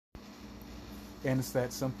And it's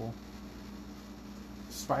that simple.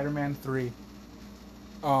 Spider-Man 3.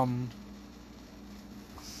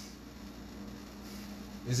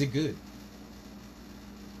 Is it good?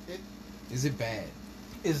 Is it bad?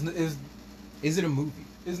 Is it a movie?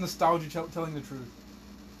 Is nostalgia telling the truth?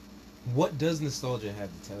 What does nostalgia have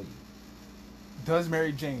to tell you? Does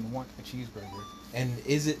Mary Jane want a cheeseburger? And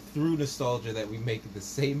is it through nostalgia that we make the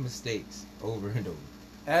same mistakes over and over?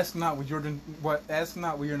 Ask not what your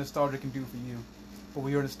nostalgia can do for you, but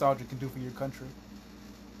what your nostalgia can do for your country.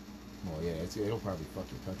 Well, yeah, it'll probably fuck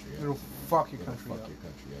your country up. It'll fuck your country up.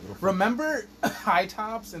 Remember High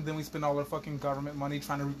Tops, and then we spend all our fucking government money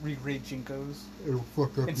trying to recreate Jinkos? It'll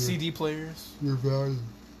fuck up and CD players. Your value.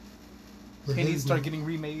 Pennies start getting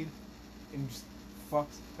remade, and just fuck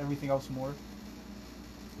everything else more.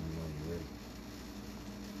 You're ready.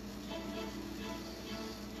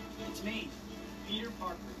 It's me, Peter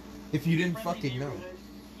Parker. If you didn't fucking know.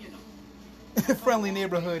 Friendly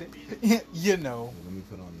neighborhood, you know. Let me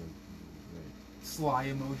put on the sly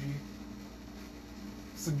emoji.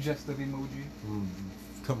 Suggestive emoji.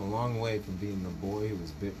 Come a long way from being the boy who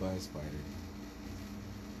was bit by a spider.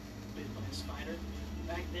 Bit by a spider?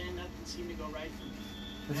 Back then, nothing seemed to go right for me.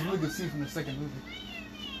 It's a really good scene from the second movie.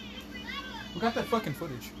 We got that fucking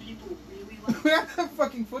footage. People really like We got that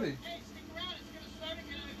fucking footage. Hey, stick around. It's gonna start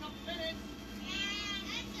again in a couple minutes.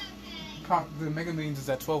 The Mega Millions is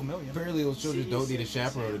at 12 million. Apparently those children don't need a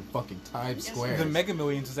chaperone in fucking Times Square. The Mega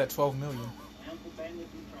Millions is at 12 million. My Uncle Ben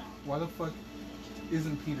would be proud. Why the fuck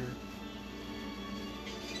isn't Peter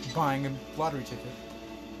buying a lottery ticket?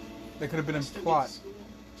 That could have been a plot.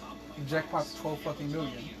 Jackpot's 12 fucking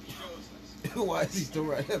million. Why is he still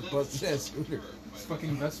riding that busted ass scooter? It's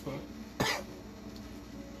fucking Vespa.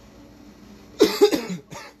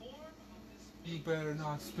 You better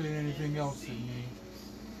not spit anything else in me.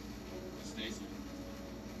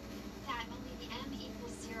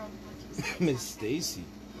 Miss Stacy.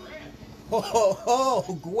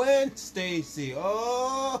 Oh, Gwen Stacy.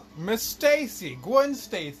 Oh, Miss Stacy, Gwen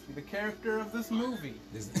Stacy, the character of this movie.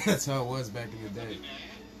 That's how it was back in the day.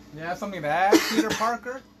 Yeah, something to add, Peter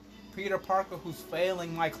Parker. Peter Parker, who's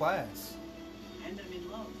failing my class. And I'm in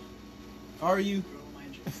love. Are you?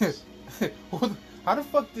 How the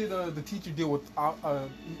fuck did the teacher deal with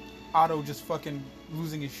Otto just fucking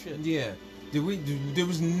losing his shit? Yeah. There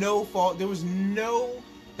was no fault. There was no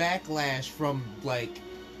backlash from, like,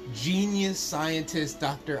 genius scientist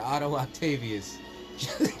Dr. Otto Octavius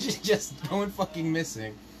just going fucking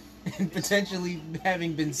missing and potentially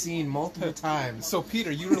having been seen multiple times. So,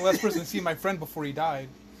 Peter, you were the last person to see my friend before he died.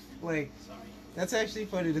 Like, that's actually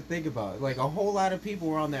funny to think about. Like, a whole lot of people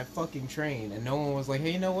were on that fucking train, and no one was like,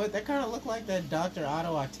 hey, you know what? That kind of looked like that Dr.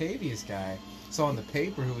 Otto Octavius guy saw in the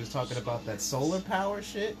paper who was talking about that solar power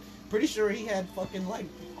shit. Pretty sure he had fucking, like,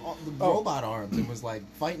 the robot arms and was, like,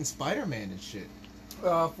 fighting Spider-Man and shit.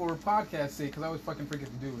 For podcast sake, because I always fucking forget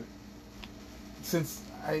to do it. Since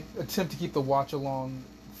I attempt to keep the watch-along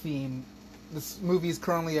theme, this movie is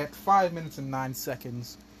currently at 5 minutes and 9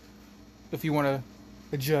 seconds. If you want to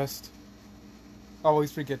adjust. I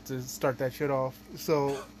always forget to start that shit off.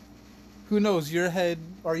 So, who knows? You're ahead,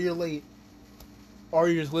 or you're late, or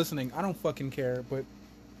you're just listening. I don't fucking care, but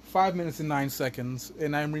 5 minutes and 9 seconds,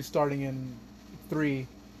 and I'm restarting in 3,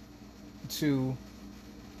 2,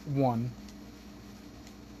 1.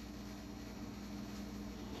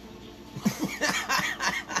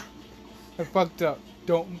 I fucked up.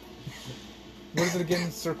 Don't. What is it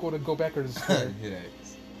again? Circle to go back or to square?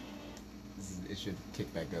 It should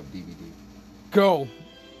kick back up DVD. Go.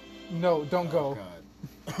 No, don't go.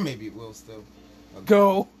 God. Maybe it will still. Okay.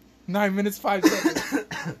 Go. 9 minutes, 5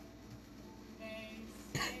 seconds.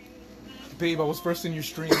 Babe, I was first in your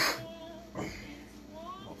stream. Oh,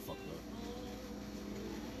 fuck that.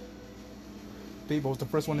 Babe, I was the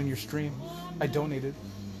first one in your stream. I donated.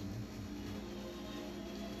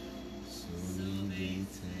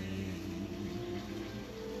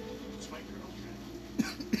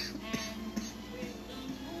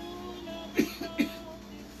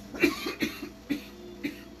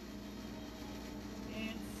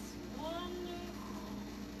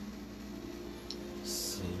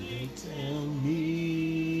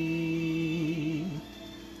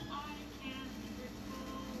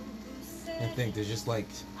 There's just like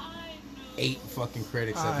 8 fucking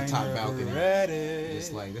critics at the top balcony.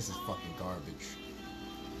 Just like, this is fucking garbage.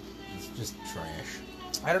 It's just trash.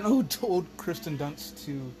 I don't know who told Kristen Dunst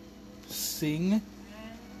to sing,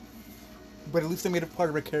 but at least they made a part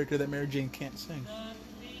of her character that Mary Jane can't sing.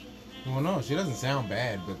 Well, no, she doesn't sound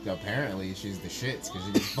bad, but apparently she's the shits because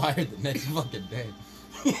she gets fired the next fucking day.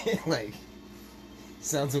 Like,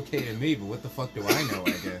 sounds okay to me, but what the fuck do I know,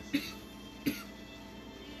 I guess.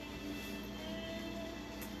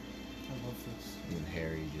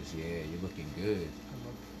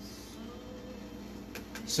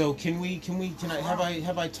 So can I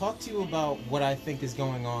have I talked to you about what I think is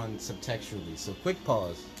going on subtextually? So quick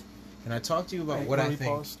pause. Can I talk to you about what I think?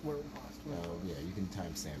 Where we paused? Oh yeah, you can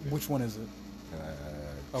timestamp it. Which one is it?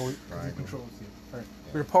 We triangle. controls here. All right.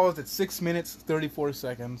 Yeah. We're paused at 6 minutes 34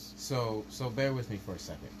 seconds. So bear with me for a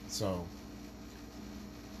second. So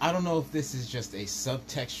I don't know if this is just a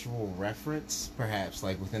subtextual reference, perhaps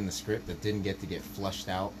like within the script that didn't get fleshed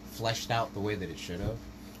out the way that it should have.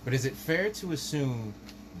 But is it fair to assume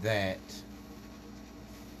that?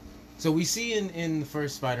 So we see in the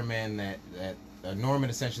first Spider-Man that Norman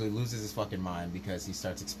essentially loses his fucking mind because he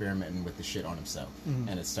starts experimenting with the shit on himself,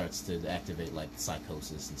 and it starts to activate like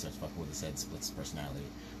psychosis and starts fucking with his head, splits his personality.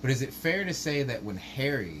 But is it fair to say that when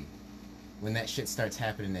that shit starts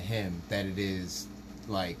happening to him, that it is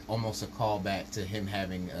like almost a callback to him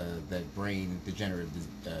having that brain degenerative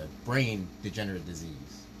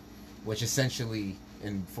disease, which essentially,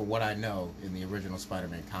 and for what I know in the original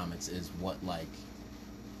Spider-Man comics, is what like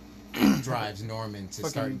drives Norman to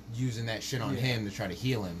start using that shit on him to try to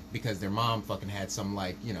heal him, because their mom fucking had some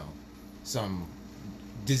like some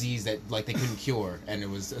disease that like they couldn't cure, and it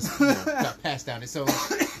was got passed down. And so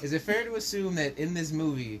is it fair to assume that in this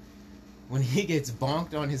movie, when he gets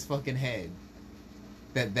bonked on his fucking head,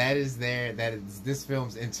 that is this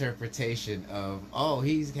film's interpretation of, oh,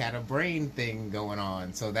 he's got a brain thing going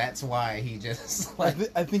on, so that's why he just like...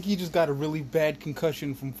 I think he just got a really bad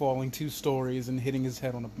concussion from falling 2 stories and hitting his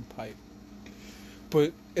head on a pipe.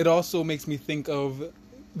 But it also makes me think of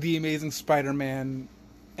The Amazing Spider-Man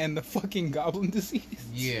and the fucking goblin disease.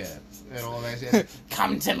 Yeah, and all that shit.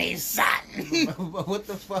 Come to me, son. But what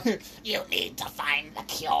the fuck? You need to find the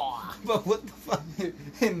cure. But what the fuck?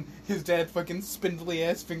 And his dad fucking spindly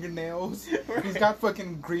ass fingernails. Right. He's got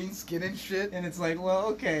fucking green skin and shit. And it's like, well,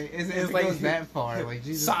 okay, if it like- goes that far, like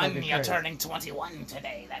Jesus Son, fucking you're Christ. turning 21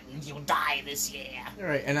 today. That means you die this year.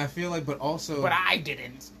 Right, and I feel like, but also, But I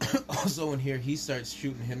didn't. also in here, he starts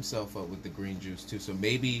shooting himself up with the green juice too. So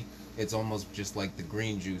maybe it's almost just like the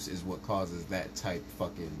green juice is what causes that type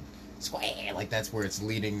fucking square. Like that's where it's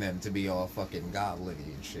leading them to be all fucking goblin-y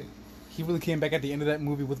and shit. He really came back at the end of that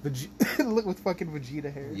movie with look with fucking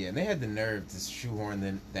Vegeta hair. Yeah, and they had the nerve to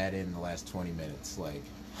shoehorn that in the last 20 minutes. Like,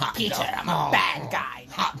 Peter, I'm a bad guy.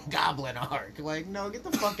 Hobgoblin arc. Like, no, get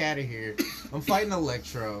the fuck out of here. I'm fighting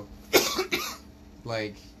Electro.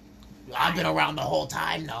 Like, I've been around the whole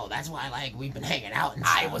time. No, that's why, like, we've been hanging out. And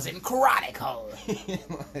I was in Karate Code.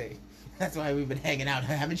 like, that's why we've been hanging out.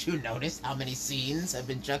 Haven't you noticed how many scenes have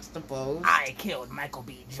been juxtaposed? I killed Michael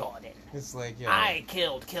B. Jordan. It's like, yo. I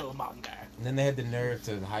killed Killmonger. And then they had the nerve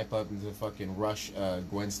to hype up into fucking rush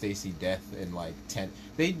Gwen Stacy death in like 10.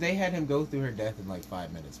 They had him go through her death in like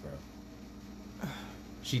 5 minutes, bro.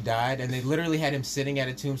 She died, and they literally had him sitting at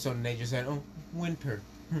a tombstone, and they just said, "Oh, Winter,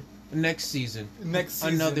 next season,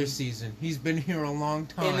 another season. He's been here a long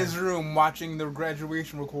time In his room watching the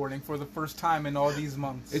graduation recording for the first time in all these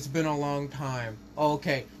months. It's been a long time.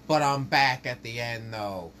 Okay, but I'm back at the end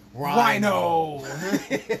though. Rhino.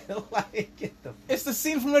 Like, get the It's the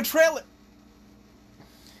scene from the trailer.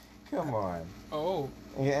 come on. Oh.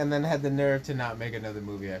 Yeah, and then had the nerve to not make another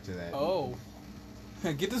movie after that. Oh.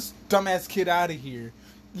 Get this dumbass kid out of here.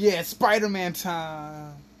 Yeah, Spider-Man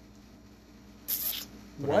time.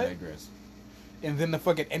 But I What? digress. And then the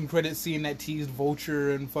fucking end credit scene that teased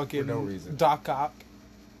Vulture and fucking For no reason. Doc Ock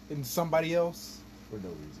and somebody else. For no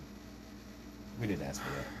reason. We didn't ask for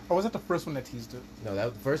that. Or was that the first one that teased it? No,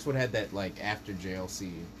 the first one had that like after jail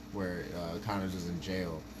scene where Connors was in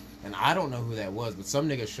jail, and I don't know who that was, but some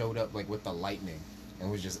nigga showed up like with the lightning and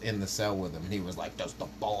was just in the cell with him, and he was like, "Does the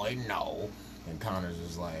boy know?" And Connors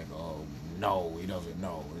was like, "Oh no, he doesn't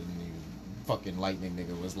know." And the fucking lightning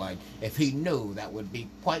nigga was like, "If he knew, that would be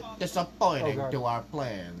quite disappointing Oh, God. to our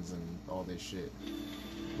plans and all this shit."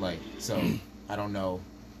 Like, so I don't know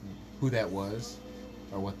who that was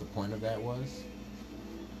or what the point of that was.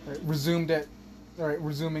 Resuming at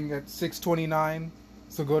 6:29.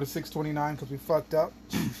 So go to 6:29 because we fucked up.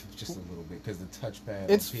 Just a little bit because the touchpad.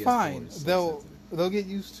 It's on PS4 fine. is so They'll sensitive. get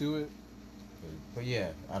used to it. But yeah,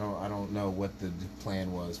 I don't know what the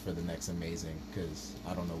plan was for the next Amazing, because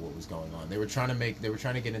I don't know what was going on. They were trying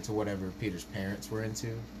to get into whatever Peter's parents were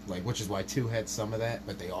into, like, which is why 2 had some of that,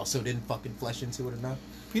 but they also didn't fucking flesh into it enough.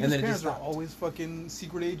 Peter's and then it parents just are stopped. always fucking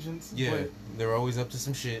secret agents. Yeah, but they were always up to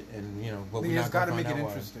some shit, and you know, but they we're just not gotta gonna make find it out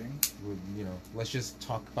why. interesting. You know, let's just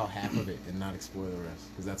talk about half of it and not explore the rest,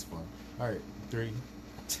 because that's fun. All right, 3,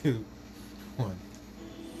 2, 1.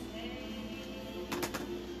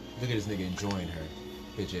 Look at this nigga enjoying her,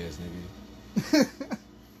 bitch ass nigga.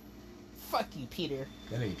 Fuck you, Peter.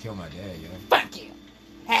 That nigga killed my dad, yo. Fuck you.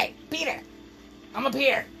 Hey, Peter. I'm up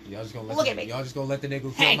here. Y'all just gonna Look at me. Y'all just gonna let the nigga who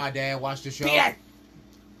Hey. killed my dad watch the show? Peter!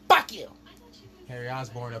 Fuck you! Harry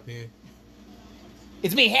Osborn up here.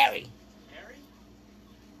 It's me, Harry. Harry?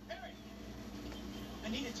 Harry! I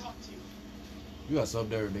need to talk to you. You got some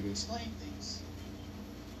nerve, nigga. Explain things.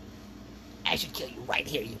 I should kill you right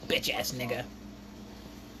here, you bitch-ass nigga.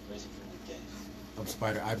 Crazy for the dead. I'm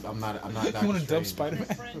Spider. I'm not. You Doctor want to dub Strange. Spider-Man?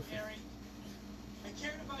 Your friend, Harry. I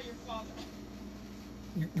cared about your father.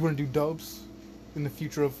 You want to do dubs in the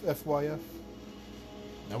future of FYF?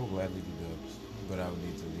 I would gladly do dubs, but I would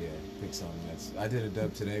need to, pick something that's. I did a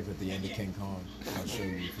dub today for the end of King Kong. I'll show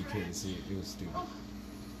you if you care to see it. It was stupid. Oh,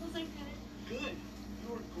 was I good? Good. You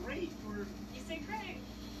were great. You were. You say great.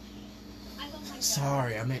 I love my dad.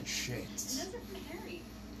 Sorry, I meant And shits. those are from Harry.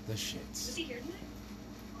 The Was shits. he here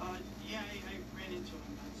tonight? Yeah, I ran into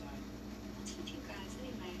him outside. I'll teach you guys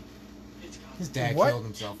anyway. It's gone. His dad What? killed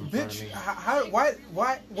himself in front of Bitch, me. how,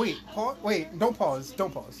 why, wait, pause, wait, don't pause,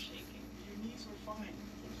 don't pause. Shaking. Your knees were fine.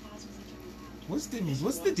 The class wasn't doing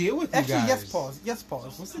What's the deal with you Actually, guys? yes,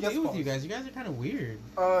 pause. What's the Yes, deal with pause. you guys? You guys are kind of weird.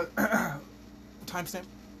 Timestamp.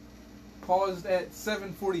 Paused at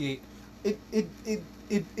 7:48.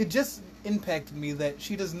 It just impacted me that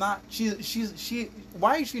she does not. She.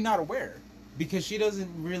 Why is she not aware? Because she doesn't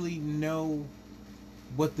really know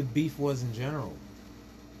what the beef was in general.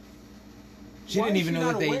 She Why didn't is even she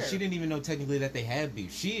know not that aware? she didn't even know technically that they had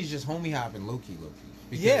beef. She is just homie hopping Loki.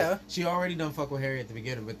 Because Yeah. she already done fuck with Harry at the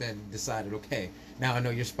beginning, but then decided, okay, now I know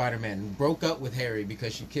you're Spider-Man. And broke up with Harry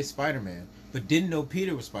because she kissed Spider-Man, but didn't know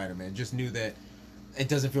Peter was Spider-Man. Just knew that it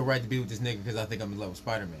doesn't feel right to be with this nigga because I think I'm in love with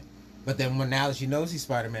Spider-Man. But then now that she knows he's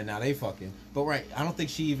Spider-Man, now they fucking. But right, I don't think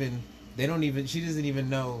she doesn't even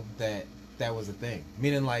know that was a thing.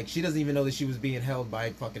 Meaning, like, she doesn't even know that she was being held by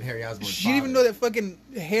fucking Harry Osborn. She didn't even know that fucking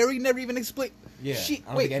Harry never even explained. Yeah, She,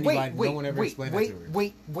 I don't think anybody, no one ever wait, explained wait, that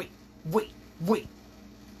to her. wait.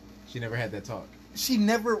 She never had that talk. She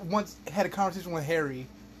never once had a conversation with Harry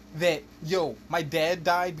that, yo, my dad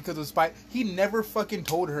died because of Spider. He never fucking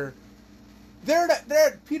told her. They're at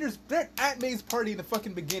Aunt May's party in the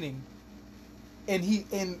fucking beginning, and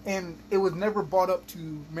it was never brought up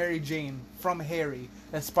to Mary Jane from Harry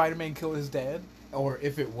that Spider-Man killed his dad. Or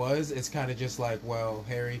if it was, it's kind of just like, well,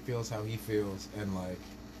 Harry feels how he feels, and like,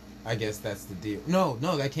 I guess that's the deal. No,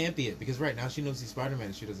 that can't be it, because right now she knows he's Spider-Man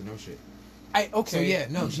and she doesn't know shit. Okay. So yeah,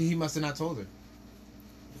 no, he must have not told her.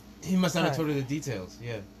 He must not have Alright. told her the details.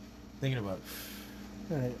 Yeah, thinking about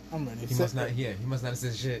it. Alright, I'm ready. He must not. Yeah, he must not have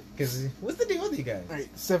said shit. Cause what's the deal with you guys?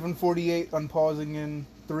 Alright, 7:48. Unpausing in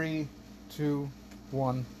 3, 2,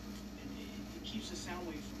 1. And it keeps the sound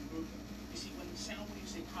waves from moving. You see, when the sound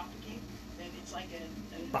waves, they propagate, then it's like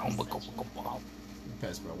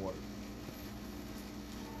Pass my water.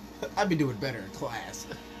 I'd be doing better in class.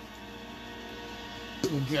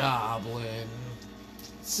 Goblin.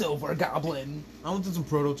 Silver Goblin. I went through some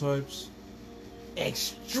prototypes.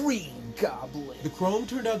 Extreme Goblin. The chrome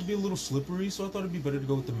turned out to be a little slippery, so I thought it'd be better to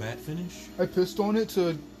go with the matte finish. I pissed on it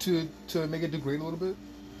to make it degrade a little bit.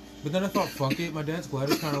 But then I thought, fuck it, my dad's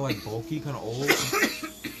glider's kind of like bulky, kind of old.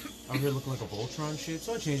 I'm here looking like a Voltron shit,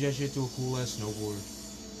 so I changed that shit to a cool ass snowboard.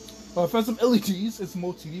 I found some LEDs and some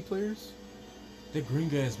old CD players. That green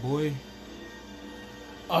gas, boy.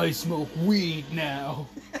 I smoke weed now.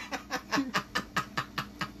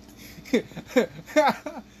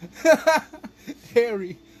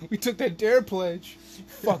 Harry, we took that dare pledge.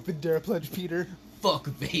 Fuck the dare pledge, Peter. Fuck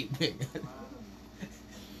vaping.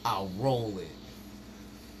 I'll roll it.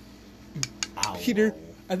 Peter, roll.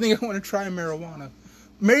 I think I want to try marijuana.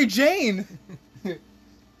 Mary Jane!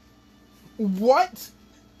 What?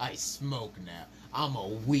 I smoke now. I'm a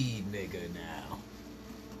weed nigga now.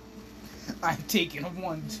 I'm taking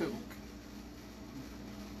one toke.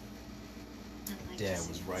 Dad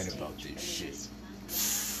was right about this shit.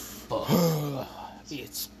 Fuck.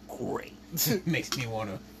 It's great. Makes me want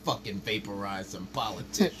to fucking vaporize some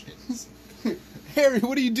politicians. Harry,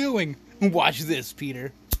 what are you doing? Watch this,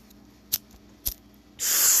 Peter.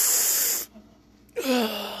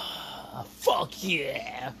 Fuck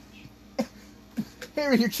yeah.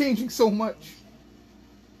 Harry, you're changing so much.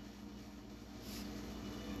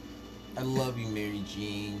 I love you, Mary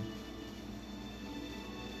Jean.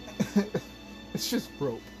 It's just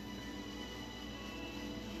rope.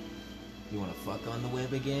 You want to fuck on the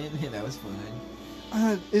web again? That was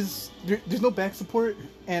fun. There's no back support,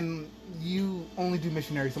 and you only do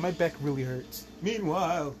missionary, so my back really hurts.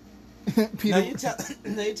 Meanwhile, Peter,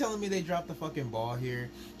 now you're telling me they dropped the fucking ball here.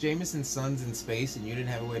 Jameson's son's in space, and you didn't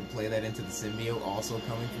have a way to play that into the symbiote also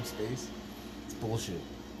coming from space? It's bullshit.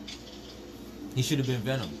 He should have been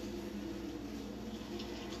Venom.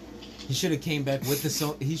 He should have came back with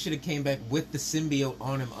the he should have came back with the symbiote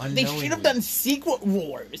on him They unknowingly. should have done Secret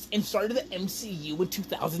Wars and started the MCU in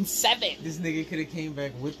 2007. This nigga could have came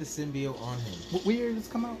back with the symbiote on him. What year did this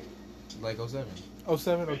come out? Like 07.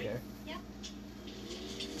 07? Okay. Yep.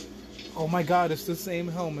 Oh my god, it's the same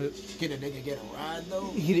helmet. Get a nigga get a ride though.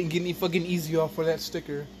 He didn't get any fucking easy off for that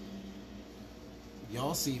sticker.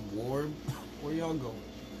 Y'all see Warm? Where y'all going?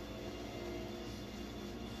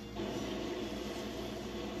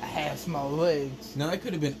 I have small legs. Now that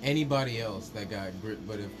could have been anybody else that got gripped,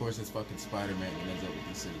 but of course it's fucking Spider-Man and ends up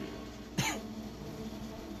with the symbiote.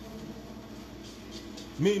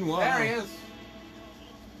 Meanwhile, There he is.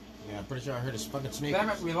 Yeah, I'm pretty sure I heard his fucking snake. Damn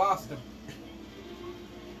it, we lost him.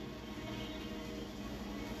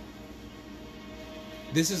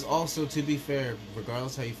 This is also, to be fair,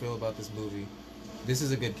 regardless how you feel about this movie, this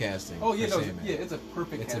is a good casting. Oh yeah, for no, Sandman. yeah, it's a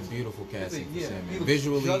perfect. It's casting. a beautiful casting yeah, for he Sandman. looks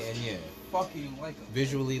Visually just and yeah, fucking like him.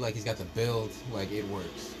 visually, like he's got the build, like it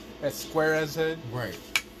works. That square ass head. Right.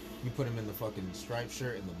 You put him in the fucking striped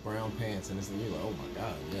shirt and the brown pants, and it's you're like, oh my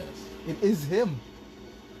god, yes. It is him.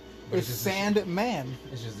 But It's Sandman.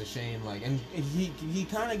 It's just a shame, like, and he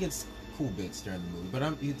kind of gets cool bits during the movie, but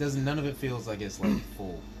he doesn't. None of it feels like it's like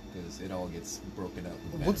full because it all gets broken up.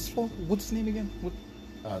 with What's his name again? What?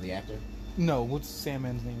 the actor? No, what's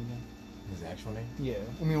Sandman's name again? His actual name? Yeah,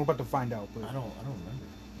 I mean we're about to find out, but I don't remember.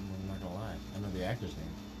 I'm not gonna lie. I know the actor's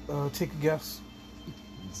name. take a guess.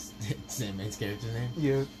 Sandman's character's name?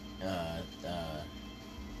 Yeah,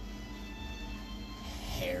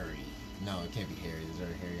 Harry. No, it can't be Harry. There's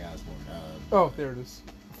already Harry Osborn. oh, there it is.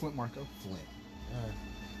 Flint Marco. Flint.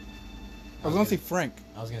 I was gonna say Frank.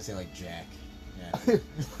 I was gonna say like Jack. Yeah.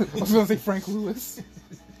 I was gonna say Frank Lewis.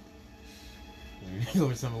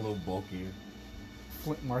 Or something a little bulkier.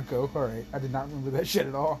 Flint Marco. All right, I did not remember that shit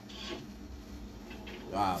at all.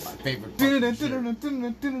 Ah, my favorite. fucking shirt.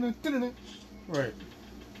 Right.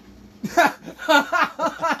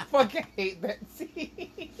 Fucking hate that scene.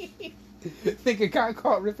 Think a guy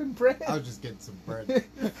caught ripping bread. I'll just get some bread.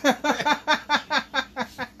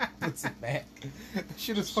 Puts it back. That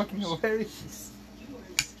shit is fucking hilarious. You are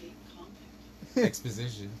an escaped convict.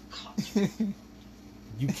 Exposition.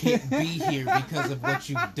 You can't be here because of what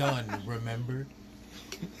you've done, remember?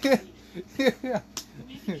 Yeah. Maybe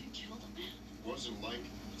you killed a man. Wasn't like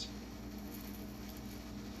it.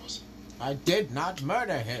 Wasn't I did not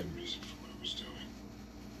murder him. the reason for what I was doing.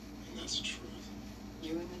 And that's the truth.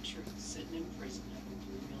 You and the truth, sitting in prison, having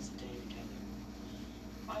 3 meals a day together.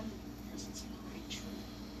 I live in prison's a great truth.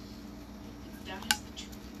 If that is the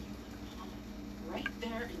truth that you live behind, right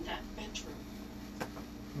there in that bedroom,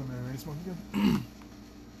 Ready to smoke again?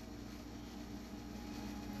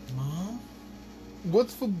 Mom?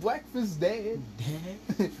 What's for breakfast, Dad?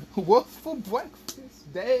 Dad? What's for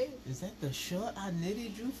breakfast, Dad? Is that the shirt I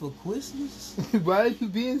knitted you for Christmas? Why are you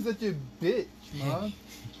being such a bitch, Mom?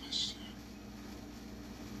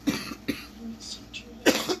 It's such a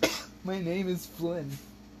My name is Flynn.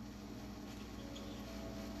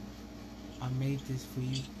 I made this for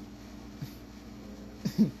you.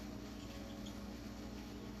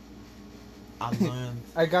 I learned.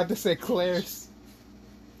 I got this at Claire's.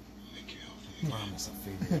 make you healthy. Promise I'll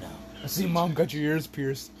figure it out. I see Mom got your ears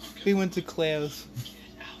pierced. We went to Claire's. get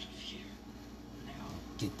out of here. Now.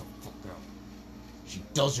 Get the fuck out. She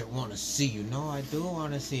doesn't want to see you. No, I do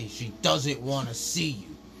want to see you. She doesn't want to see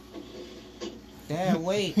you. Dad,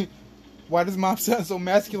 wait. Why does Mom sound so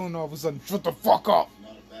masculine all of a sudden? Shut the fuck up!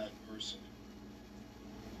 Not a bad person.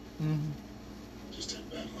 Mm-hmm. Just had a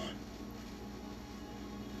bad luck.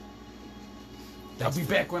 I'll be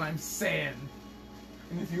back when I'm sand.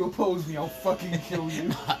 And if you oppose me, I'll fucking kill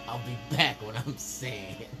you. I'll be back when I'm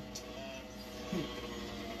sad.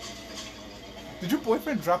 Did your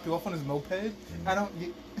boyfriend drop you off on his moped? I don't.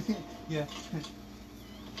 Yeah.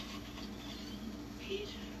 Pete,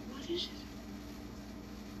 what is it?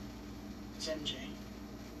 It's MJ.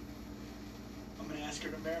 I'm gonna ask her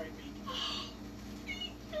to marry me.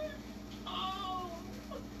 Oh.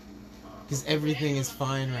 Because everything is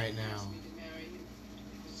fine right now.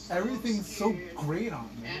 Everything's so great on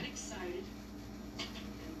me. And excited. And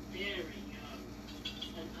very young.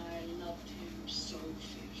 And I loved him so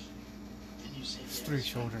fiercely. And you said There's yes. 3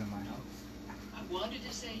 children in my house. I wanted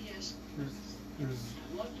to say yes.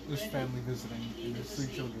 There's family visiting, and there's 3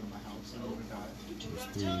 children in my house, and I'm gonna die. You took There's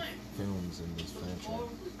our 3 time. films in this Look franchise. forward.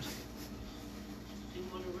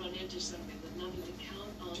 Didn't want to run into something that none of the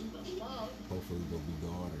count on but love. Hopefully they'll be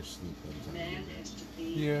gone or sleep by the time Man we has to be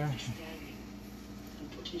Yeah. understanding and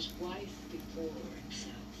put his wife before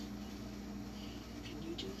himself. Can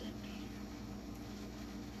you do that, Peter?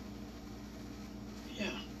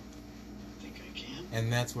 Yeah. I think I can.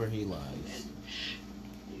 And that's where he lies.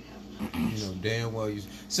 You have no You know damn well you.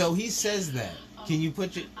 So he says that. Can you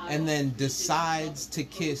put your and then decides to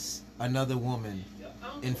kiss another woman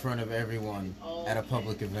in front of everyone at a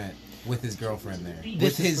public event with his girlfriend there,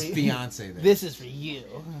 This with is his for- fiance there. This is for you.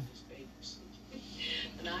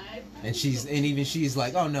 And even she's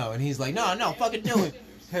like, oh no, and he's like, no, fucking do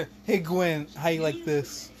it. Hey Gwen, how you like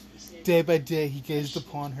this? Day by day he gazed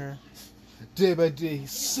upon her. Day by day he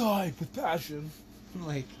sighed with passion. I'm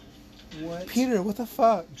like, what? Peter, what the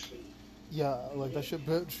fuck? Yeah, like that shit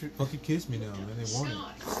bitch. Fucking kiss me now, man. They want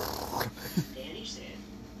it. Danny said,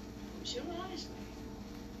 "Close your eyes, man."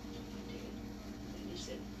 I did. Then he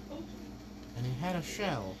said, "Open." And he had a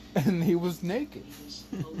shell. And he was naked. He was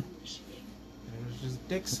holding the swing. And it was just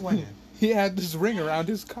dick swinging. He had this ring around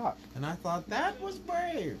his cock. And I thought that was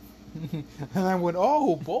brave. And I went,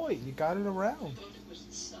 oh boy, you got it around. I thought it was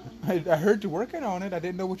the sun. I heard you working on it. I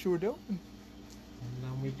didn't know what you were doing.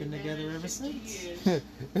 And we've been together ever 50 since. years.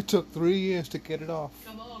 It took 3 years to get it off.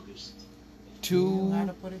 Come August. You know how Two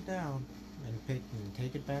to put it down and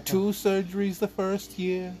take it back two up. surgeries the first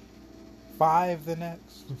year, 5 the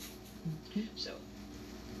next. So,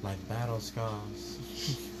 Like battle scars.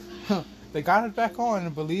 They got it back on,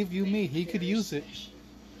 and believe you me, he could use it.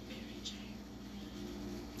 Mary Jane.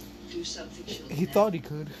 Do something she'll He never thought he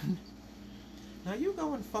could. Now you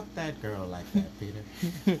go and fuck that girl like that, Peter.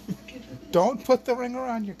 give her. Don't put the ring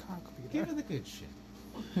around your cock, Give Peter. her the good shit.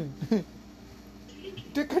 Take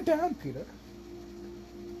it. Dick her down, Peter.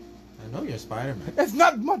 I know you're Spider-Man. It's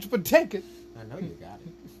not much, but take it. I know you got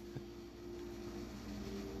it.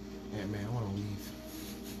 Ant-Man, I want to leave.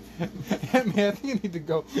 Ant-Man, I think you need to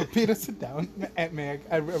go. Peter, sit down. Ant-Man,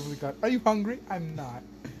 I really got. Are you hungry? I'm not.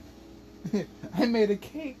 I made a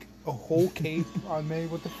cake. A whole cake I made.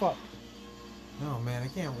 What the fuck? Oh man, I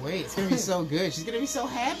can't wait. It's gonna be so good. She's gonna be so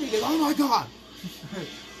happy. Because, oh my god!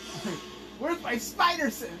 Where's my spider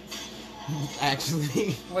sense?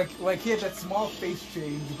 Actually, Like he had that small face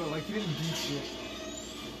change, but like he didn't do shit.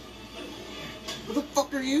 what the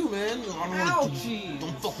fuck are you, man? I don't wanna- Ouchie!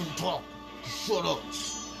 Don't fucking talk. Shut up.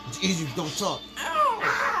 It's easy if you don't talk.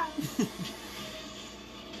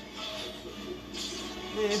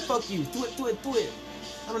 Man, fuck you. Do it.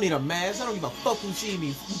 I don't need a mask. I don't give a fuck who see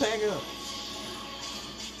me. Back it up.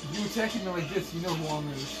 If you attacking me like this, you know who I'm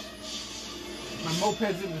is. My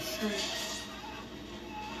moped's in the street.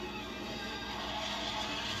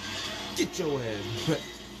 Get your ass.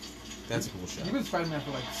 That's a cool shot. You've been Spider-Man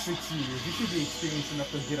for like 6 years. You should be experienced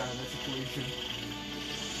enough to get out of that situation.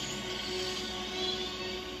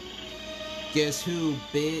 Guess who,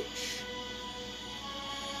 bitch?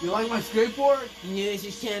 You like my skateboard? Yes,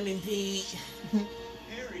 it's coming, Pete.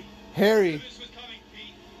 Harry.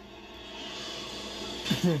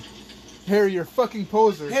 Harry, you're a fucking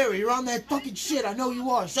poser. Harry, you're on that fucking shit. I know you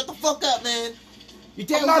are. Shut the fuck up, man. Your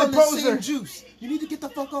dad I'm was not on a the poser. same juice. You need to get the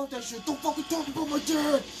fuck off that shit. Don't fucking talk about my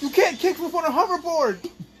dad. You can't kick me on a hoverboard!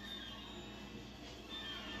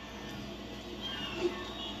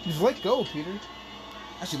 Just let go, Peter.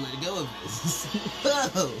 I should let go of this.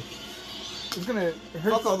 Oh, It's gonna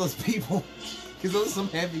hurt. fuck all those people. Because those are some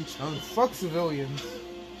heavy chunks. Fuck civilians.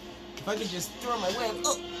 If I could just throw my web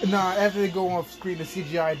up. Nah, after they go off screen, the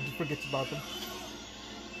CGI forgets about them.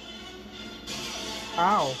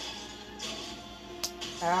 Ow.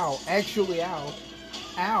 Ow. Actually, ow.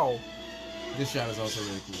 Ow. This shot is also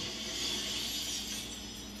really cool.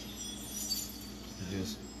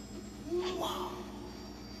 Just.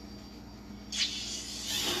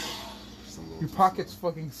 Just a little Your too pockets slow.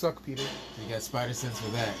 fucking suck, Peter. You got spider sense for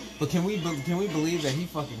that. But can we believe that he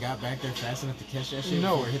fucking got back there fast enough to catch that shit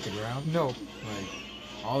No. before it hit the ground? No. Like,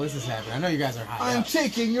 all this is happening. I know you guys are high I'm up.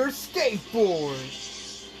 taking your skateboard.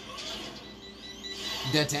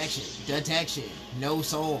 Detection. No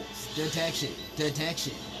souls. Detection. No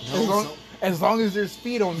As long, souls. as long as there's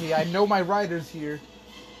speed on me, I know my rider's here.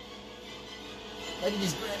 I can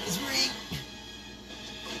just grab this ring.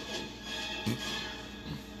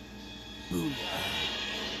 Booyah.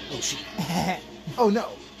 Oh shit. Oh no.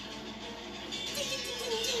 Where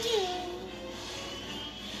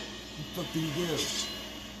the fuck do you go?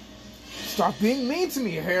 Stop being mean to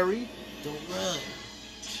me, Harry. Don't run.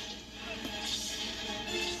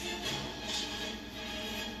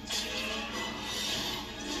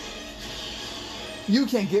 You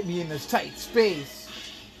can't get me in this tight space.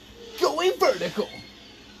 Going vertical.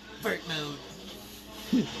 Vert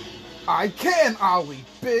mode. I can, Ollie,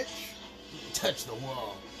 bitch. Touch the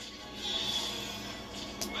wall.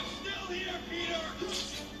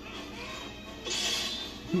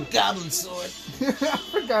 Goblin sword. I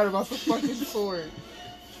forgot about the fucking sword.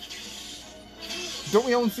 Don't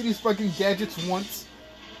we only see these fucking gadgets once?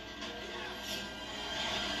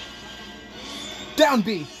 Down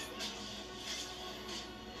B.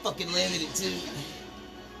 Fucking landed it too.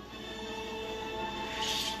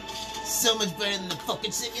 So much better than the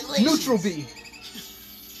fucking simulation. Neutral B.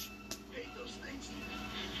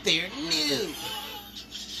 They're new.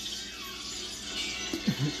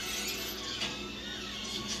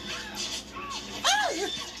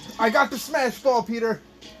 I got the smash ball, Peter.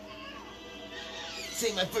 This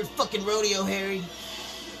ain't my first fucking rodeo, Harry.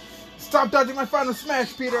 Stop dodging my final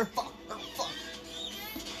smash, Peter. Fuck. Oh, fuck.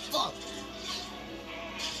 Fuck.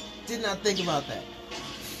 Did not think about that.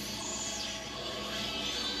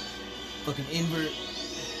 Fucking invert.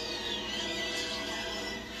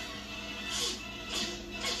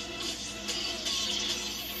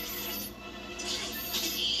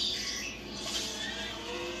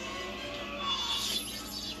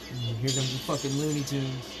 Here comes the fucking Looney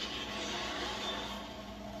Tunes.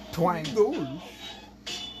 Twang.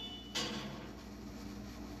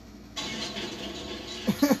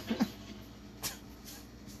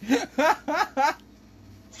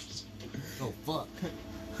 Oh, fuck.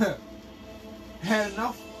 Had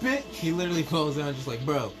enough, bitch. He literally falls down just like,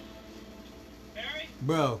 bro. Harry?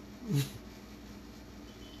 Bro.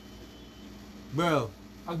 Bro.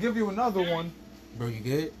 I'll give you another one. Bro, you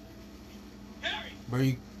good? Harry! Bro,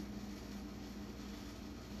 you...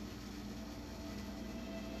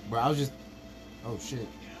 Bro, I was just... Oh, shit.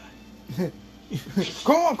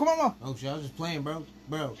 Come on. Oh, shit, I was just playing, bro.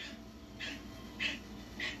 Bro.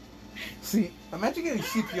 See, imagine getting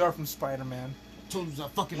CPR from Spider-Man. Told you I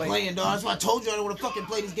was fucking Like- playing, dog. That's why I told you I don't want to fucking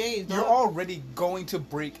play these games, dog. You're already going to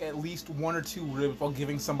break at least 1 or 2 ribs while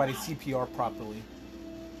giving somebody CPR properly.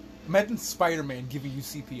 Imagine Spider-Man giving you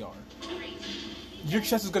CPR. Your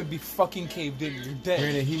chest is gonna be fucking caved in. You're dead.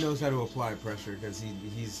 Granted, he knows how to apply pressure because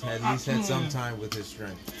he's at least had some time with his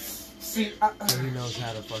strength. See, So he knows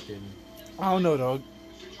how to fucking. I don't know, dog.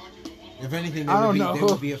 If anything, I they don't would, know. be, they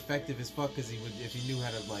would be effective as fuck because he would, if he knew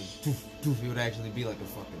how to like, poof, poof, he would actually be like a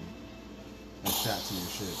shot to your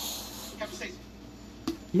shit. Captain Stacy.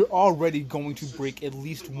 You're already going to break at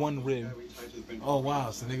least 1 rib. Oh wow,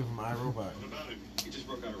 it's the nigga from iRobot. What about him? He just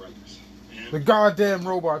broke out of Rikers. The goddamn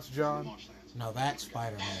robots, John. Now that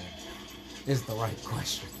Spider-Man is the right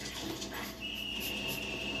question.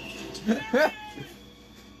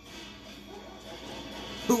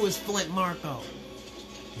 Who is Flint Marco?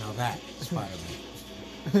 Now that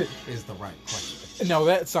Spider-Man is the right question. Now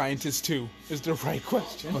that scientist too is the right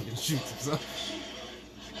question. Fucking shoots himself.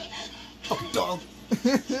 Fucking dog.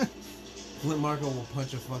 Flint Marco will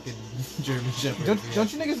punch a fucking German Shepherd.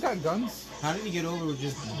 Don't you niggas got guns? How did he get over with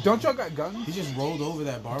just? Don't y'all got guns? He just rolled over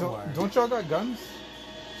that barbed wire. Don't y'all got guns?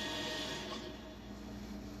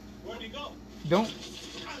 Where'd he go? Don't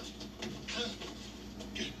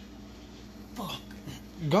Fuck.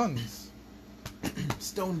 guns.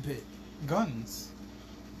 Stone pit. Guns.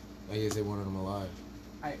 I guess they wanted him alive.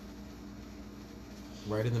 I-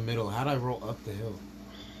 Right in the middle. How'd I roll up the hill?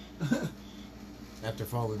 After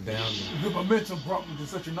falling down. The momentum brought me to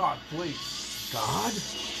such an odd place. God?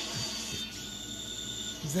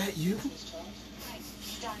 Is that you? Hi,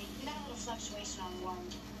 Donnie, we got a little fluctuation on warm.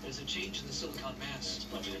 There's a change in the silicon mass.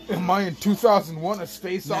 Am I in 2001: A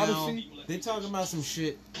Space Now, Odyssey? they talking about some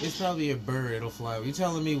shit. It's probably a bird. It'll fly. You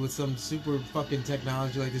telling me with some super fucking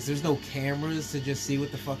technology like this, there's no cameras to just see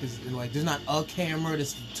what the fuck is like? There's not a camera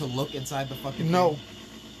to look inside the fucking No. thing?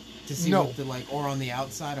 To see No. what the like, or on the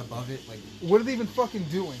outside above it, like What are they even fucking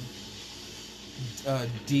doing?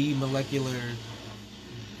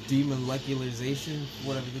 demolekularization,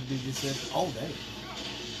 whatever the dude just said. Oh, dang.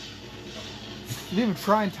 You didn't even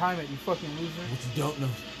try and time it, you fucking loser. What you don't know,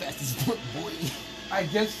 fastest foot boy. I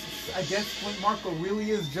guess Flint Marco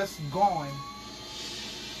really is just gone.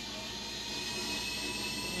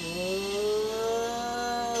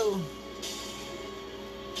 Oh.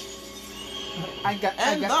 I got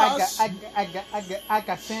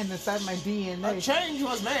sand inside my A DNA. change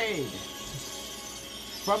was made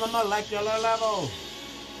from a molecular level.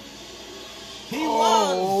 He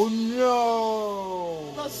Oh was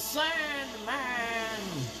no! the Sandman.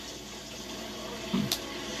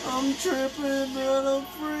 I'm tripping and I'm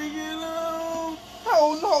freaking out.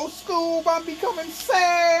 Oh no, Scoob! I'm becoming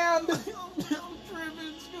sand. I'm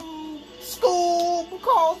tripping, Scoob. Scoob,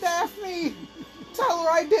 call Daphne. Tell her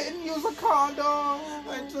I didn't use a condom.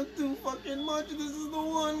 I took too fucking much. This is the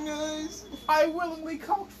one, guys. I willingly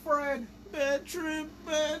cooked Fred. Bad trip,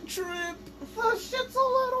 bad trip. The shit's a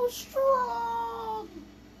little strong.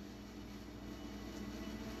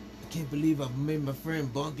 I can't believe I made my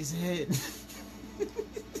friend bonk his head.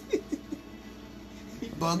 He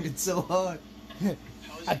bonked it so hard.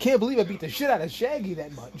 I can't believe I beat the shit out of Shaggy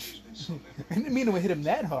that much. I didn't mean to hit him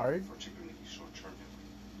that hard. Particularly short-term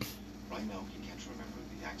I know he can't remember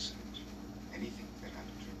the accident. Anything that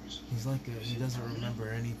happened during prison. He's like he doesn't remember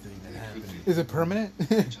anything that happened. Is it permanent?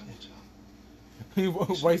 Time will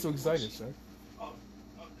tell. Why are you so excited, sir?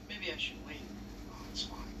 Maybe I should wait. Oh, it's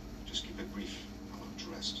fine. Just keep it brief. I want to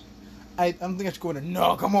rest. I don't think I should go in.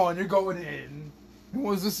 No, come on, you're going in. Who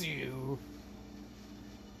wants to see you?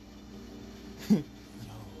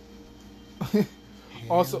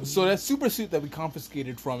 Also, so that super suit that we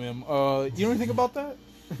confiscated from him, you know anything about that?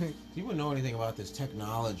 You wouldn't know anything about this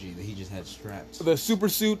technology that he just had strapped. The super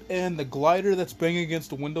suit and the glider that's banging against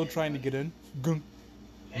the window trying to get in. Gung.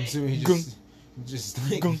 I'm assuming he Gung. just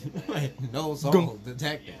like, Gung. no soul Gung.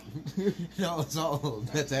 detected. No soul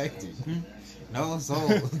detected. No soul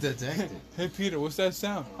detected. Hey Peter, what's that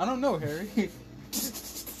sound? I don't know, Harry.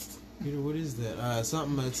 Peter, what is that?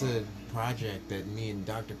 Something that's a project that me and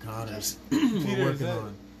Dr. Connors Peter, were is working that,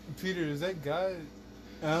 on. Peter, is that guy?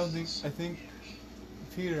 I think,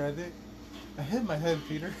 Peter, I hit my head,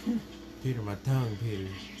 Peter. Peter, my tongue, Peter.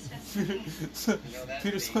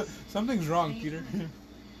 Peter, something's wrong, Peter. And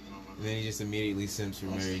then he just immediately simps for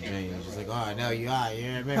Mary Jane. He's just like, oh, I know you are.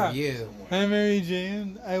 Yeah, I remember you. Hi, Mary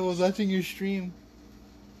Jane. I was watching your stream.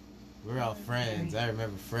 We're all friends. I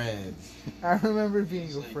remember friends. I remember being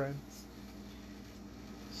your friend.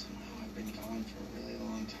 Somehow I've been gone for a really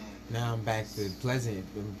long time. Now I'm back to Pleasant.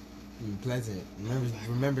 Pleasant.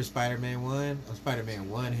 Remember Spider-Man 1? I'm Spider-Man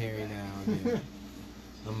 1 Harry now. Again.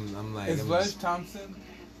 I'm like... Is I'm Flash Thompson?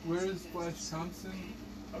 Where is Flash Thompson?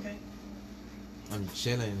 Okay. I'm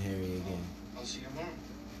chilling Harry again. I'll see you tomorrow.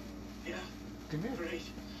 Yeah. Come here. Great.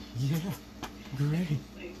 Yeah. Great.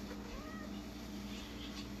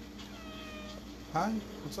 Hi,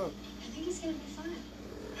 what's up? I think it's gonna be fun.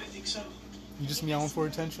 I think so. You just meowing for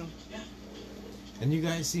attention? And you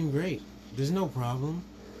guys seem great. There's no problem.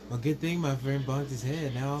 A good thing my friend bunked his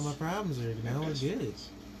head. Now all my problems are now we're good.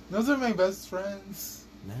 Those are my best friends.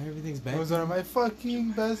 Now everything's back. Those are my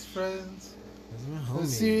fucking best friends. Those are my homies.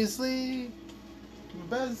 Seriously, my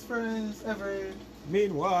best friends ever.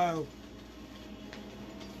 Meanwhile,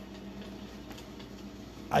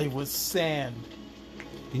 I was sand.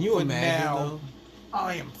 can you But imagine now- though?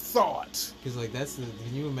 I am thought. Because like that's the.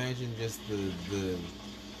 Can you imagine just the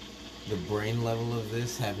brain level of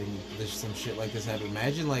this having some shit like this happen?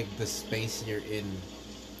 Imagine like the space you're in.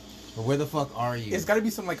 Or where the fuck are you? It's got to be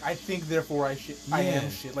something like I think, therefore I Yeah. am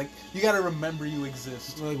shit. Like you got to remember you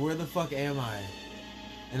exist. Like where the fuck am I?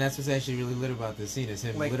 And that's what's actually really lit about this scene is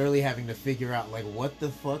him Like- literally having to figure out like what the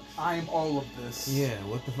fuck. I am all of this. Yeah,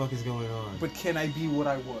 what the fuck is going on? But can I be what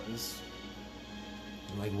I was?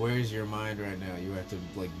 Like, where's your mind right now? You have to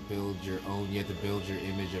like build your own. You have to build your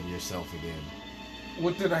image of yourself again.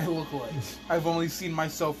 What did I look like? I've only seen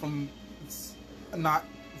myself from not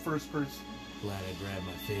first person. Glad I grabbed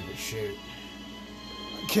my favorite shirt.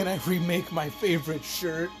 Can I remake my favorite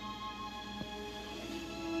shirt?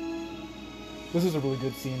 This is a really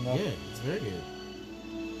good scene, though. Yeah, it's very good.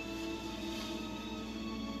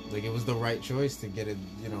 Like it was the right choice to get a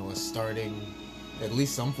starting, at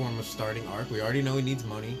least some form of starting arc. We already know he needs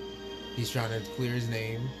money. He's trying to clear his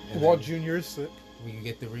name. And Walt then Jr. is sick. we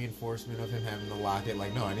get the reinforcement of him having the locket.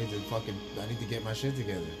 Like, no, I need to get my shit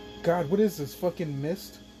together. God, what is this? Fucking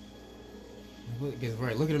mist?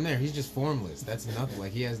 Right, look at him there. He's just formless. That's nothing.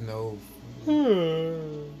 Like he has no.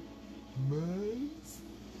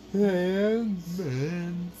 Hands.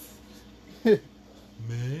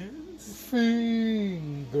 Mans.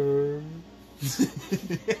 Finger.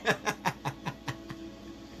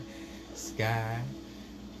 Sky.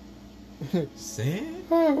 Sand.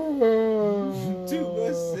 Too Too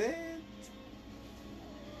much sand.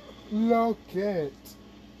 Locket.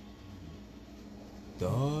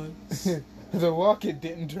 Dogs. The locket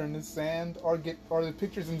didn't turn to sand, or the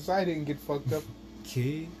pictures inside didn't get fucked up.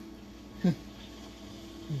 Kid.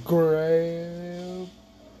 Grab.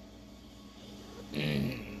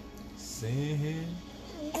 Sand.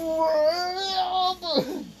 Grab.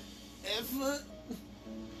 Effort.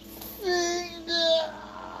 Finger.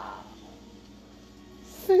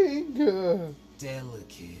 Finger.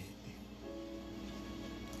 Delicate.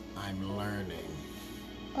 I'm learning.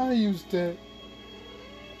 I used it.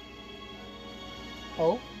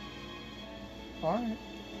 Oh. Alright.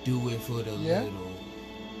 Do it for the Yeah. little.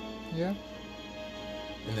 Yeah.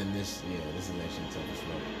 And then this is actually tough as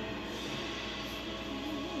fuck.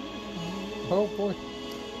 Oh boy.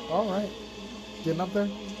 Alright. Getting up there?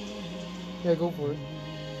 Yeah, go for it.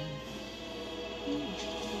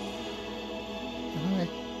 Alright.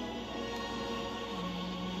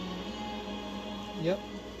 Yep.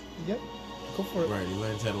 Yep. Go for it. Right, he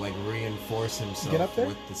learns how to like reinforce himself Get up there?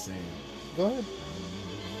 with the sand. Go ahead.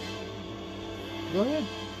 Go ahead.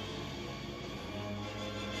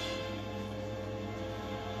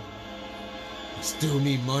 Still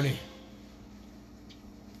need money.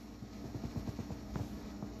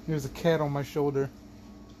 There's a cat on my shoulder.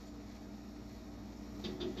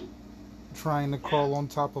 Trying to crawl on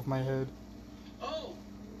top of my head. Oh,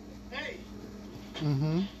 hey,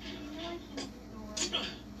 Mm-hmm.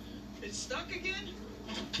 it's stuck again?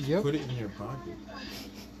 Yep. Put it in your pocket.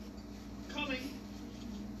 Coming.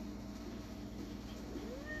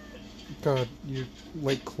 God, you're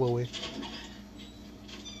like Chloe.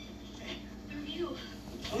 The review.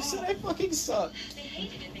 You said I fucking suck. They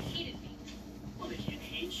hated it. They hated me. Well, they can't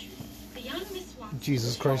hate you. The young Miss Watson.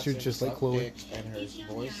 Jesus Christ, you're just like Chloe. Dicks, and her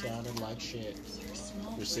voice sounded like shit You're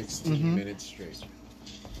small. for 16 Mhm. minutes straight.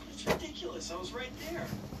 It's ridiculous. I was right there.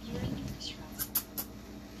 You were in the first row.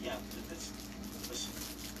 Yeah, but that's... Listen,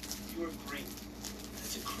 you are great.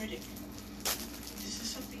 As a critic, this is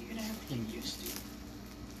something you're gonna have to get used to.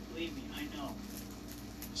 Believe me, I know.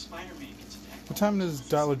 Spider-Man gets attacked. What time does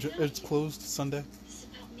Dollar it's closed Sunday? This is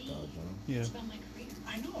about me. Yeah. It's about my career.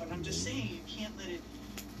 I know, and I'm just saying you can't let it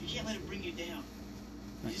bring you down.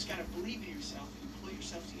 You just gotta believe in yourself, you pull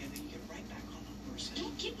yourself together, you get right back on the horse.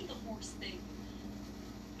 Don't give me the horse thing.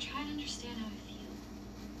 Try to understand how I feel.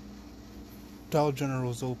 Dollar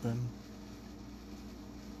General's open.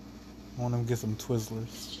 I want to get some Twizzlers.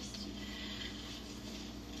 It's just.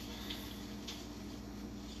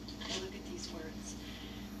 I look at these words.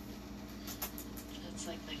 It's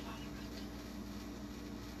like my father wrote.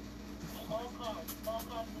 All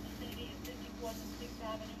cars in the vicinity of 54th and 6th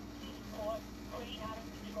Avenue, please report, push out of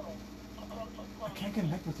control. I can't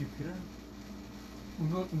connect with you, Peter.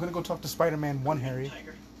 I'm gonna go talk to Spider-Man 1, Harry.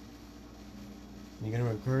 Tiger. You gonna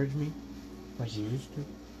encourage me like you used to?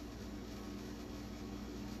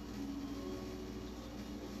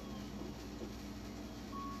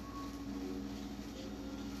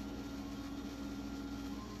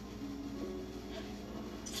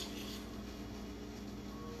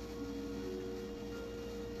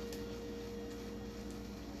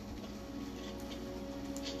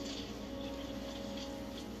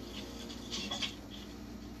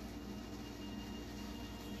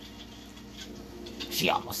 She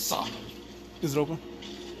almost saw me. Is it open?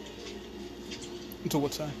 Until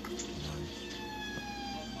what time? Oh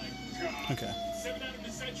my god. Okay. 7 out of the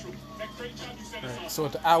Central. That great job you set us Alright, up. so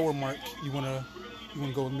at the hour mark, you wanna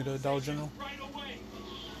go with me to Dollar General? Right away.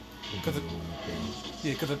 Because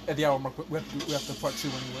yeah, because at the hour mark we have to part 2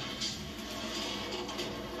 anyway.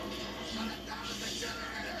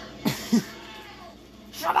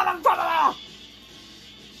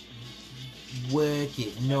 Work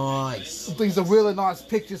it nice. These are really nice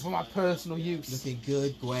pictures for my personal use. Looking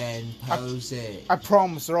good, Gwen. Pose it. I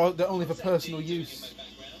promise, they're only for personal use.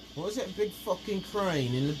 What was that big fucking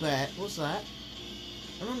crane in the back? What's that?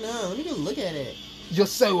 I don't know. Let me go look at it. You're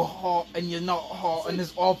so hot and you're not hot, and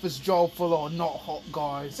this office job full of not hot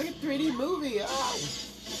guys. It's like a 3D movie. Oh.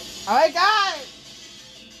 Oh my god!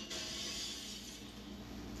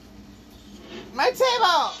 My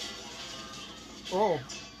table! Oh.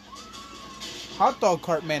 Hot dog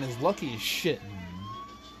cart man is lucky as shit.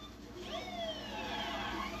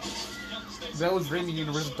 That was Raimi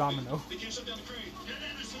Universe Domino. They can't shut down the crane. Get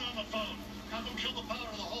Anderson on the phone. Have them kill the power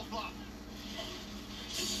of the whole block.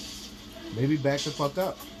 Maybe back the fuck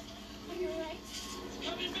up. Are you alright?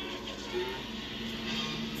 Coming back.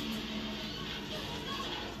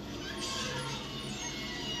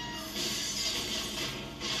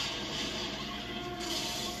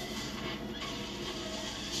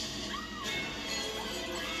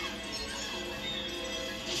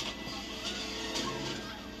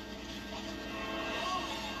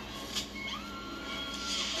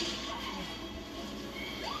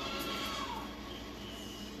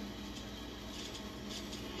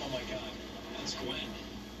 Oh my god. That's Gwen.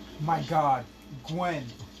 My god, Gwen.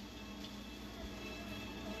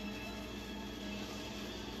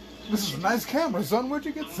 This is a nice camera, son. Where'd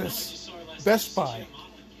you get this? Best Buy.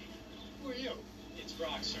 Who are you? It's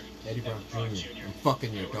Brock, sir. Eddie Brock Jr. I'm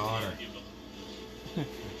fucking your daughter.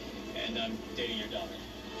 And I'm dating your daughter.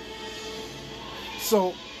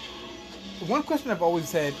 So, one question I've always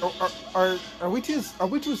had: are we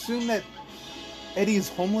to assume that Eddie is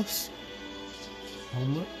homeless?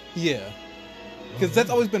 Homework? Yeah, because that's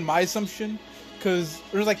always been my assumption. Because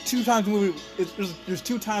there's like 2 times in the movie. There's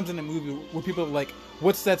 2 times in the movie where people are like,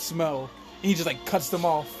 "What's that smell?" And he just like cuts them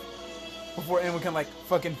off before anyone can like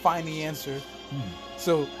fucking find the answer.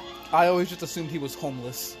 So I always just assumed he was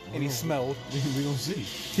homeless and he smelled. We don't see.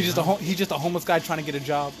 He's just a homeless guy trying to get a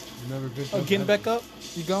job. Never good. Oh, getting back up?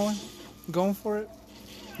 You going? Going for it?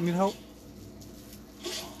 You need help?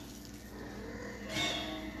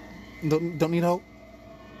 Don't need help?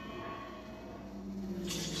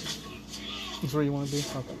 That's where you want to be?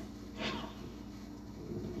 Okay.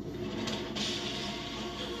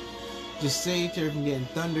 Just saved her from getting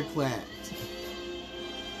thunderclapped.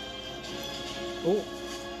 Oh.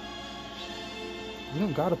 You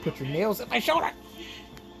don't gotta put your nails in my shoulder.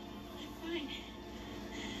 Fine.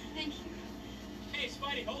 Thank you. Hey,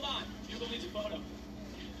 Spidey, hold on. Bugle needs a photo.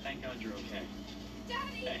 Thank God you're okay.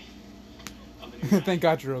 Daddy! Hey. I'm the new guy. Thank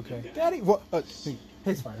God you're okay. Daddy, what?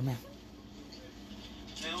 Hey, Spider-Man.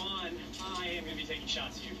 Now on, I am going to be taking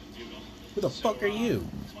shots of you from Bugle. Who the fuck are you?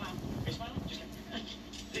 Smile. Are you smiling? Just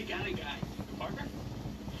they got a guy. Parker?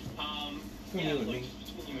 Between you and me.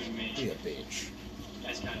 Between you and me. Be a bitch.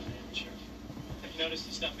 That's kind of an amateur. Have you noticed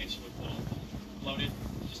the stuff makes you look a little bloated?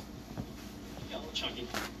 Just got a little chunky.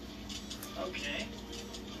 Okay.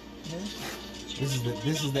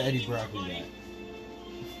 This is the Eddie Brock we got.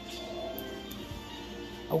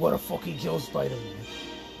 I wanna fucking kill Spider-Man.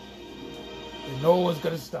 And no one's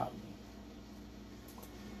gonna stop me.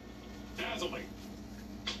 Dazzle me.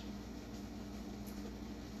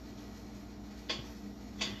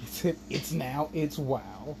 It's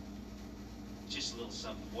wow. Just a little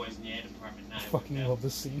something the boys in the air department now. I fucking love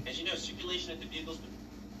this scene. As you know, circulation at the Bugle's been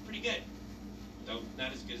pretty good. Though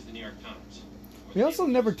not as good as the New York Times. We also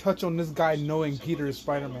never touch on this guy knowing Peter is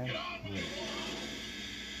Spider-Man.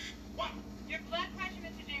 What? Your blood pressure,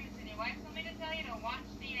 Mr. Jameson. Your wife told me to tell you to watch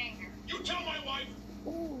the anger. You tell my wife.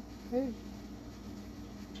 Oh, hey.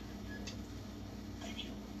 Thank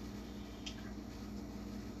you.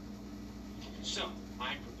 So,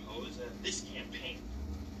 I propose this campaign.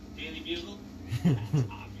 Daily Bugle? That's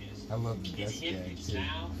obvious. I love the It's best him, gag it's too.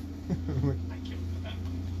 Sal. I killed him for that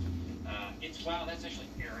one. It's wow, that's actually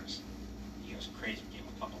Eric's. He goes crazy, gave him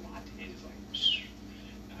a couple lattes. He's like,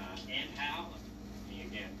 and Hal, me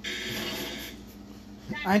again.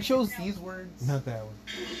 I chose these words. Not that one.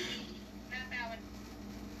 Not that one.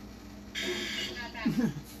 Not that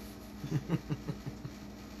one.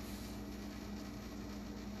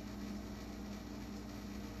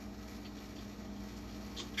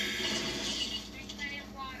 Drink plenty of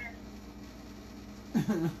water.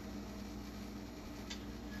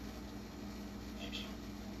 Thank you.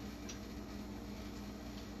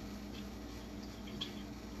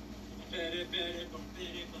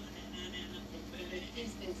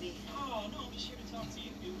 He's busy. Oh, no, I'm just here to talk to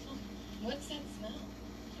you, beautiful. What's that smell?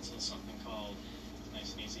 It's a little something called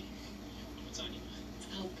Nice and Easy. What's on you? It's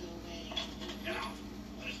called Go Away. Get out!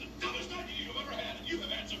 That is the dumbest idea you've ever had, and you have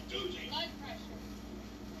had some doozy. Blood pressure.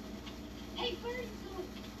 Hey, where are you going?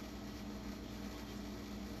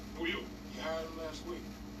 Who are you? You hired him last week.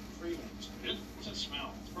 Freelance. It? What's that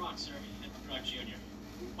smell? It's Brock, sir. Edward Brock Jr.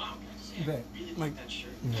 Wow, can I just say, That, I really like- like that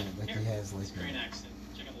shirt. Yeah, like he Here. has like It's a great that. accent.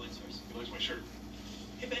 Check out the light source. He likes my shirt.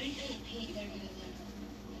 Hey, Betty. Hey, Pete, you better get in there.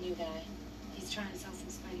 New guy. He's trying to sell some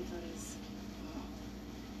Spidey photos.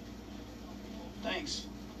 Thanks.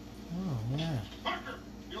 Oh yeah. Parker!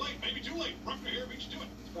 You're late. Maybe too late. Bruckner here beats you to it.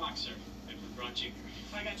 It's Brock, sir. Edward Brock Jr.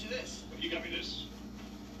 I got you this. You got me this.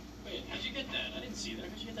 Wait, how'd you get that? I didn't see that.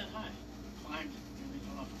 How'd you get that high? Climbed it. Nearly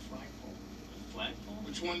fell off a flagpole. Flagpole?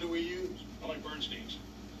 Which one do we use? I like Bernstein's.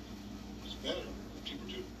 It's better. Cheaper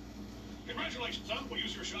too. Congratulations, son. We'll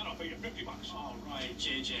use your shot. I'll pay you $50. All right,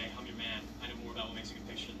 JJ. I'm your man. I know more about what makes a good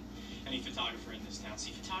picture than any photographer in this town.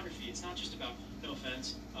 See, photography, it's not just about, no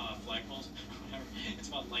offense, flagpoles, whatever. It's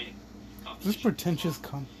about lighting. This pretentious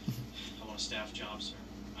cunt. I want a staff job, sir.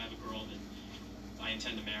 I have a girl that I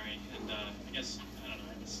intend to marry, and I guess, I don't know,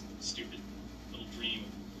 I have this stupid little dream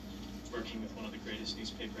of working with one of the greatest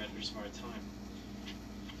newspaper editors of our time.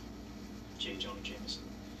 J. Jonah Jameson.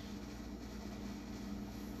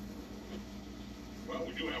 Well,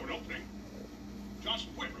 we do have an opening. Johnson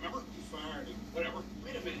quit, remember? You fired him. Whatever.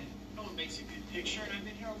 Wait a minute. No one makes a good picture, and I've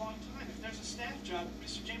been here a long time. If there's a staff job,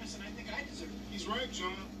 Mr. Jameson, I think I deserve it. He's right,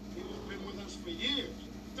 John. He's been with us for years.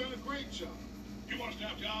 He's done a great job. You want a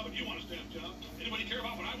staff job, and you want a staff job. Anybody care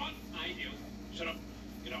about what I want? I do. Shut up.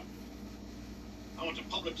 Get up. I want the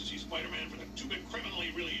public to see Spider-Man for the two-bit criminal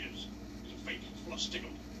he really is. He's a fake. He's full of stigma.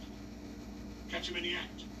 Catch him in the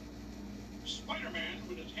act. Spider-Man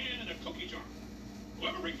with his hand in a cookie jar.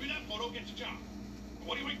 Whoever brings me that photo gets a job.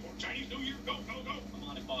 What do you wait for? Chinese New Year? Go, go, go. I'm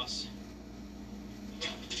on it, boss.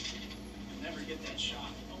 You'll never get that shot.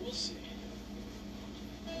 Oh, we'll see.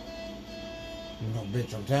 No,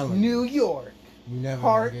 bitch, I'm telling you. New York. You never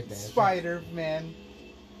Heart gonna get that. Spider-Man.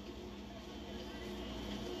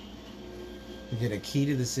 You get a key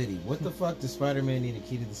to the city. What the fuck does Spider-Man need a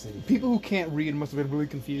key to the city? People who can't read must have been really You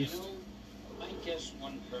confused. know, I guess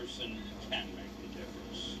one person can make the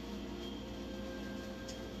difference.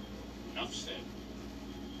 Enough said.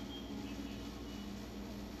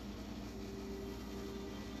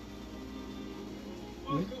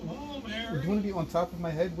 Welcome home, Harry. Do you want to be on top of my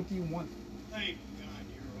head? What do you want? Thank God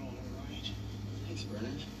you're all right. Thanks,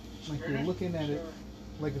 Bernard. Like you're looking at it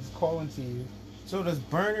like it's calling to you. So does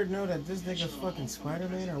Bernard know that this nigga's fucking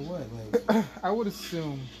Spider-Man or what? Like, I would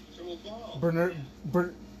assume So we'll ball.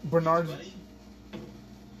 Bernard's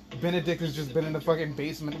Benedict has just been in the fucking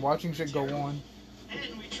basement watching shit go on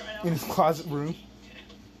And we tried out in his closet room.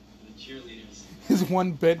 the cheerleaders. His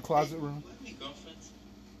one bed closet room. Let me girlfriends.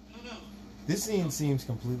 I don't know. this scene seems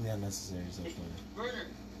completely unnecessary so far. Bernard,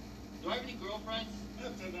 do I have any girlfriends?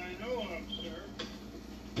 Not that I know of, sir.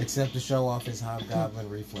 Except to show off his hobgoblin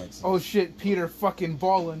reflexes. Oh shit, Peter fucking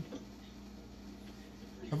ballin'.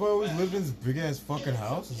 I've always lived in this big ass fucking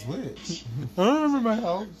house. It's lit. I don't remember my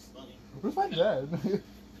house. Funny. Where's my dad?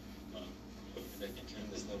 They can turn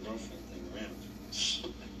this no girlfriend thing around.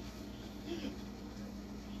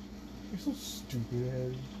 You're so stupid,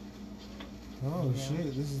 Harry. Oh Yeah.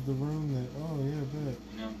 shit, this is the room that. Oh yeah, bet.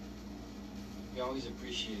 You know, we always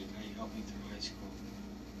appreciated how you helped me through high school.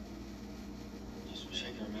 Just wish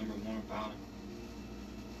I could remember more about him.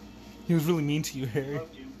 He was really mean to you, Harry.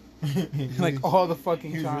 Loved you. Like all the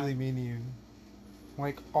fucking He was time. really mean to you.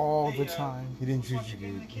 Like all the Hey, time. He didn't treat Watch you your game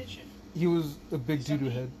in the good. kitchen. He was a big doo-doo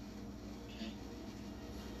head.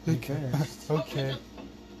 Okay. Okay.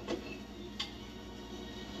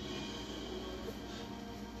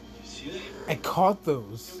 You see that? I caught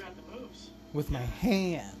those Still got the moves. with my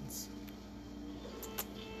hands.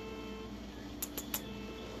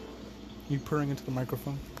 You purring into the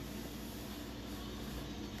microphone?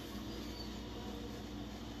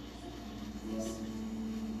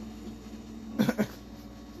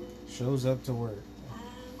 Shows up to work.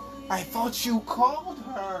 I thought you called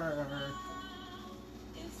her.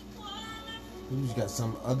 You just got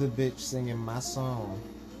some other bitch singing my song.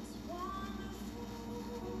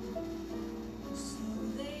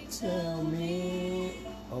 Tell me.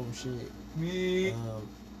 Oh shit. Me. Oh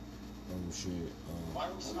shit.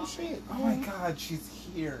 Oh shit. Oh my god, she's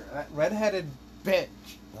here. That redheaded bitch.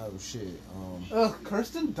 Oh shit. Ugh,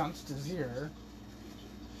 Kirsten Dunst is here.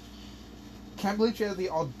 Can't believe she had the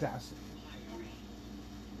audacity. Hi, Harry.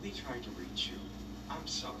 We tried to reach you. I'm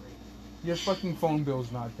sorry. Your fucking phone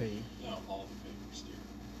bill's not paid. No, all the papers, dear.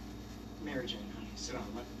 Mary Jane, honey, sit down.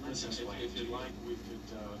 Let's Listen, explain if it to you'd you. like, we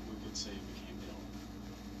could say you became ill.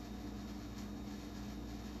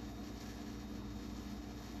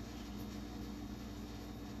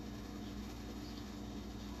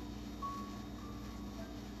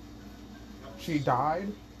 She died?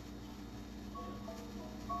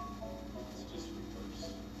 It's just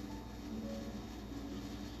reverse.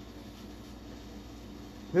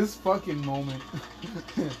 This fucking moment.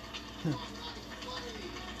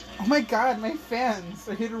 Oh my god, my fans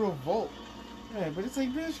are here to revolt. Yeah, but it's like,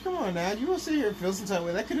 bitch, come on now. You won't sit here and feel some type of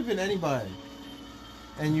way. That could have been anybody.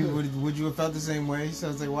 And you would you have felt the same way? So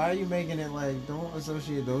it's like, why are you making it like, don't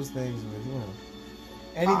associate those things with, you know,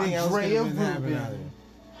 anything else could Andrea have been happening Rubin. out there.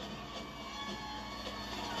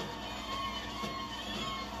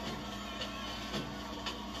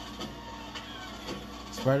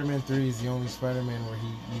 Spider-Man 3 is the only Spider-Man where he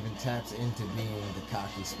even taps into being the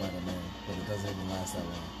cocky Spider-Man, but it doesn't even last that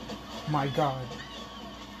long. My god.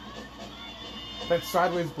 That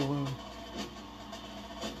sideways balloon.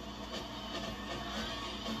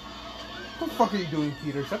 What the fuck are you doing,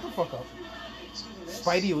 Peter? Shut the fuck up.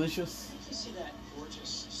 Spidey-licious. Did you see that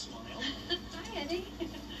gorgeous smile? Hi, Eddie.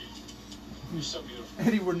 You're so beautiful.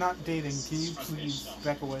 Eddie, we're not dating. Can you please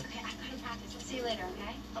back away? Okay, I've got to practice. I'll see you later,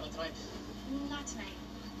 okay? How about tonight? Not tonight.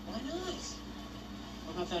 Why not?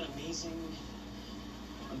 What about that amazing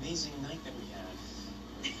night that we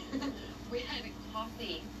had? We had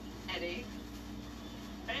coffee, Eddie.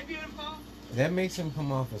 Hey, beautiful. That makes him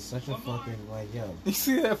come off as such a fucking, like, yo. You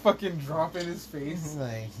see that fucking drop in his face?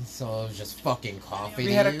 Like, so it was just fucking coffee. We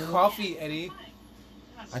to had a you? coffee, Eddie.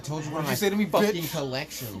 I told you What'd about you my say to me, fucking bitch?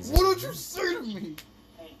 collections. What did you say to me?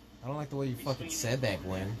 I don't like the way you fucking said that,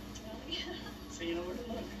 Gwen. So you know where to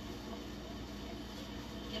look.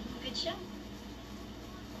 Give him a good show.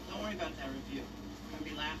 Don't worry about that review. We're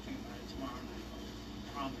gonna be laughing about it tomorrow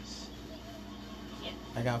night. Promise.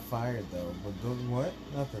 I got fired though, but what?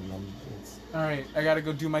 Nothing. It's, Alright, I gotta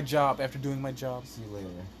go do my job after doing my job. see you later.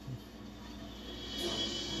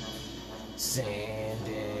 Sandin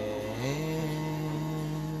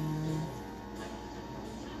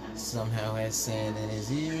somehow has sand in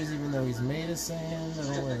his ears, even though he's made of sand. I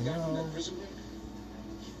don't really know.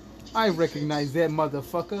 I recognize that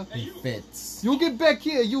motherfucker. He fits. You get back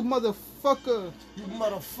here, you motherfucker. You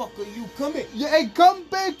motherfucker, you come here. Yeah, hey, come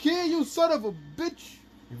back here, you son of a bitch.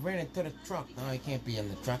 You ran into the truck. No, he can't be in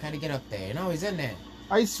the truck. How'd he get up there? No, he's in there.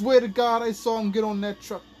 I swear to God, I saw him get on that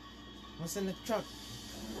truck. What's in the truck?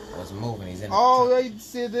 Oh, it's moving. He's in the Oh, truck. I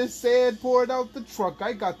see this sand poured out the truck.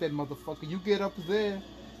 I got that motherfucker. You get up there.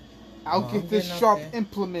 I'll Oh, get I'm this getting up sharp there.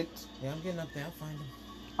 implement. Yeah, I'm getting up there. I'll find him.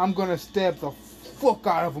 I'm gonna stab the fuck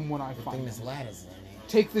out of him when I Good find thing him. this ladder's in there.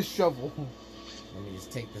 Take this shovel. Let me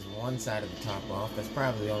just take this one side of the top off. That's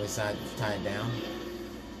probably the only side that's tied down.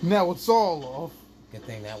 Now it's all off. Good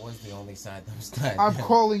thing that was the only side that was tied I'm down.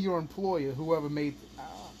 calling your employer, whoever made.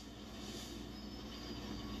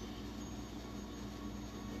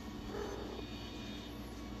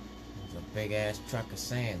 There's a big ass truck of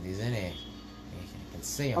sand. He's in there. I can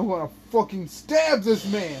see him. I'm gonna fucking stab this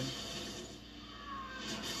man.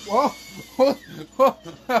 Whoa.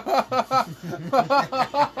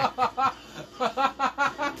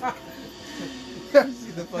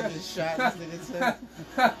 See the fucking shot this nigga took?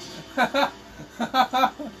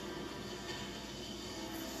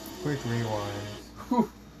 Quick rewind.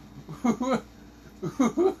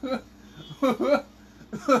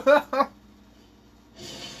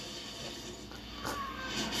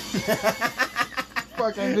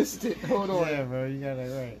 Fuck, I missed it. Hold on. Yeah, bro, you got it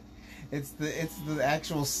right. It's the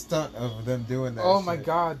actual stunt of them doing that. Oh my shit.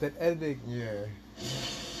 god, that editing. Yeah.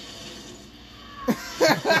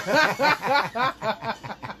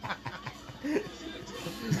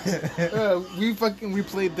 We fucking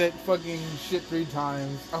replayed that fucking shit 3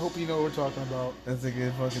 times. I hope you know what we're talking about. That's a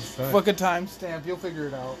good fucking stunt. Fuck a timestamp, you'll figure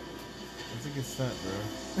it out. That's a good stunt, bro.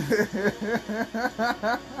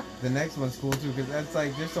 The next one's cool too, because that's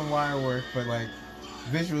like there's some wire work, but like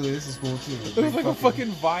visually this is cool too. It was like a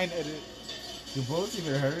fucking Vine edit. Do bullets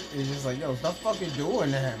even hurt? It's just like, yo, stop fucking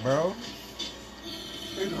doing that, bro.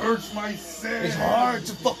 It hurts my sand. It's hard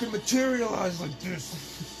to fucking materialize like this.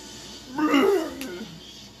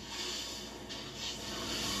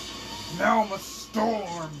 Now I'm a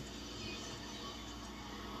storm.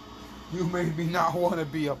 You made me not want to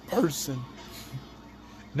be a person.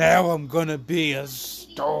 Now I'm gonna be a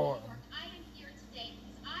storm. I am here today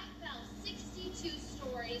because I fell 62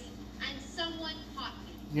 stories and someone caught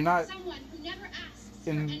me. You're not Someone who never asks for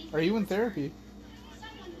in. anything. Are you in therapy?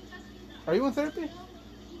 Someone who doesn't know Are you in therapy? who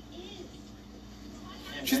he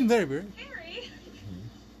is. She's in therapy, right? Harry.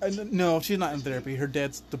 No, she's not in therapy. Her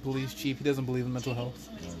dad's the police chief. He doesn't believe in mental health.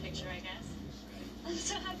 Somebody's picture, I guess. I'm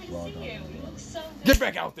so happy to see you. You look so good. Get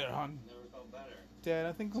back out there, hon. Never felt better. Dad,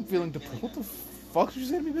 I think I'm feeling depressed. What the fuck did you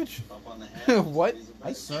say to me, bitch? Bump on the head. What?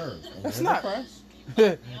 I served. That's not.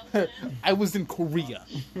 I was in Korea.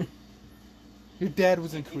 Your dad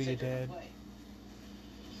was in Korea, Dad.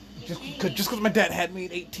 Just because my dad had me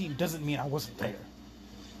at 18 doesn't mean I wasn't there.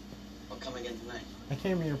 I'll come again tonight. I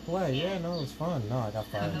came here to play. Yeah, no, it was fun. No, I got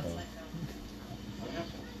fired though. What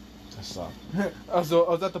happened? That sucked. So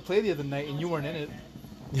I was at the play the other night and you weren't in it.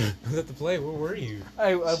 I was at the play. Where were you?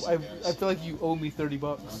 I feel like you owe me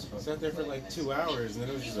 $30. Sat there for like 2 hours and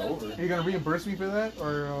then it was just over. Are you gonna reimburse me for that,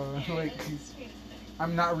 or like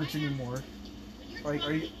I'm not rich anymore? Like,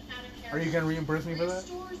 are you gonna reimburse me for that?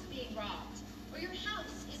 Your store's being robbed, or your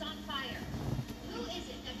house is on fire. Who is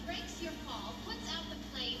it that breaks your fall, puts out the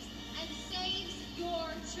flames, and saves your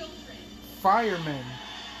children? Firemen.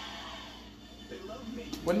 They love me.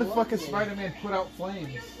 When the fuck has Spider-Man put out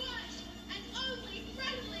flames? Your one and only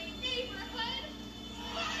friendly neighborhood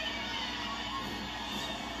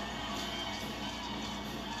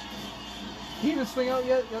He even swing out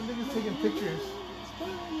yet? Y'all niggas taking pictures.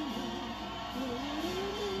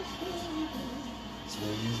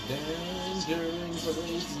 Swings down during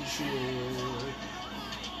crazy shit.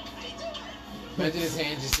 Imagine his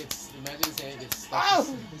hand just gets. Imagine his hand gets stuck.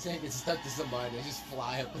 Ow! His hand gets stuck to somebody and just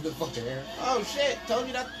fly up in the fucking air. Oh shit! Told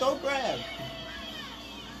you not to don't grab.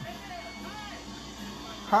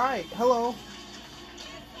 Hi, hello.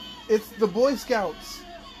 It's the Boy Scouts.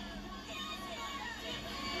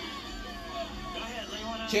 Go ahead, lay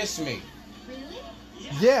one out. Kiss me. Really?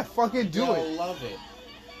 Yeah, fucking do You'll it. love it.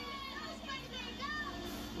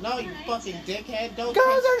 No, you fucking dickhead! Don't.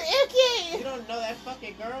 Girls kiss- are icky. You don't know that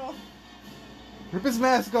fucking girl. Rip his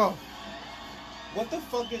mask off. What the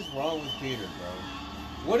fuck is wrong with Peter,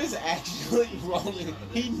 bro? What is actually wrong with him?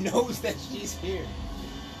 He knows that she's here.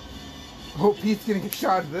 Oh, Pete's gonna get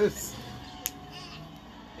shot at this.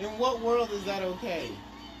 In what world is that okay?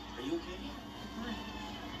 Are you okay?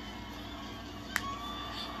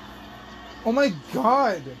 Oh my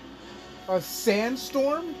god. A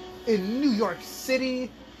sandstorm in New York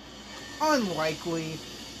City? Unlikely.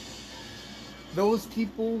 Those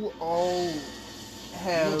people all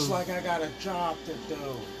have... Looks like I got a job to do.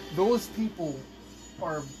 Those people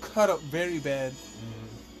are cut up very bad.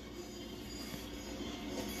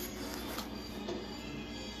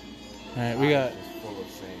 Alright, we got... Just full of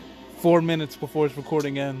saying? 4 minutes before his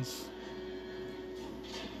recording ends.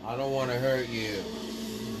 I don't want to hurt you.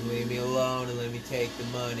 Leave me alone and let me take the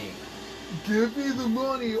money. Give me the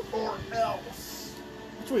money or else.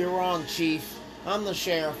 That's where you're wrong, Chief. I'm the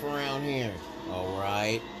sheriff around here.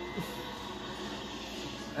 Alright.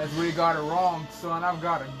 That's where you got it wrong, son. I've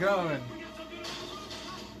got a gun.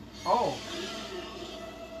 Oh.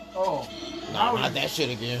 Oh. No, not that shit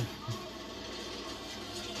again.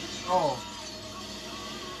 Oh.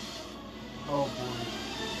 Oh boy.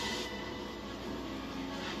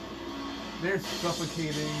 They're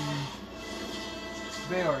suffocating.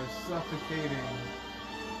 They are suffocating.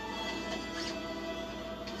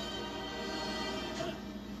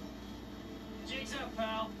 Jigs up,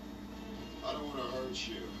 pal. I don't want to hurt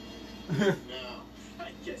you. Now.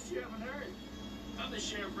 I guess you haven't heard. I'm the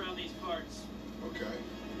sheriff around these parts. Okay.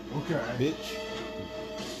 Okay. Bitch.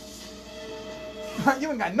 You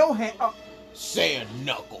ain't got no hand. Oh. Sand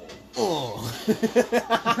knuckle. Oh.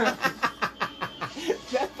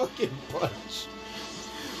 That fucking punch.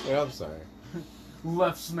 Wait, I'm sorry.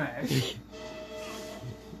 Left smash.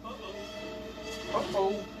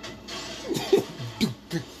 Uh-oh.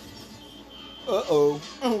 Uh-oh.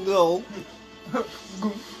 No.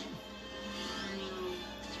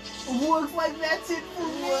 Looks like that's it for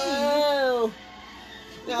me. Whoa.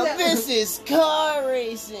 Now this is car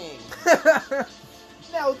racing.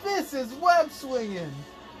 Now this is web swinging.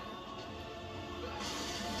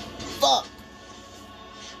 Fuck.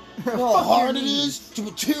 You know how hard it is to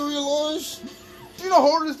materialize? Do you know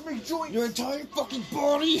how hard it is to make joints? Your entire fucking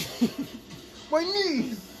body? My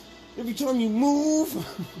knees. Every time you move?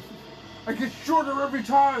 I get shorter every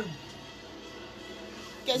time.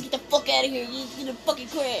 Guys, get the fuck out of here. You're gonna fucking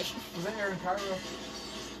crash. Was that Aaron Cairo?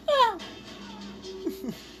 Ah.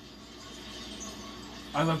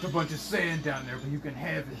 I left a bunch of sand down there, but you can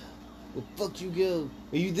have it. Where the fuck you go?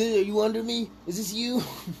 Are you there? Are you under me? Is this you?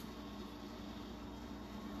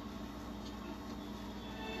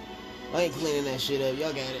 I ain't cleaning that shit up.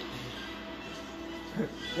 Y'all got it.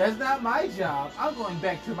 That's not my job. I'm going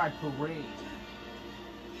back to my parade.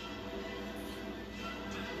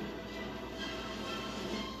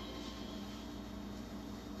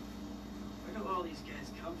 Where do all these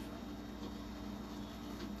guys come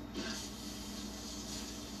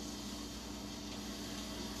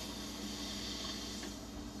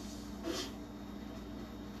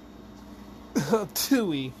from?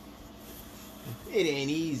 Tui. It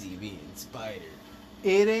ain't easy being Spider.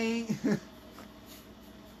 It ain't.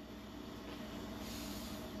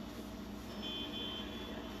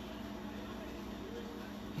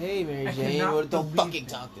 Hey, Mary I Jane, cannot don't believe fucking it.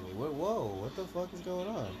 talk to me. Whoa, what the fuck is going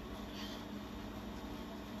on?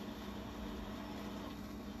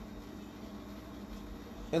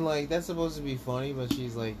 And like, that's supposed to be funny, but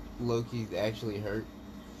she's like low-key actually hurt.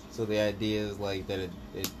 So the idea is like that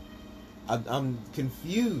I'm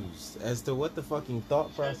confused as to what the fucking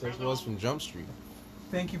thought process was from Jump Street.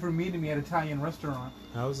 Thank you for meeting me at an Italian restaurant.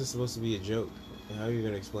 How is this supposed to be a joke? How are you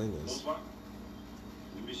gonna explain this? Bonsoir.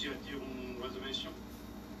 Le monsieur a-t-il une réservation?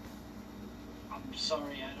 I'm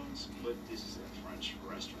sorry, I don't speak. But this is a French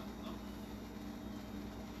restaurant, no?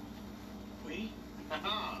 Oui?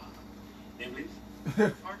 Haha! Name, please?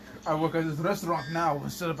 Parker. I work at this restaurant now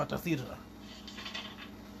instead of at the theater.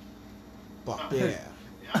 Fuck yeah.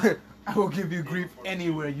 Yeah. I will give you grief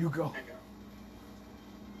anywhere you go. Echo.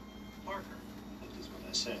 Parker. That is what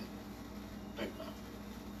I said. Big man.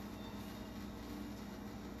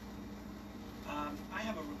 I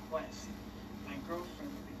have a request. My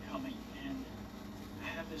girlfriend will be coming, and I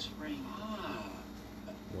have this ring. Ah.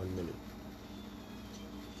 1 minute.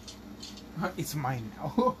 It's mine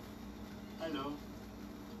now. I know.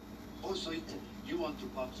 Also, you want to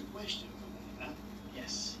pop the question for me, huh?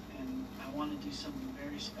 Yes, and I want to do something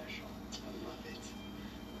very special. I love it.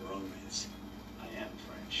 Romance. I am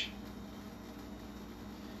French.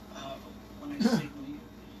 When I signal you,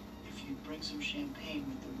 if you bring some champagne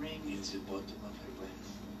with the ring. In the bottom of her glass.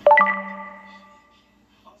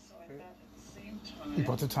 Also, I thought at the same time, He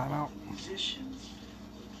brought the time out. the musicians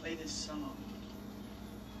would play this song.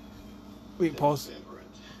 Wait, pause.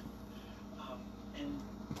 Favorite. And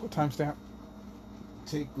Put timestamp.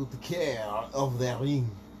 Take good care of that ring.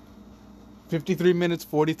 53 minutes,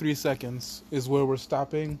 43 seconds is where we're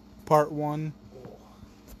stopping. Part 1.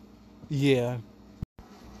 Yeah.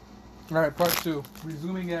 Alright, part 2.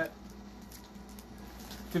 Resuming at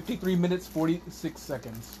 53 minutes, 46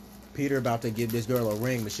 seconds. Peter about to give this girl a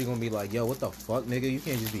ring, but she gonna be like, yo, what the fuck, nigga? You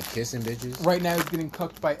can't just be kissing bitches. Right now he's getting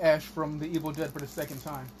cucked by Ash from The Evil Dead for the second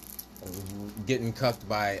time. Getting cucked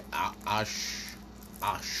by Ash,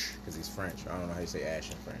 because he's French. I don't know how you say Ash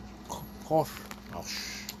in French. Gosh.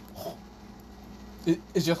 Oh,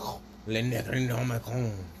 It's just. Le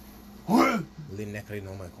Necronomicon. Le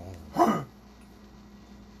Necronomicon.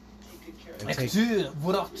 Take good care of And that. take-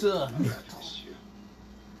 Doctor. Monsieur.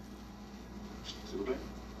 S'il vous plaît.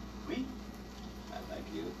 Oui? I like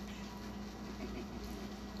you.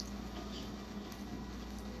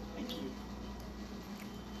 Thank you.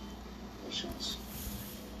 Bonne chance.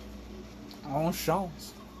 On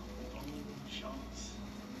chance. Chance.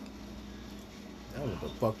 I don't know what the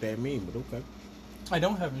fuck that mean, but okay. I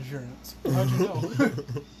don't have insurance. How'd you know? Oh,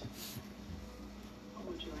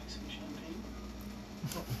 would you like some champagne?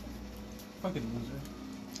 Fucking loser.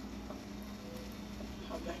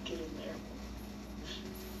 How'd that get in there?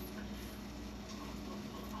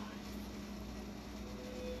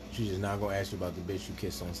 She's just not gonna ask you about the bitch you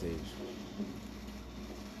kissed on stage.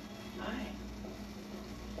 Hi.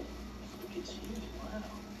 Look at you. Wow.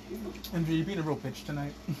 You. And you're being a real bitch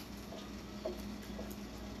tonight.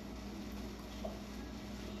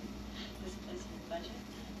 This place in your budget?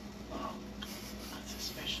 Wow. That's a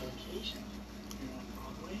special occasion. You're on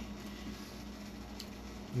Broadway?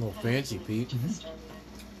 A little fancy, Pete.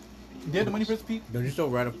 You had the money for this, Pete? Don't you still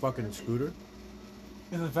ride a fucking scooter?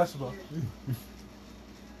 It's a Vespa.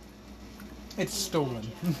 It's stolen.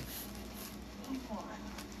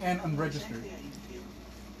 And unregistered. Exactly how you feel.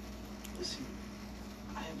 Listen,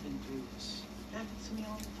 I have been through this. It happens to me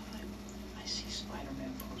all the time. I see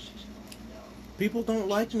Spider-Man posters in the window. People don't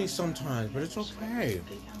like me sometimes, but it's okay.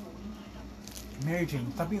 Big Halloween item. Mary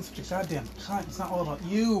Jane, stop being such a goddamn cunt. It's not all about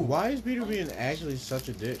you. Why is Peter being actually such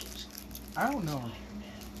a dick? I don't know.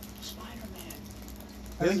 Spider-Man.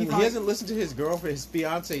 I think He hasn't listened to his girlfriend, his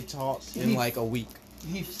fiance talk in like a week.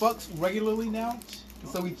 He fucks regularly now,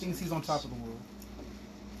 so he thinks he's on top of the world.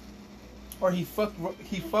 Or he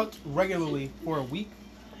fucked regularly for a week,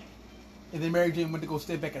 and then Mary Jane went to go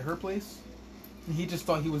stay back at her place, and he just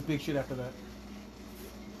thought he was big shit after that.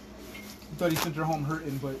 He thought he sent her home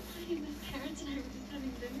hurting, but My parents and I were just having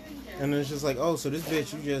dinner in here. And then it's just like, oh, so this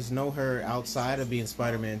bitch, you just know her outside of being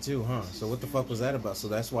Spider-Man too, huh? So what the fuck was that about? So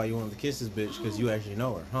that's why you wanted to kiss this bitch, because you actually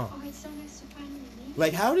know her, huh? Oh, it's so nice to finally meet.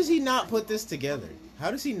 Like, how does he not put this together? How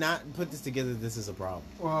does he not put this together that this is a problem?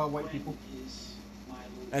 white people. Is my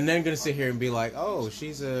little And then gonna sit here and be like, oh,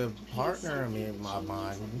 she's a partner of me in my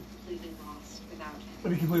mind. Completely lost without him. I'd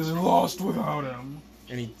be completely lost without him.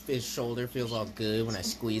 And his shoulder feels all good when I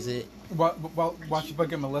squeeze it. Watch you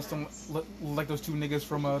fucking molest him like those two niggas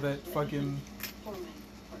from that fucking For my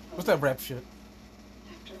what's that rap shit?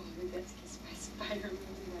 After all, who gets kissed by Spider-Man,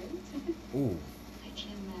 right? Ooh. I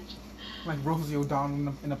can't imagine. Like Rosie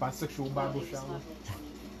O'Donnell in a bisexual Bible Well, it was shower. lovely to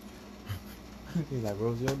meet you. He's like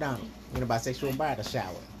Rosie O'Donnell in a bisexual bridal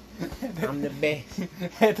shower. I'm the best.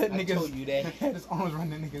 Had that I nigga's told you that. had his arms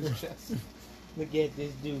around that nigga's chest. Look at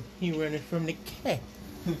this dude. He running from the cat.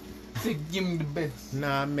 Say, give me the best.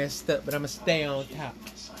 Nah, I messed up, but I'ma stay on top.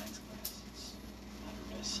 science classes. Not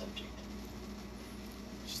her best subject.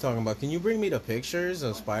 She's talking about, can you bring me the pictures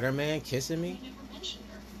of Spider-Man kissing You me? never mentioned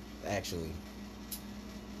her. Actually.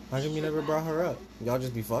 How come you never brought her up? Y'all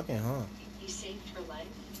just be fucking, huh? You saved her life.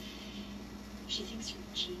 She thinks you're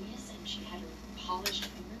a genius and she had her polished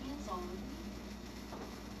fingernails all over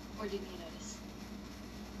you. Or didn't you notice?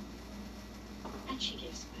 And she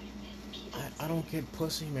gave Spider-Man the key to his I don't get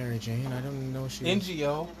pussy, Mary Jane. I don't know she was... NGO,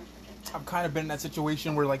 I'll never forget that. I've kind of been in that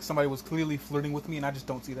situation where like somebody was clearly flirting with me and I just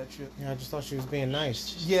don't see that shit. Yeah, I just thought she was being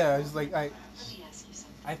nice. Yeah, it's like Let me ask you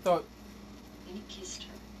something. I thought When you kissed her,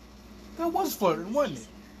 that was flirting, wasn't it?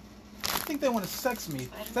 kissing I think they want to sex me.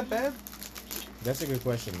 Is that bad? That's a good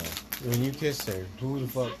question, though. When you kissed her, who the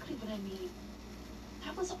fuck... Exactly what I mean.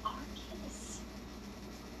 That was our kiss.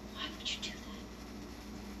 Why would you do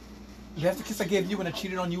that? That's the kiss I gave you when I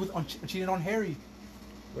cheated on you cheated on Harry.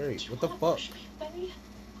 Wait, what the fuck? Push me away.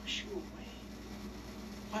 Push you away.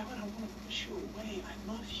 Why would I want to push you away?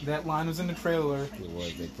 I love you. That line was in the trailer. It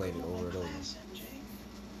was. They played it over and over. Class, MJ.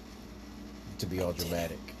 To be all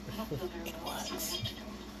dramatic. I don't feel very well. So I have to go.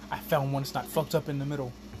 I found one that's not fucked up in the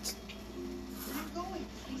middle. Where are you going?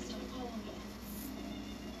 Please don't follow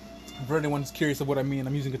me. For anyone's curious of what I mean,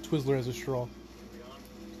 I'm using a Twizzler as a straw.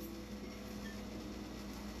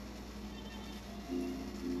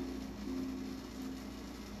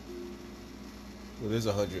 Well, there's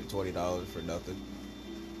 $120 for nothing.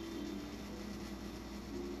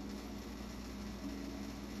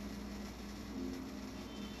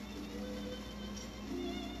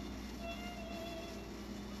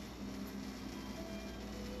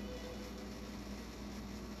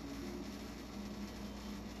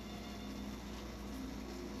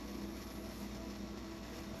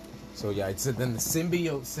 So yeah, so then the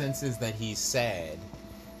symbiote senses that he's sad.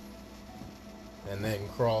 And then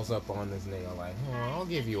crawls up on this nigga like, oh, I'll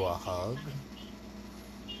give you a hug.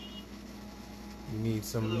 You need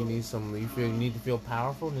to feel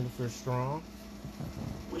powerful, you need to feel strong.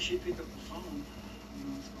 Wish you picked up the phone. I don't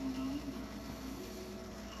know what's going on.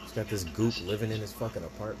 He's got this goop living in his fucking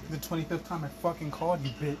apartment. The 25th time I fucking called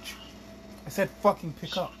you, bitch. I said fucking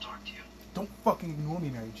pick up. Talk to you. Don't fucking ignore me,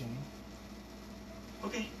 Mary Jane.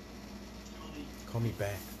 Okay. Call me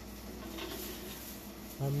back.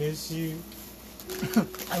 I miss you.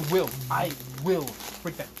 I will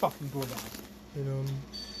break that fucking door down. You know,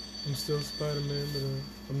 I'm still Spider-Man, but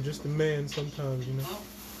I'm just a man sometimes, you know. Oh.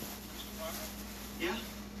 Yeah? This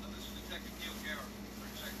is Detective Neil Garrett,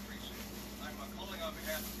 32nd Precinct. I'm calling on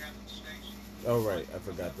behalf of Captain Stacy. Oh, right. I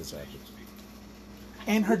forgot this happened.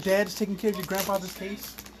 And her dad's taking care of your grandfather's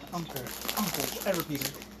case? Uncle, ever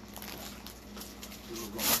Peter.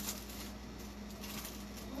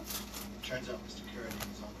 Turns out Mr.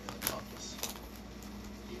 Carradine is only an accomplice.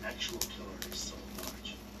 The actual killer is so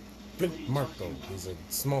large. Pimp Marco, he's a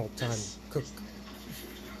small-time cook.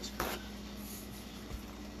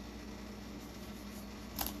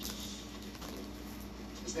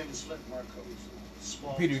 His name is Flint Marco. He's a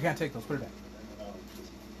small. Peter, you can't take those. Put it back.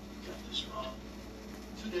 Got this wrong.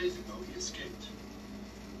 2 days ago, he escaped.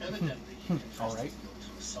 Evidently, he confessed All right. his guilt to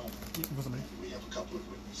his son. We have a couple of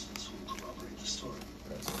witnesses who will corroborate the story.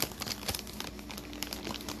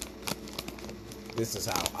 This is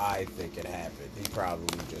how I think it happened. He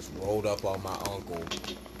probably just rolled up on my uncle,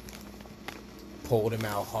 pulled him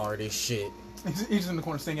out hard as shit. He's in the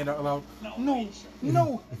corner saying it out loud. No,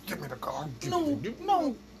 give me the car.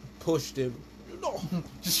 No. Pushed him. No.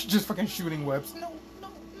 Just fucking shooting webs. No.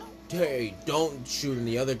 Hey, don't shoot him.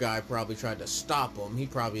 The other guy probably tried to stop him. He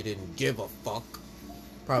probably didn't give a fuck.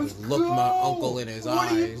 Probably looked my uncle in his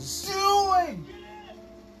eyes. What are you doing?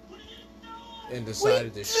 And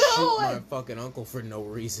decided to shoot my fucking uncle for no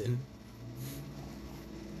reason.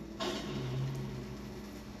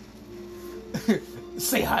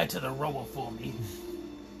 Say hi to the rower for me.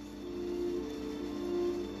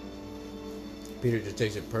 Peter just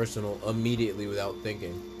takes it personal immediately without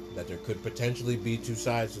thinking that there could potentially be two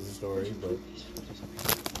sides to the story, but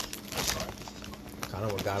kind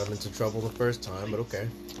of what got him into trouble the first time, but okay.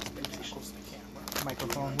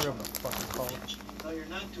 Microphone, whatever the fuck it's called. No, you're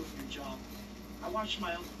not doing your job. I watched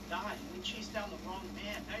my uncle die, and we chased down the wrong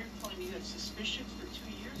man. Now you're telling me you had suspicions for 2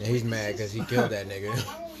 years? Yeah, he's mad because he killed that nigga.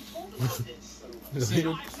 Why weren't we told about this?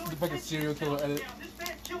 The fucking serial killer edit. This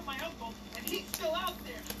man killed my uncle, and he's still out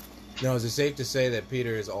there. Now, is it safe to say that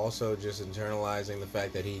Peter is also just internalizing the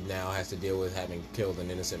fact that he now has to deal with having killed an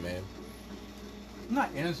innocent man? Not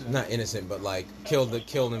innocent. Not innocent, but like killed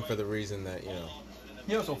him for the reason that, you know.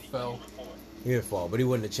 He also fell. He didn't fall, but he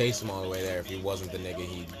wouldn't have chased him all the way there if he wasn't the nigga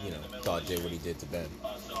he, you know, thought did what he did to Ben.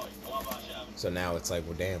 So now it's like,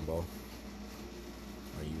 well, damn, Bo.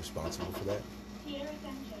 Are you responsible for that? Peter, it's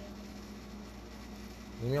MJ.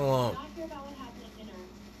 Leave me alone. Not hear about what happened at dinner.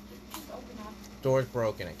 Just open up. Door's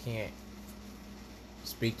broken. I can't.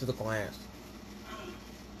 Speak to the glass.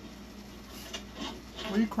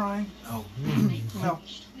 Were you crying? Oh. No. Wait, know what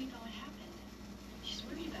happened. She's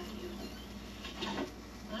worried about you.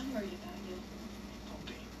 I'm worried about you. Don't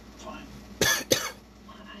be. Fine. I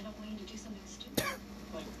don't want you to do something stupid.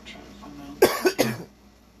 Like, trying to find my uncle.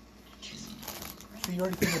 So you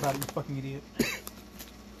already thinking about it, you fucking idiot. But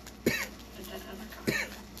that other guy,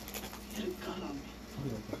 he had a gun on me.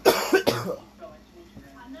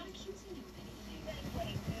 I'm not accusing you of anything.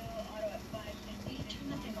 22, auto at 550. Turn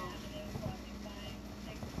that thing off.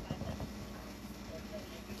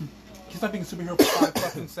 Can you stop being a superhero for 5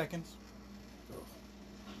 fucking seconds?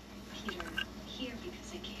 Peter, I'm here because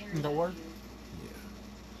I care That about work?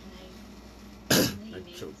 you. I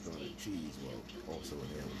choked on the cheese while also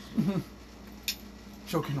inhaling.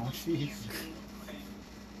 Choking on cheese.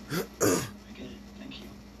 I get it. Thank you.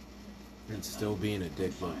 And still being a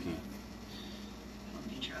dick, low key. I don't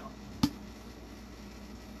need your help.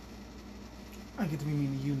 I get to be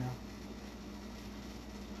mean to you now.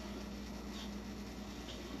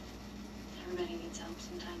 Everybody needs help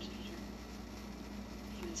sometimes, Peter.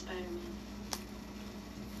 Even Spider-Man.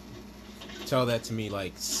 Tell that to me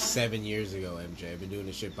like 7 years ago, MJ. I've been doing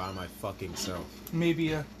this shit by my fucking self.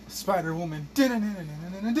 Maybe a Spider-Woman.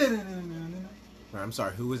 I'm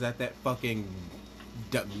sorry, who was at that fucking,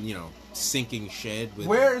 you know, sinking shed with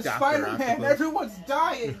Where is Dr. Spider-Man? Octopus? Everyone's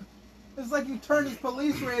dying. It's like you turned his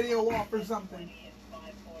police radio off or something.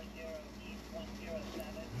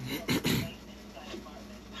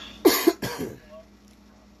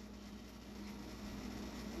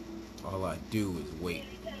 All I do is wait.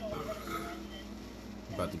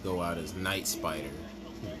 I'm about to go out as Night Spider.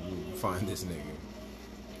 Find this nigga.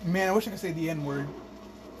 Man, I wish I could say the N word.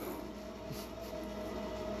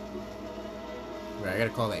 Right, I gotta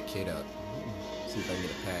call that kid up. See if I can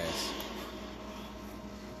get a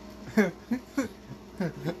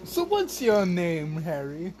pass. So what's your name,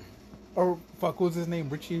 Harry? Or fuck, what was his name?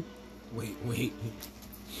 Richie? Wait.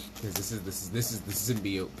 Because this is the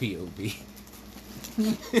symbiote POV.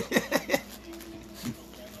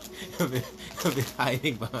 He'll be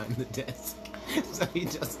hiding behind the desk so he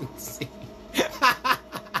doesn't see.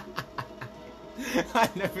 I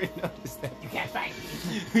never noticed that. You can't find me.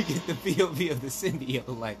 We get the POV of the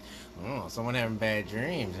symbiote, like, oh, someone having bad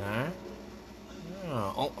dreams, huh?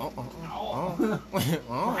 Oh,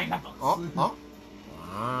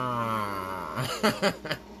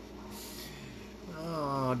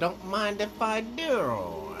 don't mind if I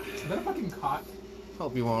do. Is that a fucking cot?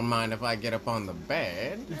 Hope you won't mind if I get up on the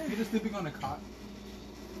bed. Is Peter sleeping on a cot?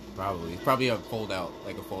 Probably. Probably a fold out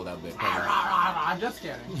bed. I'm just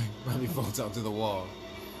kidding. Probably folds out to the wall.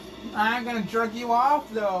 I'm gonna jerk you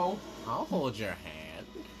off, though. I'll hold your hand.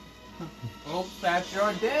 Oh, that's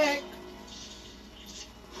your dick.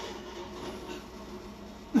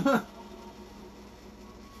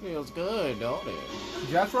 Feels good, don't it?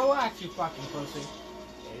 Just relax, you fucking pussy.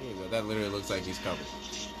 There you go. That literally looks like he's covered.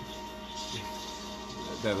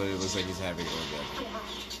 That literally looks like he's having an orgasm.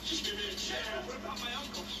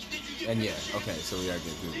 And yeah, okay, so we are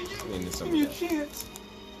getting into some of that. Give me a chance.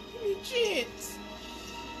 Give me a chance.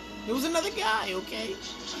 It was another guy, okay?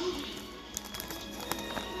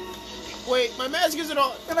 Wait, my mask isn't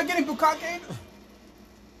on. Am I getting bukkake?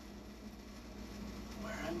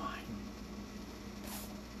 Where am I?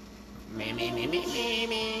 Me.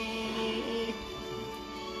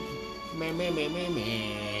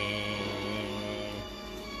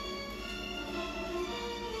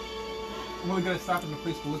 I'm only gonna stop in the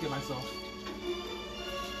place to look at myself.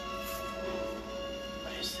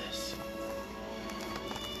 What is this?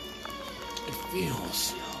 It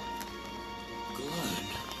feels good.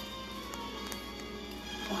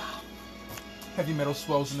 Wow. Heavy metal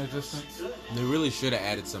swells in existence. They really should have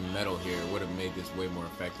added some metal here. It would have made this way more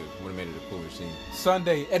effective. Would have made it a cooler scene.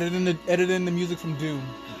 Sunday, edit in the music from Doom.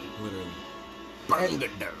 Literally. I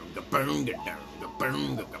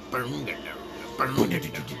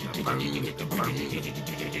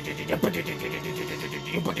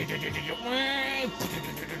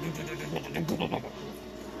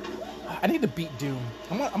need to beat Doom.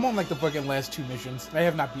 I'm on like the fucking last 2 missions. I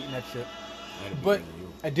have not beaten that shit. But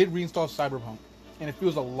I did reinstall Cyberpunk, and it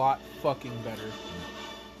feels a lot fucking better.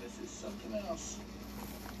 This is something else.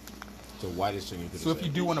 So why this thing you could So if you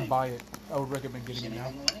do want to buy it, I would recommend getting it now.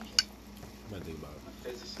 Anything like it? Might think about it.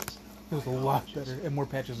 Physicist. It was a lot better, and more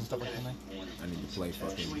patches and stuff like that. I need to play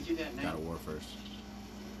fucking Should we do that now? God of War first.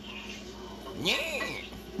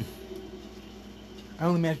 I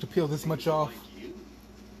only managed to peel this much off. Like you.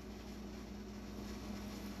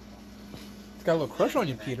 It's got a little crush on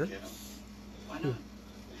you, Peter. Why not? It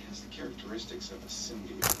has the characteristics of a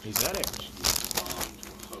symbiote. He's at it. Bond to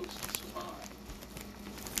a host and survive.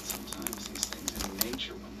 Sometimes these things in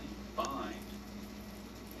nature, when they bind,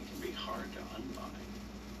 they can be hard to unbind.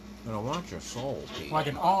 But I want your soul, Pete. Like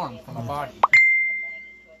an arm from a body.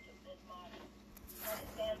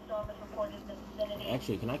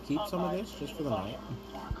 Actually, can I keep some of this just for the night?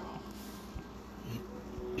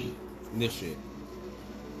 This shit.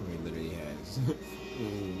 He literally has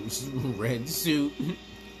red suit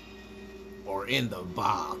or in the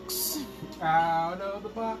box. Out of the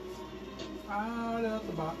box. Out of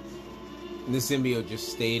the box. And the symbiote just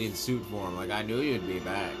stayed in suit form. Like, I knew you'd be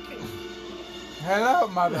back. Hello,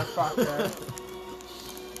 motherfucker.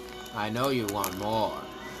 I know you want more.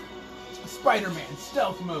 Spider-Man,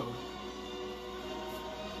 stealth mode.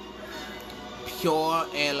 Pure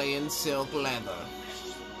alien silk leather.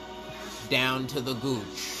 Down to the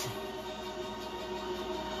gooch.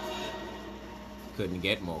 Couldn't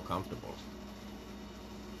get more comfortable.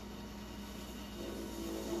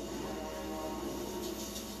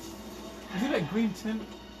 Is it that green tint?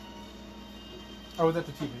 Or was that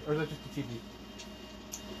the TV? Or is that just the TV?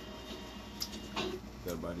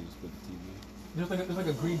 That body just put the TV. There's like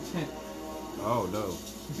a green tint. Oh no.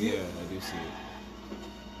 You see Yeah, it? I do see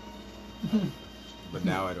it. But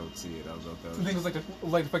now I don't see it. I was about I that. think it's like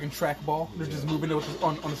a fucking trackball. They're just moving it with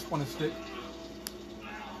on a stick.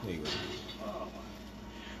 There you go.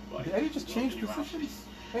 Well, Did Eddie just change you positions?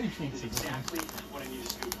 Eddie changed That's positions. exactly what I need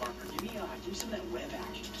to do, Parker. Give me some of that web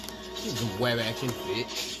action. Some web action, bitch.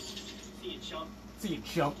 See you jump. See you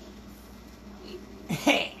jump.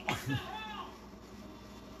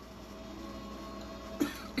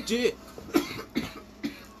 Dick.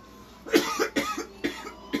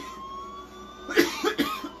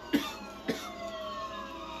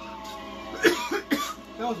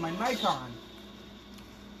 was my Nikon.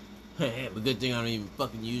 But good thing I don't even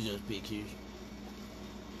fucking use those pictures.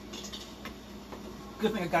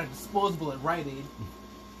 Good thing I got a disposable at Rite Aid.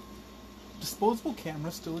 Disposable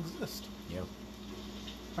cameras still exist. Yep.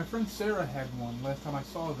 My friend Sarah had one last time I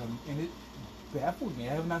saw them, and it baffled me.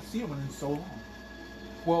 I have not seen one in so long.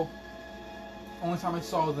 Well, only time I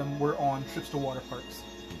saw them were on trips to water parks.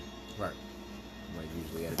 Right. Like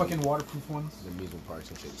usually at Fucking waterproof ones. the amusement parks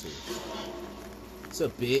and shit too. What's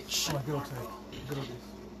up, bitch? Oh, good old time. Good old days.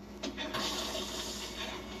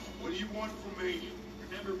 What do you want from me?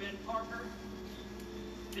 Remember Ben Parker?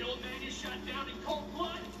 The old man you shot down in cold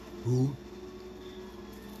blood? Who?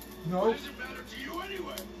 No. What does it matter to you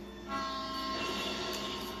anyway?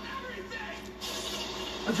 Everything!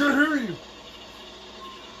 I can't hear you.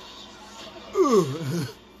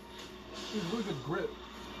 He's really good grip.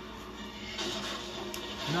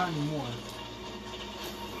 Not anymore.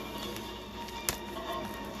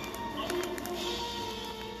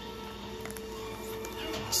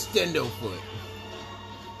 Stendo foot.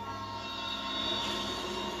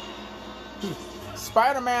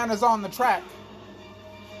 Spider-Man is on the track.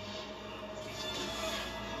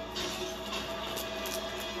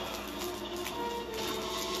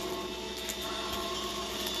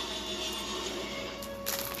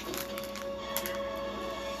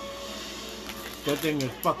 That thing is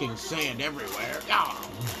fucking sand everywhere. Ah.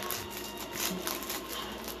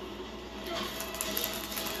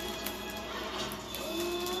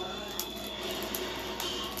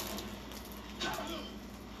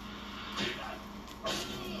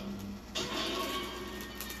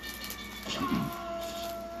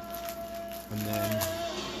 And then,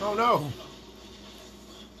 oh no!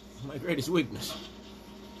 My greatest weakness.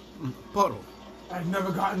 Puddle. I've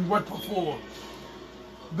never gotten wet before.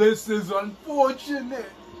 This is unfortunate.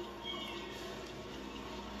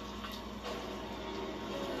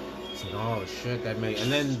 So, oh shit, that made. And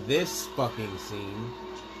then this fucking scene.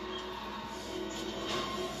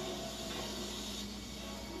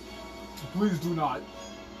 Please do not.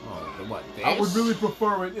 Oh, the what? This? I would really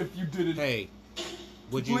prefer it if you didn't. Hey,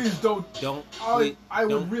 would you? Please don't. Don't. I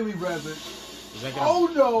don't. would really rather. Is that gonna... Oh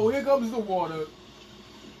no! Here comes the water.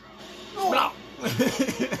 No.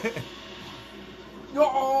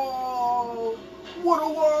 No! What a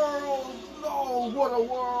world! No! What a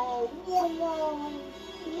world! What a world!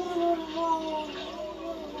 What a world!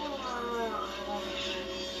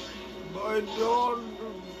 My daughter.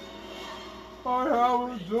 I have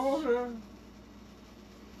a daughter.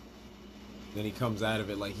 Then he comes out of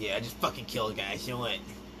it like, yeah, I just fucking killed a guy. So what?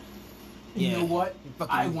 You know what?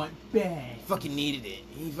 Fucking, I want bang. Fucking needed it.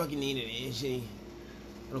 He fucking needed it. She.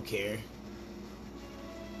 I don't care.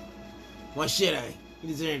 Why should I? He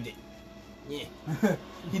deserved it. Yeah.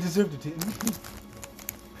 He deserved it, didn't he?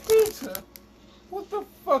 Peter, what the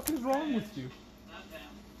fuck is wrong with you? Not them.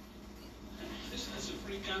 This is a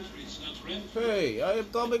free country. It's not rent. Hey, I am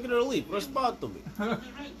coming relief. Respond to me.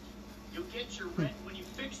 You'll get your rent when you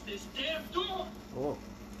fix this damn door! Oh,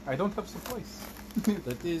 I don't have supplies.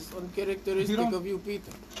 that is uncharacteristic You don't- of you,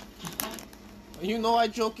 Peter. You know I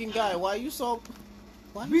joking guy. Why you so...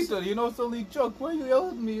 Why you Peter, you know it's only a joke. Why you yell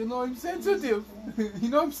at me? You know I'm sensitive. You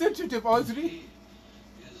know I'm sensitive, Audrey.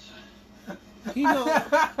 He know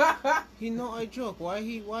I joke. Why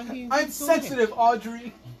he I'm get so sensitive, mad?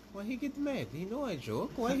 Audrey. Why he get mad? He know I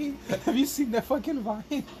joke. Why he? Have you seen that fucking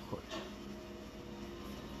Vine?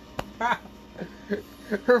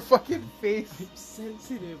 Her fucking face. I'm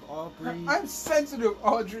sensitive, Aubrey. I'm sensitive,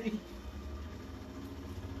 Audrey.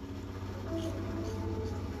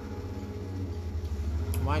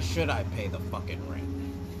 Why should I pay the fucking rent?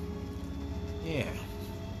 Yeah.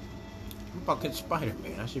 I'm fucking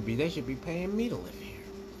Spider-Man. They should be paying me to live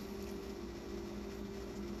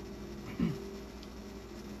here.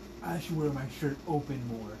 I should wear my shirt open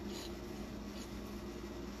more.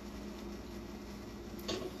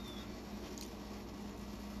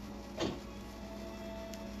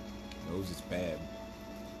 Nose is bad.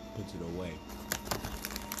 Puts it away.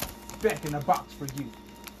 Back in the box for you.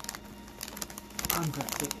 I'm gonna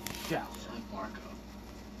take a shower. Frank Marco,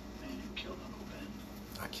 man who killed Uncle Ben.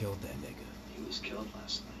 I killed that nigga. He was killed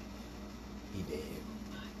last night. He did.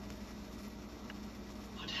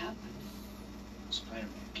 What happened?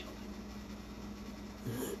 Spider-Man killed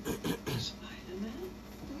him. Spider-Man?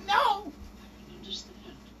 No! I don't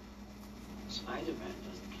understand. Spider-Man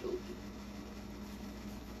doesn't kill people.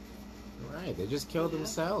 Right, they just killed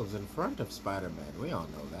themselves in front of Spider-Man. We all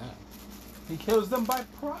know that. He kills them by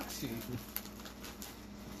proxy.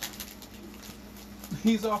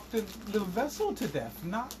 He's often the vessel to death,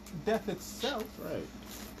 not death itself.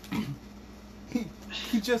 Right.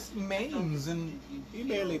 He just maims and He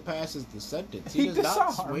barely passes the sentence. He He does not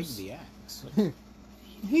disarms. swing the axe.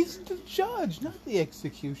 he's the judge, not the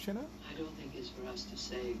executioner. I don't think it's for us to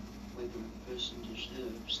say whether a person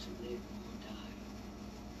deserves to live or die.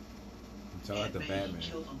 Until like the Aunt May Batman.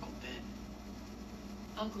 killed Uncle Ben.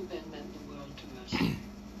 Uncle Ben meant the world to us.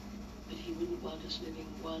 But he wouldn't want us living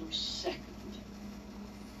 1 second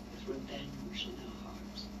with revenge in our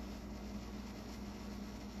hearts.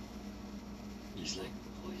 He's like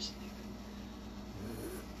poison.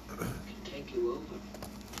 It can take you over.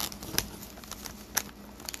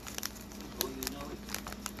 Before you know it,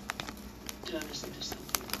 turn us into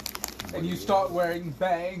something. And you start wearing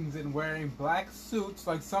bangs and wearing black suits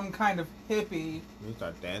like some kind of hippie, You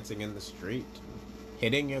start dancing in the street,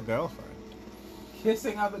 hitting your girlfriend.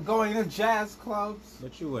 kissing other, going to jazz clubs.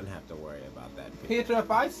 But you wouldn't have to worry about that, Peter. Peter,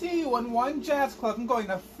 if I see you in one jazz club, I'm going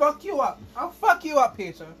to fuck you up. I'll fuck you up,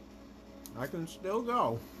 Peter. I can still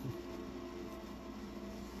go.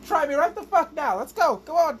 Try me right the fuck now. Let's go.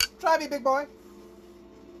 Go on. Try me, big boy.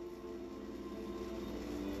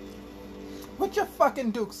 Put your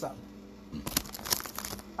fucking dukes up.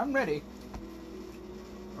 I'm ready.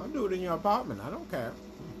 I'll do it in your apartment. I don't care.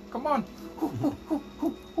 Come on. Come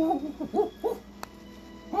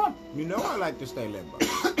on. You know I like to stay limbo.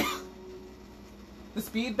 The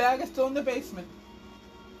speed bag is still in the basement.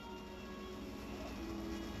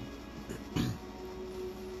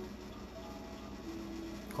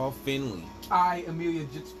 Call Finley. Amelia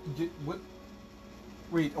what?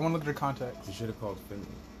 Wait, I want to look at her contacts. You should have called Finley.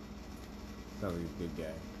 Sounds like a good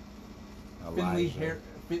guy. Finley Elijah,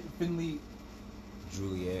 Finley.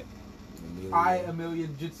 Juliet. Amelia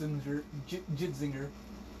Jitzinger.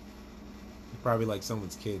 Probably like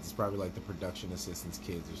someone's kids. It's probably like the production assistant's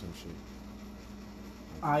kids or some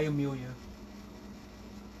shit. Amelia.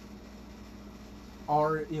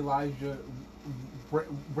 R. Elijah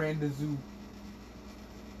Randazzo.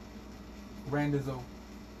 Randazzo.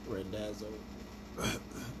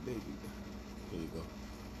 Baby. Here you go.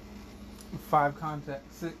 5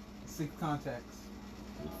 contacts. 6 contacts.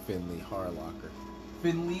 Finley Harlocker.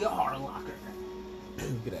 Finley Harlocker.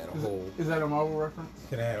 You could add a whole. Is that a Marvel reference?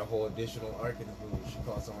 Could have had a whole additional arc in the movie. She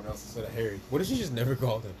called someone else instead of Harry. What if she just never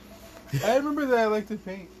called him? I remember that I like to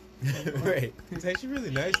paint. Right. It's actually really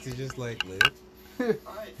nice to just like live.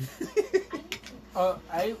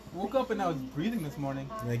 I woke up and I was breathing this morning.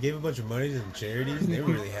 And I gave a bunch of money to some charities. And they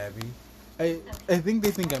were really happy. I think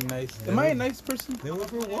they think I'm nice. Am I a nice person? They went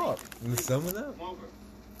for a walk in the sun with them.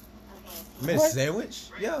 I made a What? sandwich.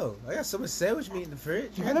 Yo, I got so much sandwich meat in the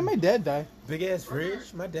fridge. How did my dad die? Big ass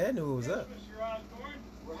fridge. My dad knew what was up. Mr. Osborne,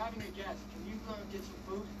 we're having a guest. Can you go get some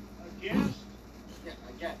food? A guest? Yeah,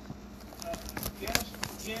 a guest. Yes.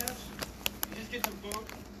 You just get some food.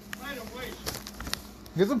 Right away.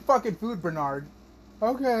 Get some fucking food, Bernard.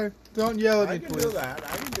 Okay, don't yell at me, I can please. do that.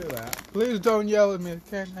 I can do that. Please don't yell at me. I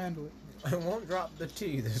can't handle it. I won't drop the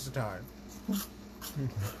tea this time.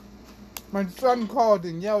 My son called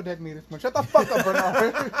and yelled at me this much. Shut the fuck up,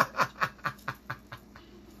 Bernard.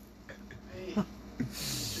 Hey,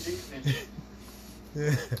 Mr. Dickman.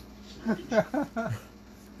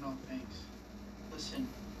 No, thanks. Listen,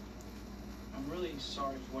 I'm really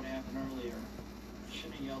sorry for what happened earlier. I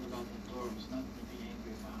shouldn't have yelled about that door. It was nothing to be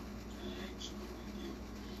angry about.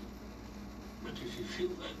 But if you feel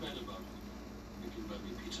that bad about it, you can buy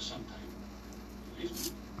me pizza sometime. Leave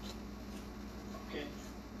me. Okay.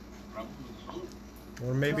 Problem with the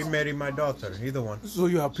Or maybe marry my daughter. Either one. So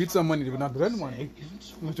you have pizza money, but not rent money.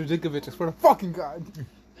 Mr. Dickovich, I swear to fucking God.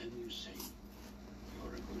 Then you say,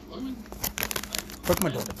 you're a good woman. Fuck my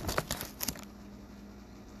daughter.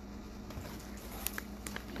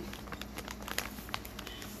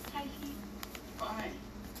 Hi, Pete. Bye.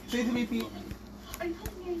 Say to me, Pete. Are you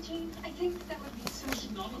calling Mary Jane? I think that would be so.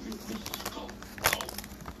 None of your business. Go.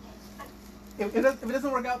 If it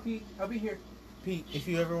doesn't work out, Pete, I'll be here. Pete, if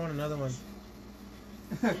you ever want another one.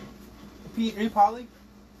 Pete, are you Polly?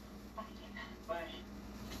 Bye.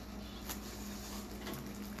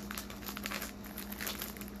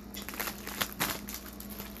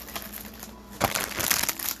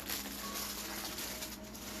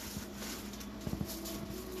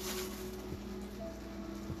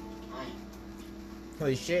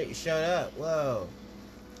 Holy shit, you showed up. Whoa.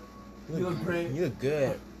 You look great. You look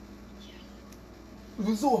good. It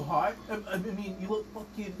was so hot. I mean, you look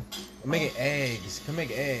fucking. I'm making eggs. Come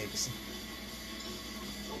make eggs.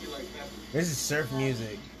 This is surf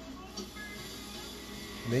music.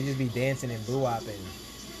 They just be dancing and boo-wopping.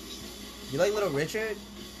 You like Little Richard?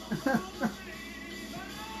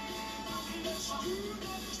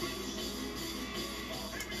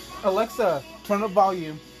 Alexa, turn up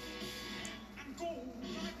volume.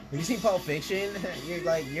 Have you seen Pulp Fiction? You're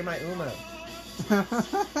my Uma.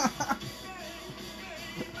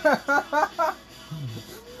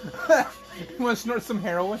 You want to snort some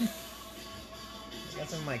heroin? Got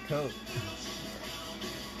some in my coat.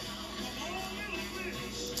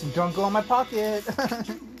 Don't go in my pocket.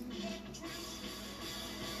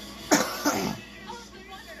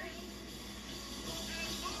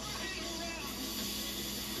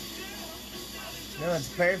 No, it's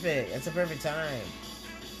perfect. It's a perfect time.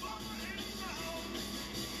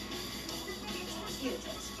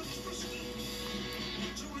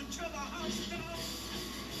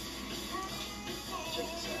 Check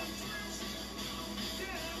this out.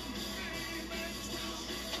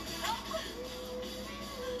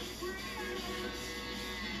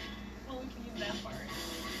 Well, we can use that part.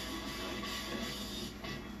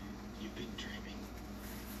 You've been dreaming.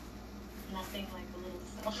 Nothing like a little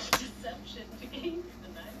self-deception to gain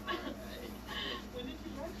tonight. When did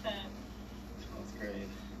you write that? 12th grade.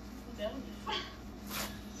 Does.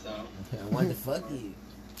 So, I want to fuck you.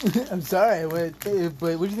 I'm sorry, but what do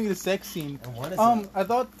you think of the sex scene? I want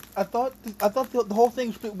to. I thought the whole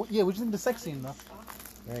thing. Yeah, what do you think of the sex scene though?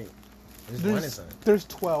 Right. There's There's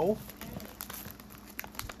 12.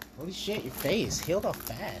 Holy shit, your face healed off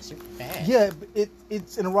fast. You're fast. Yeah,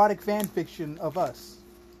 it's an erotic fan fiction of us.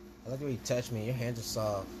 I like the way you touch me. Your hands are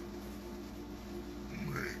soft.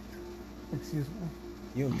 Excuse me.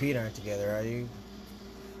 You and Pete aren't together, are you?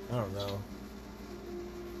 I don't know.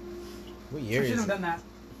 What year I shouldn't is have it? done that.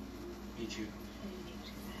 me too.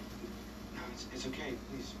 No, it's okay,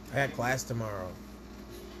 please. I got class tomorrow.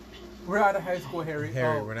 We're out of high school, Harry.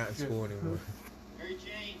 Harry, Oh, we're not in shit. school anymore. Mary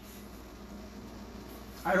Jane.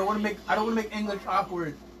 I don't want to make English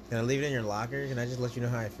awkward. Can I leave it in your locker? Can I just let you know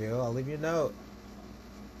how I feel? I'll leave you a note.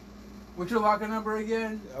 What's your locker number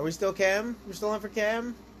again? Are we still Cam? We're still on for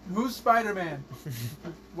Cam? Who's Spider-Man?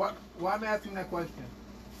 Why am I asking that question?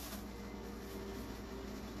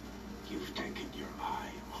 You've taken your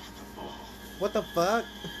eye off the ball. What the fuck?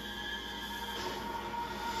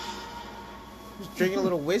 Just drinking a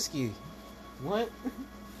little whiskey. What?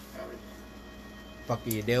 Harry, Fuck are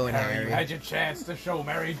you doing, Harry? You had your chance to show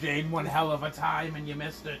Mary Jane one hell of a time and you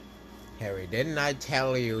missed it. Harry, didn't I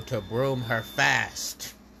tell you to broom her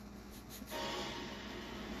fast?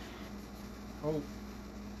 Oh.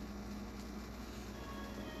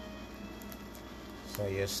 So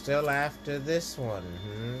you're still after this one,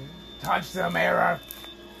 Touch the mirror.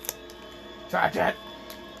 Touch it.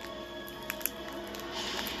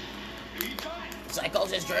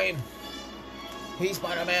 Psychosis dream. He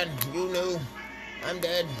Spider-Man. You knew. I'm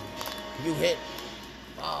dead. You hit.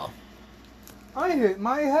 Oh. I hit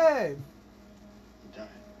my head. You died.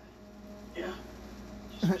 Yeah.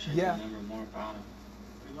 Just wish I Yeah. could remember more about him.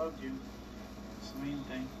 We loved you. It's the main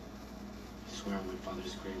thing. I swear on my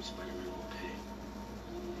father's grave, Spider-Man will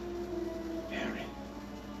pay. Harry.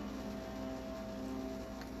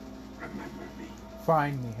 Remember me.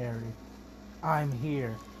 Find me, Harry. I'm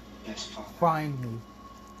here. Yes, Father. Find me.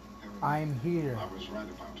 I remember. I'm here. I was right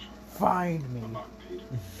about her. Find me. About Peter.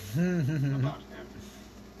 About everything.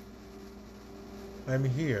 I'm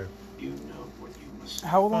here. You know what you must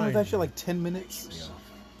How long was Find that shit? me. Like 10 minutes? yourself.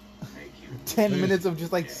 Make you 10 minutes of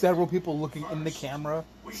just like several people looking in the camera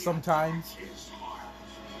sometimes. his heart.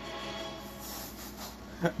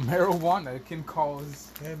 Marijuana can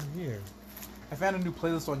cause... I'm here. I found a new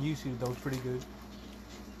playlist on YouTube that was pretty good.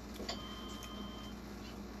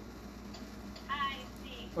 I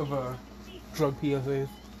see. Of drug PSAs. Hey,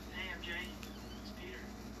 MJ. It's Peter.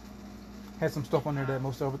 Had some stuff on there that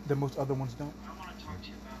most other ones don't. I want to talk to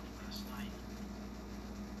you about last night.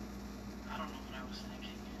 I don't know what I was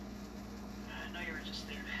thinking. I know you were just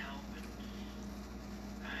there to help, and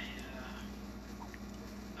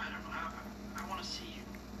I don't know. I want to see you.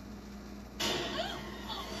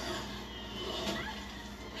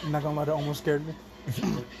 I'm not gonna lie, that almost scared me.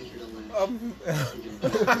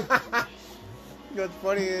 What's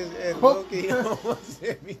funny is Loki almost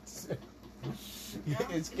hit me too.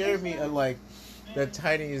 It scared me like the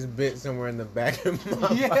tiniest bit somewhere in the back of my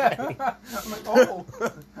body. I'm like, oh,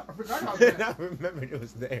 I forgot about And I that. remembered it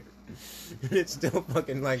was there. And it's still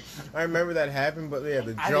fucking like, I remember that happened, but yeah,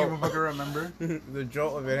 the I didn't jolt, even fucking remember. the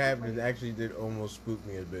jolt of it happened, it actually did almost spook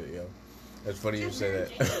me a bit, yo. That's funny you say that.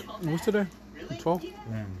 What's today? 12?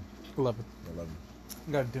 11. 11.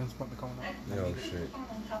 I got a dentist appointment coming up. No shit.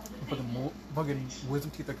 Fucking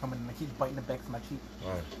wisdom teeth are coming and I keep biting the back of my cheek.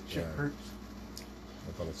 Oh, Shit yeah. hurts.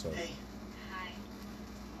 I thought it sucked. Hey, Hi.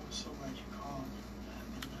 I was so glad you called.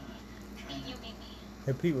 I've been trying Can you to. meet me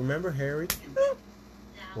Hey Pete, remember Harry? now?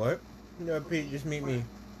 What? No, Pete, just meet me.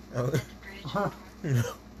 Oh, At the bridge.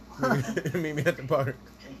 no. Meet me at the park.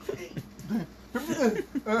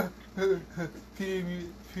 Peter,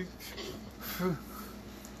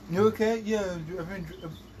 you okay? Yeah, I've been.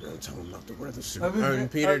 Tell him not to wear the suit. I've been-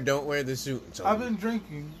 Peter, don't wear the suit. Tell I've him. been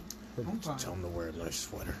drinking. I'm fine. Tell him to wear a nice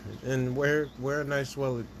sweater. And wear a nice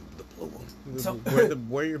sweater. The blue one. So-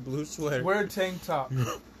 Wear your blue sweater. Wear a tank top.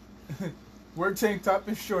 Wear a tank top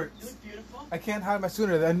and You shorts. look beautiful. I can't hide my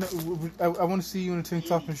sweater. I want to see you in a tank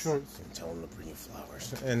top and shorts. And tell him to bring you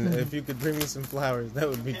flowers. And if you could bring me some flowers, that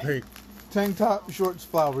would be great. Tank top, shorts,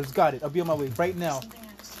 flowers. Got it. I'll be on my way right now. Something I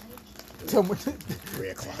was like, Tell me. 3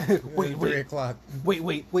 o'clock. Wait, 3 wait, o'clock.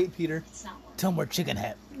 wait, Peter. it's not working. Tell him wear chicken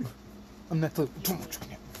hat. I'm not the. Tell him wear chicken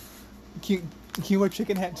hat. Can you wear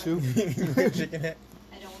chicken hat too? Chicken hat.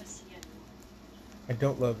 I don't want to see you anymore. I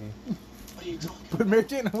don't love you. What are you talking But Mary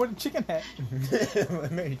Jane, I wear a chicken hat.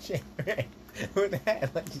 Mary Jane, right? With the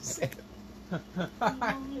hat, like you said. I'm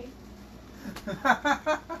lonely. Come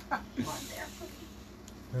on there.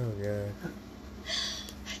 Oh god.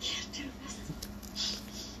 I can't do this.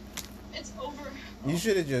 It's over. You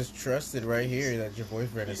should have just trusted right here that your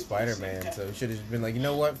boyfriend is Spider-Man. So you should have been like, you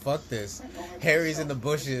know what? Fuck this. Harry's in the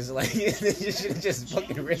bushes. Like you should have just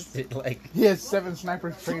fucking risked it. Like He has 7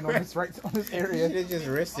 snipers trained on his you area. should have just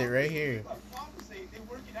risked it right here. They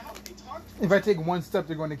work it out. They talk to If I take one step,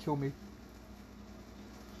 they're going to kill me.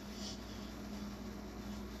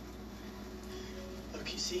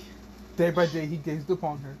 Look, you see? Day by day, he gazed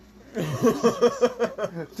upon her.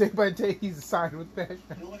 Day by day, he's sided with passion.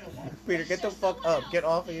 You know what I want? Peter, get the fuck up. Get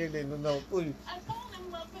off of here. No, please. I've fallen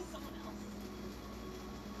in love with someone else.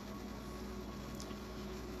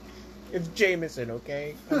 It's Jameson,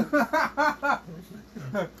 okay?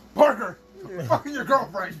 Parker, fucking your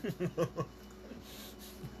girlfriend.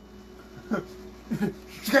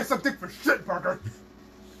 She got some dick for shit, Parker.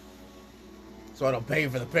 So I don't pay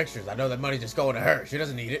for the pictures. I know that money's just going to her. She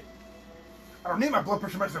doesn't need it. I don't need my blood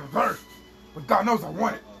pressure medicine with her, but God knows I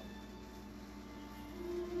want it.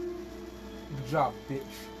 Good job, bitch.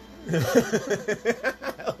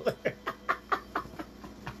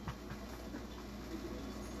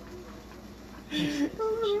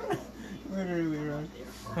 Literally, right?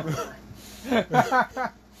 There's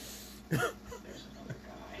another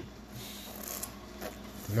guy.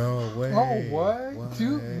 No way. Oh, what?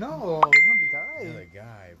 Dude, no, not the guy. Another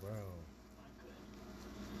guy, bro.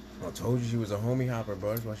 I told you she was a homie hopper,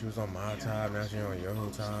 bro. That's why she was on my top. Now she on your whole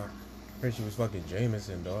top. Heard she was fucking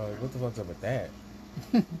Jameson, dog. What the fuck's up with that?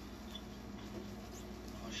 Oh,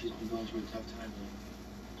 she's been going through a tough time.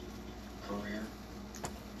 Career.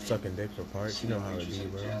 Sucking dick for parts. You know how it be,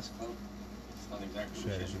 bro. Jazz club. It's not exactly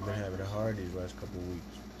what Shit, she's been having it hard these last couple weeks.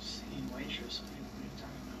 Same waitress. What are you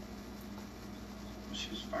talking about? Well, she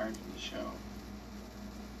was fired from the show.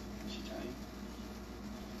 Did she tell you?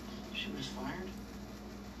 She was fired?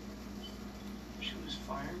 She was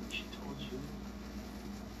fired? She told you?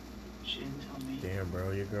 She didn't tell me? Damn, bro,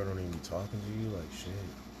 your girl don't even be talking to you like shit.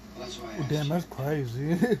 Well, that's why I Oh, asked damn, you. that's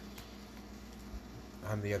crazy.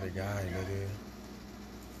 I'm the other guy,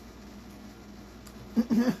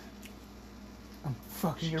 I'm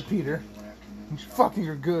fucking your Peter. One afternoon, I'm Charlie. fucking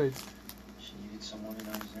your goods. She needed someone and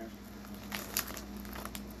I was there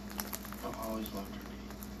for her. I've always loved her, Pete.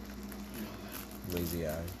 You know that. nigga. Lazy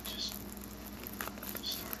eye. Just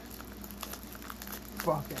started.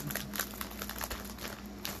 Fucking.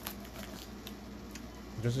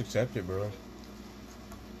 Just accept it, bro.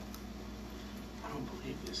 I don't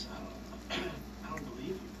believe this. I don't believe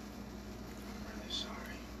you. I'm really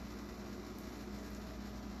sorry.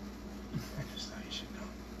 I just thought you should know.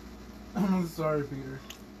 I'm sorry, Peter.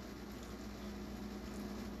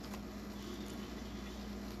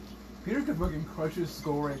 Peter could fucking crush his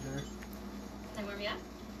skull right there. Can I warm you up?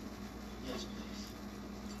 Yes, please.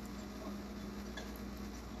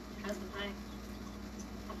 How's the pie?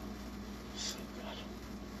 So good.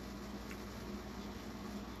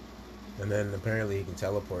 And then apparently he can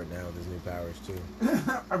teleport now with his new powers too.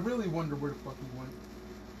 I really wonder where the fuck he went.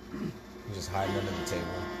 He's just hiding under the table.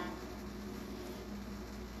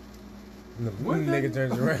 And the What nigga the-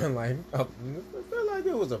 turns around like, oh, I felt like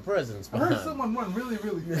it was a presence I heard behind. someone run really,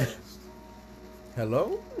 really fast.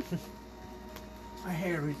 Hello? My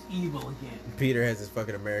hair is evil again. Peter has his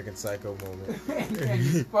fucking American Psycho moment. And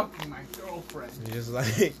he's fucking my girlfriend. He's just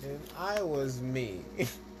like, and I was me.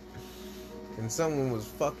 And someone was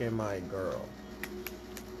fucking my girl.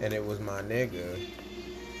 And it was my nigga.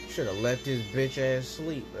 Should have left his bitch ass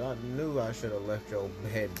sleep. I knew I should have left your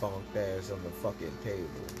head bonked ass on the fucking table.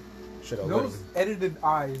 Should have let Those him. edited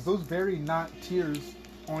eyes, those very not tears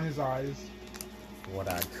on his eyes. What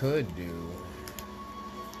I could do.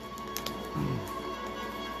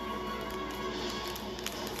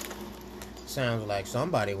 Sounds like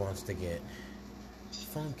somebody wants to get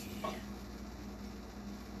funky.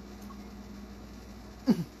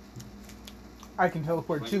 I can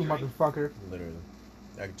teleport too, motherfucker. Literally.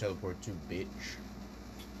 I can teleport too, bitch.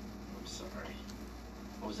 I'm sorry.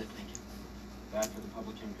 What was I thinking? Bad for the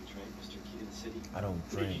public image, right? Mr. Key to the city. I don't What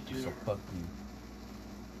did drink, you do so to her? fuck you.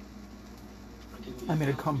 I did what I you made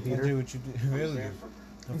her told come, me to Peter. I do what you do. I was Really? there for her.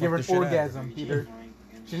 I'll Give her fuck an the shit out of orgasm, You Peter. did, right?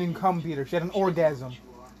 She didn't come, Peter. She had an orgasm. You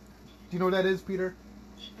are. Do you know what that is, Peter?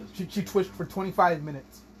 She She twitched for 25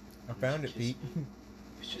 minutes. I found it, Pete.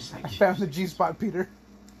 It's just like I found the G-spot, Peter.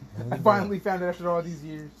 I finally found it after all these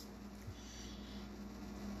years.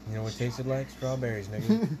 You know what it tasted like? Strawberries,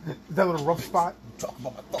 nigga. That little rough spot. Talk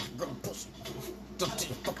about my fucking girl pussy. Don't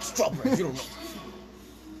take fucking strawberries, you don't know.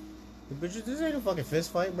 Bitch, this ain't a fucking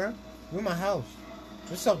fist fight, bro. We're in my house.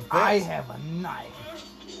 This self-defense. I have a knife.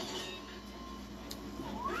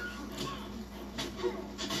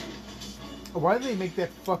 Why do they make that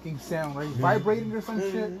fucking sound? Are you vibrating or some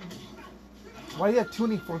shit? Why do you have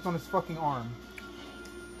tuning forks on his fucking arm?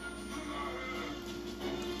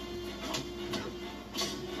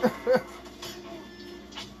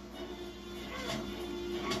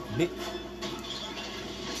 Bitch.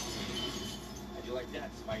 How'd you like that,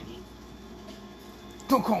 Spidey?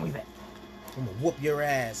 Don't call me that. I'm gonna whoop your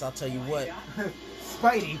ass, I'll tell you what.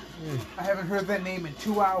 Spidey. I haven't heard that name in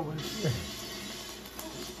 2 hours.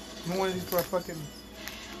 I'm one of these for a fucking...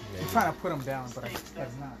 I'm trying to put him down, but I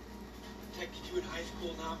have not. Protected you in high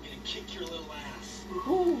school, now I'm gonna kick your little ass.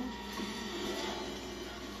 Ooh.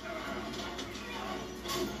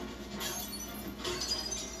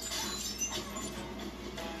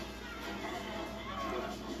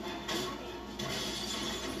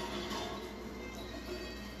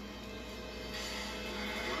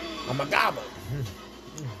 I'm a gobble.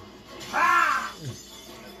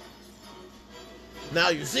 Now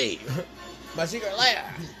you see my secret lair.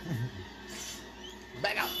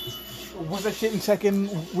 Back up. Was that shit in Tekken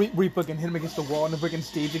where you fucking hit him against the wall and the freaking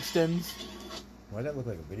stage extends? Why'd that look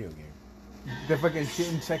like a video game? The fucking shit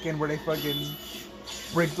in Tekken where they fucking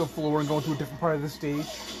break the floor and go into a different part of the stage.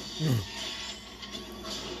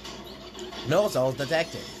 No souls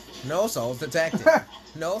detected. No souls detected.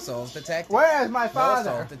 No souls detected. Where's my No father?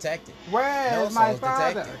 souls detected. Where's No my souls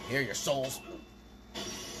father? detected. Here are your souls.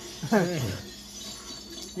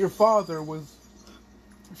 Your father was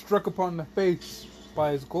struck upon the face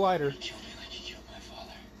by his glider. Kill me like you killed my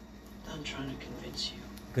father. I'm trying to convince you.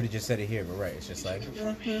 Could have just said it here, but right, it's just like,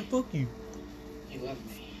 fuck you. You love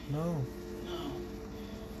me. No. No.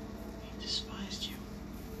 He despised you.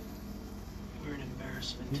 You were an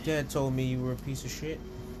embarrassment. Your to him. dad told me you were a piece of shit.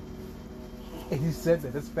 And he said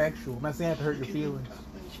that. That's factual. I'm not saying I have to hurt your feelings.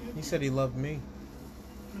 He said he loved me.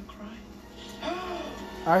 I'm gonna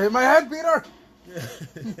cry. I hit my head, Peter!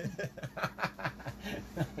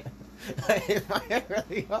 I hit my head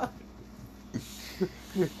really hard.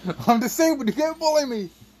 I'm disabled. You can't bully me.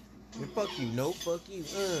 Yeah, fuck you. No, fuck you.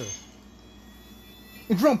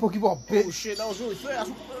 You drunk Pokeball, bitch. Oh shit, that was really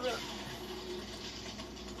fast.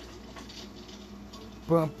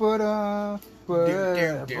 Bum-ba-da,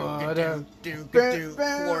 ba-da,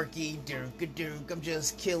 Quirky, dunk. I'm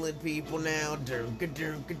just killing people now. Dunk.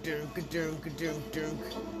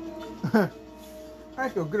 I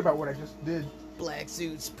feel good about what I just did. Black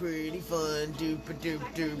suit's pretty fun. Doop. To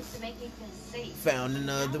make me feel safe. Found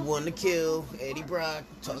another one to kill. Eddie Brock,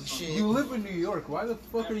 talk shit. You live in New York. Why the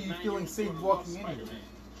fuck are you feeling safe walking in here?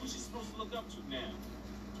 Who's he supposed to look up to now?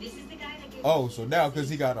 This is the guy that gave Oh, so now because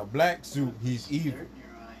he got a black suit, he's evil. Dirt in your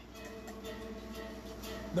eye.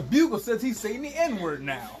 The Bugle says he's saying the N-word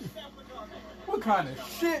now. What kind of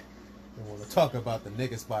shit? They want to talk about the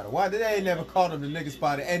nigga spider. Why did they ain't never called him the nigga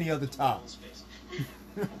spider any other time?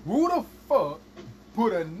 Who the fuck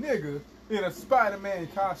put a nigga in a Spider-Man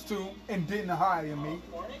costume and didn't hire me?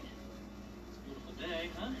 Morning. It's a beautiful day,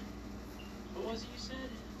 huh? What was it you said?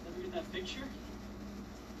 Never get that picture?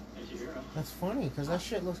 There's your hero. That's funny, because that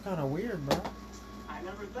shit looks kind of weird, bro. I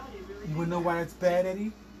never thought you really You wanna know did why that. that's bad,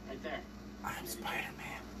 Eddie? Right there. I'm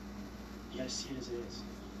Spider-Man. You gotta see it as it is.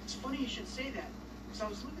 It's funny you should say that, because I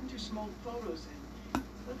was looking through some old photos and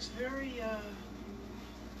it looks very,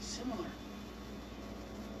 similar.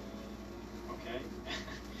 Okay.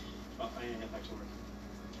 Well, I need to get back to work.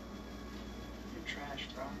 You're trash,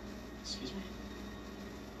 bro. Excuse me?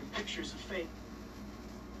 Your picture's a fake.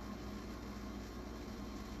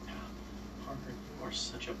 No. Parker, you are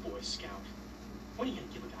such a Boy Scout. When are you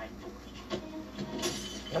gonna give a guy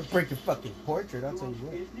authority? I'll break your fucking portrait, I'll You tell you want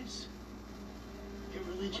what. forgiveness? Your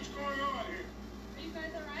religion. What's going on here? Are you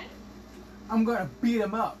guys alright? I'm gonna beat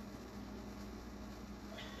him up.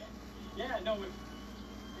 Yeah, no,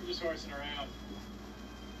 We're just horsing around.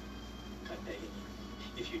 God dang it.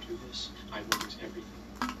 If you do this, I will lose everything.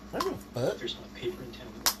 What the fuck? There's not a paper in town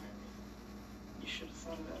that will hire me. You should have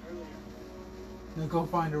thought of that earlier. Now go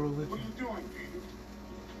find a What are religion. you doing, Peter?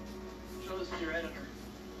 Show this to your editor.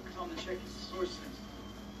 Tell him to check his sources.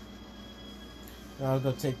 I'll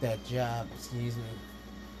go take that job. Excuse me.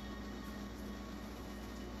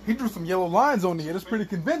 He drew some yellow lines on here. That's pretty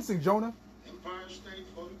convincing, Jonah. Empire State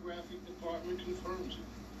Photographic Department confirms it.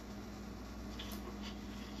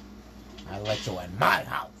 I'll let you in my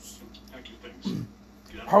house. Pack your things.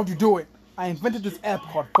 Get out. How'd you do it? I invented this app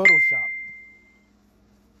called Photoshop.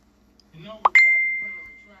 You know we're gonna have printer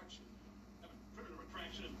retraction. Haven't printed a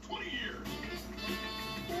retraction in 20 years.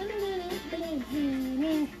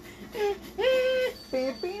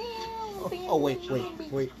 Oh wait. It's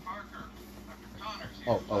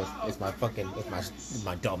my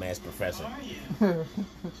dumbass professor.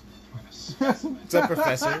 What's up,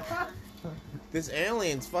 Professor? This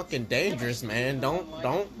alien's fucking dangerous, man.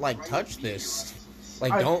 Don't like touch this.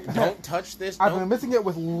 Like don't touch this. I've been mixing it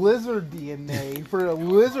with lizard DNA for a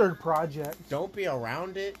lizard project. Don't be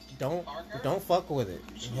around it. Don't fuck with it.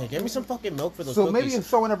 Hey, give me some fucking milk for those So cookies. maybe if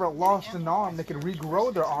someone ever lost an arm, they could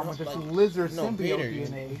regrow their arm with this lizard No, symbiote Peter,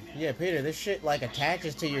 DNA. Yeah, Peter, this shit like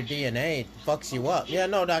attaches to your DNA, fucks you up. Yeah,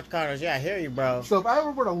 no, Dr. Connors, yeah, I hear you, bro. So if I ever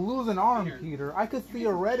were to lose an arm, Peter, I could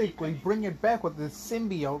theoretically bring it back with this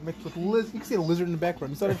symbiote mixed with lizard. You can see a lizard in the background.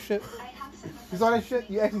 You saw that shit? You saw that shit?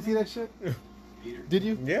 You actually see that shit? Did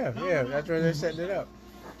you? Yeah, that's where they're setting it up.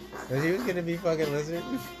 'Cause he was gonna be fucking lizard.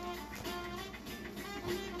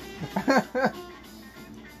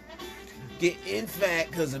 Getting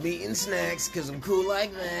fat cause I'm eating snacks, cause I'm cool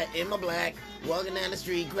like that, in my black, walking down the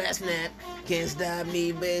street, grass snap, can't stop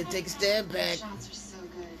me, babe, take a step back. Shots are so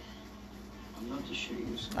good. I'd love to show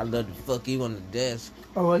you some. I'd love to fuck you on the desk.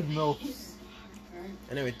 I like MILFs.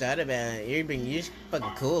 I never thought about it. You're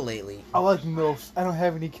fucking cool lately. I like MILFs. I don't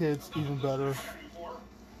have any kids. Even better.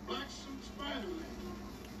 Black suit Spider-Man.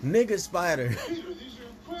 Nigga spider. Peter, these are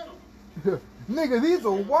incredible. Nigga, these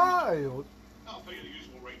are wild. I'll pay you the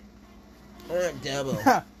usual rate. Double. If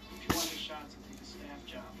you want the shots and take a staff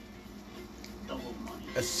job, double money.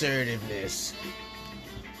 Assertiveness.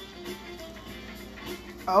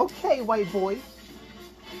 Okay, white boy.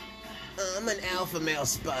 I'm an alpha male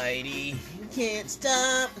Spidey. You can't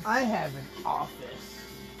stop. I have an office.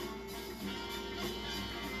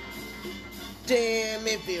 Damn,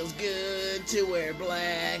 it feels good to wear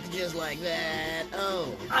black just like that.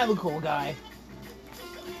 Oh. I'm a cool guy.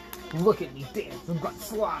 Look at me dance. I'm gonna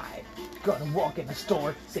slide. Gonna walk in the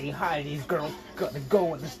store, say hi to these girls. Gonna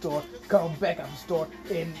go in the store, come back out the store,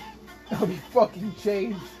 and I'll be fucking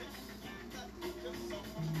changed.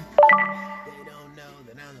 They don't know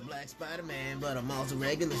that I'm the Black Spider-Man, but I'm also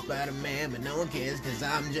regular Spider-Man. But no one cares, cause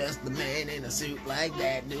I'm just the man in a suit like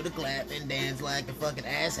that. Do the clap and dance like a fucking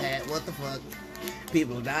asshat. What the fuck?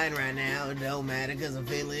 People are dying right now. It don't matter, cause I'm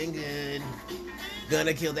feeling good.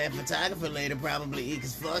 Gonna kill that photographer later, probably,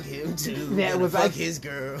 cause fuck him too. That Gonna was fuck like- his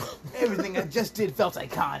girl. Everything I just did felt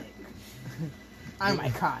iconic. I'm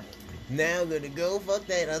iconic. Now I'm gonna go fuck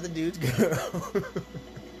that other dude's girl.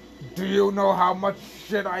 Do you know how much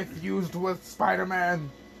shit I fused with Spider-Man?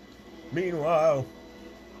 Meanwhile,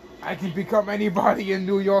 I can become anybody in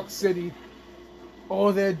New York City.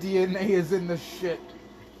 All their DNA is in the shit.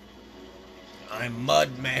 I'm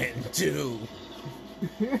Mudman too.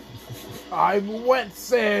 I'm Wet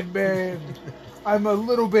Sandman. I'm a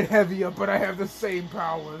little bit heavier, but I have the same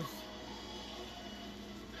powers.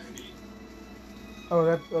 Oh,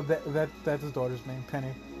 that's his daughter's name,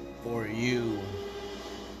 Penny. For you.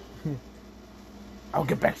 I'll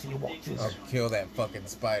get back to you, Walters. I'll kill that fucking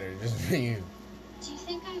spider just for you. Do you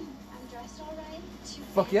think I'm dressed all right? Too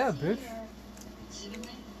Fuck yeah, fancy, bitch. or-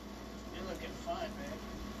 You're looking fine, man.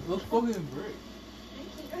 Look fucking great.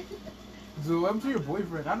 Thank you. So I'm to your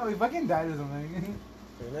boyfriend. I know he fucking died or something.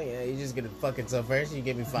 Yeah, you just gonna fucking, so first you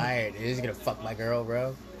get me fired. You're just gonna fuck my girl,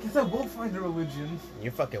 bro. Guess I will find a religion.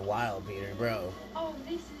 You're fucking wild, Peter, bro. Oh,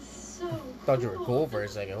 this is so Thought you were cool for a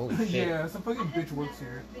second. Holy shit. Yeah, some fucking bitch works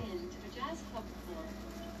here. Been to the jazz club before.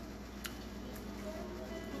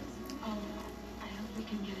 Oh, I hope we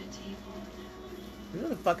can get a table. You know who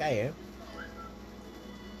the fuck I am?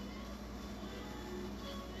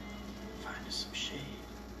 Find us some shade.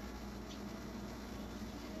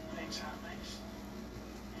 Thanks, Hot Mix.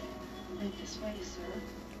 Right this way, sir.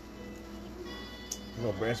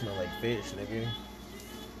 Your breath smell like fish, nigga.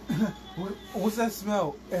 What's that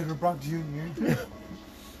smell? Edward Brock Jr. It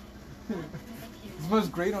smells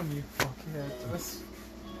great on you. Fuck yeah.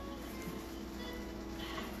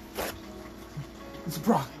 It's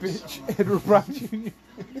Brock, bitch. Edward Brock Jr.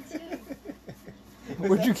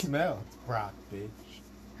 Where'd you smell? It's Brock, bitch.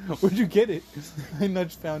 Where'd you get it? I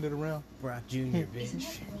just found it around. Brock Jr., Isn't bitch.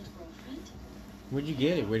 that your old girlfriend? Where'd you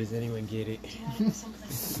get it? Where does anyone get it? Get out of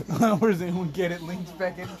someplace. Where does anyone get it? Leans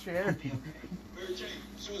back in the chair. Mary Jane,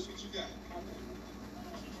 show us what you got.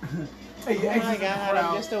 Hey, you Oh my exit the god, I'm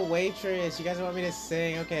crowd. just a waitress. You guys want me to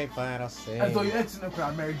sing? Okay, fine, I'll sing. I thought you exit the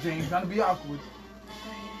crowd, Mary Jane. Gotta be awkward.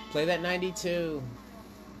 Play that 92.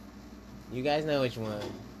 You guys know which one.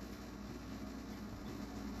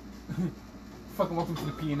 Fucking welcome to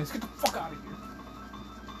the pianist. Get the fuck out of here.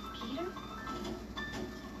 Peter?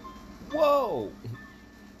 Whoa!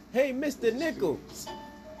 Hey, Mr. Nichols.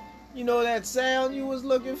 You know that sound you was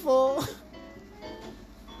looking for?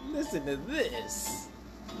 Listen to this.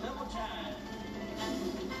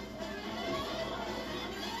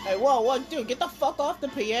 Hey, whoa, dude, get the fuck off the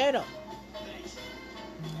piano.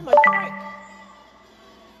 My God.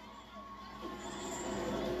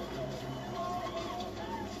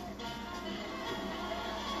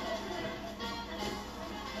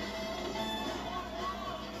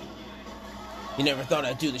 You never thought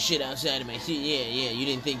I'd do the shit outside of my suit? Yeah, you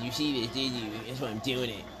didn't think you see this, did you? That's why I'm doing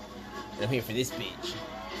it. I'm here for this bitch.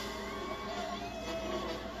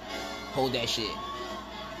 Hold that shit.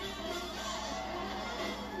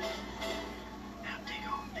 Now take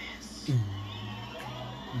on this.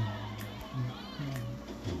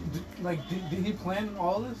 Did he plan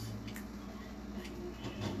all this?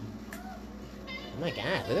 Oh my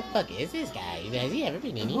god, who the fuck is this guy? Has he ever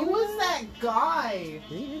been in here? Who was that guy?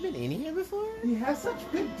 Has he ever been in here before? He has such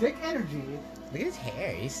good dick energy. Look at his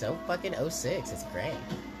hair. He's so fucking 06. It's great.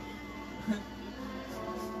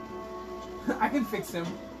 I can fix him.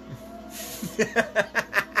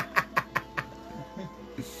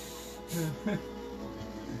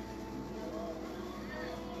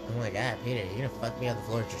 Oh my god, Peter, you're gonna fuck me on the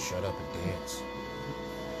floor. Just shut up and dance.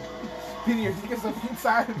 Peter, your dick is up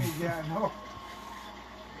inside of me. Yeah, I know.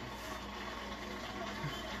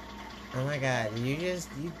 Oh my god, you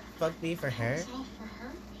fucked me for her? It's all for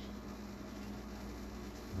her?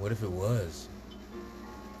 What if it was?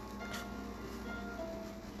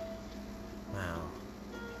 Wow.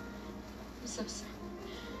 I'm so sorry.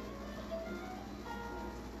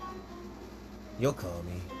 You'll call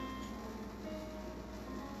me.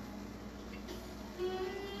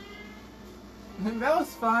 That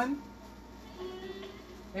was fun.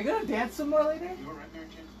 Are you gonna dance some more later? You alright, Mary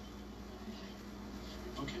Jane?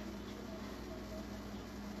 Okay.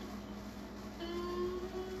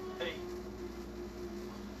 Hey,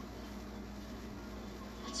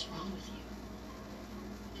 What's wrong with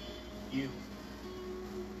you? you.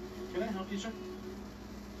 Can I help you, sir?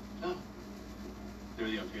 No.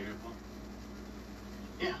 Everything okay here, Paul?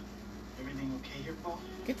 Yeah. Everything okay here, Paul?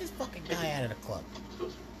 Get this fucking guy out of the club. Let's go,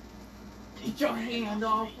 sir. Get your hand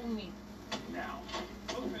off of me. Now.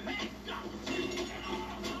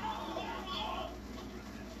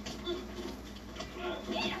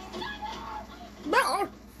 No!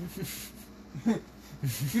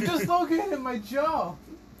 You just don't get in my jaw.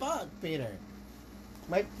 Fuck, Peter.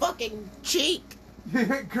 My fucking cheek! You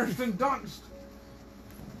hit Kirsten Dunst.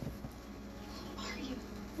 Who are you?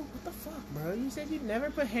 What the fuck, bro? You said you'd never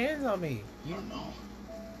put hands on me. I don't know.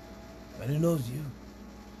 I didn't know it was you.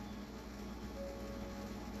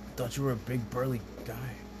 I thought you were a big burly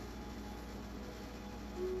guy.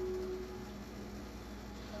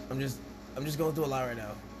 I'm just going through a lot right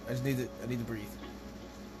now. I need to breathe.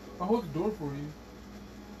 I'll hold the door for you.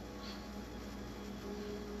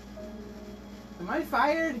 Am I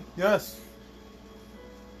fired? Yes.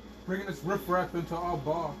 Bringing this riffraff into our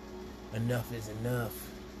bar. Enough is enough.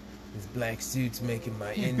 This black suit's making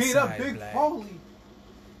my He inside beat up Big black. Paulie.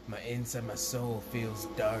 My inside, my soul feels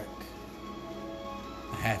dark.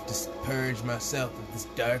 I have to purge myself of this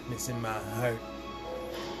darkness in my heart.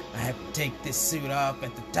 I have to take this suit off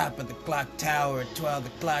at the top of the clock tower at 12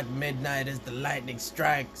 o'clock midnight as the lightning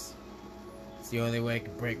strikes. It's the only way I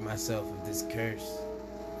can break myself of this curse.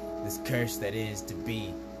 This curse that is to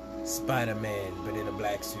be Spider-Man, but in a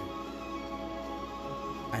black suit.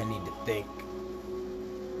 I need to think.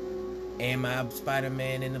 Am I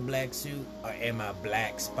Spider-Man in a black suit, or am I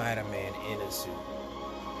Black Spider-Man in a suit?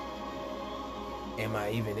 Am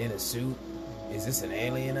I even in a suit? Is this an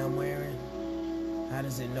alien I'm wearing? How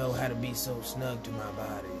does it know how to be so snug to my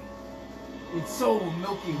body? It's so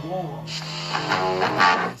milky warm.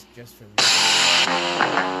 That's just for me.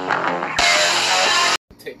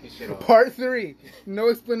 Take your shit off. Part 3. No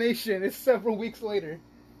explanation. It's several weeks later.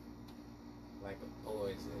 Like a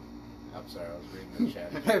poison. I'm sorry, I was reading the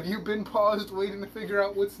chat. Have you been paused waiting to figure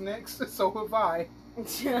out what's next? So have I.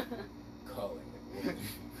 Calling it.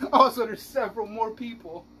 Also, there's several more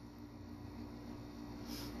people.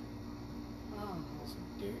 Oh,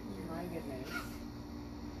 Dude, my goodness.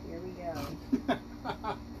 Here we go.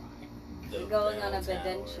 We're going on a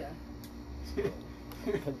Badentia.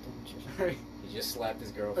 Alright, He just slapped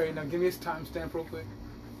his girlfriend. alright, now give me his timestamp real quick.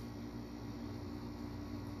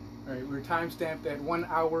 Alright, we're timestamped at 1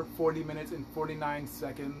 hour, 40 minutes, and 49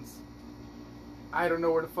 seconds. I don't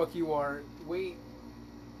know where the fuck you are. Wait.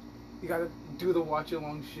 You gotta do the watch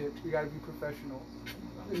along shit. You gotta be professional.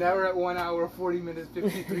 Now we're at 1 hour, 40 minutes,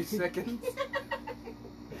 53 seconds.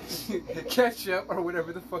 Catch up or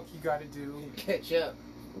whatever the fuck you gotta do. Catch up.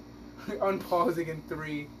 Unpausing in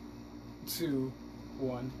 3, 2,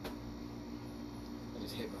 1. I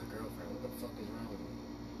just hit my girlfriend. What the fuck is wrong with me?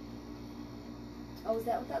 Oh, is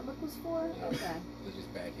that what that look was for? Yeah. Okay. He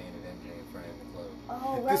just backhanded MJ in front of the club.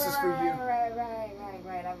 Oh, right, This is for you.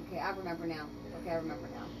 right. Okay, I remember now. Okay, I remember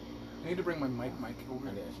now. I need to bring my mic over.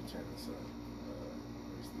 Maybe I should turn this up.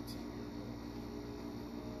 Where's the TV?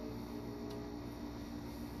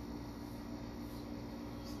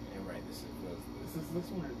 And right, this Is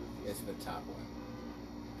this one or this? it's the top one.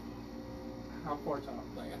 How far top?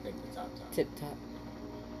 Like I think the top. Tip top.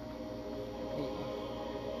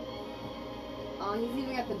 Oh, he's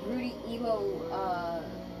even got the broody emo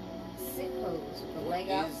sit pose with the leg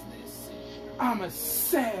out. What is this? I'm a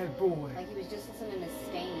sad boy. Like he was just listening to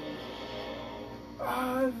Stain.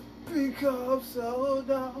 I've become so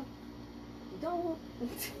dumb. Don't.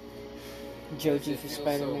 Joji It for feels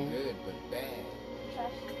Spider-Man. so good, but bad.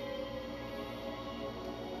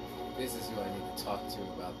 This is who I need to talk to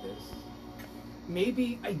about this.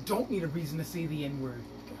 Maybe I don't need a reason to say the N-word.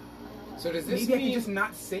 So does this Maybe I mean? can just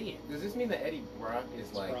not say it. Does this mean that Eddie Brock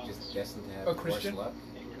is like just destined to have A worse Christian? luck?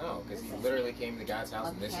 No, because he literally came to God's house A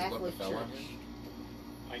and this is what Catholic befell on church. him.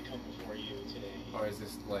 I come before you today. Or is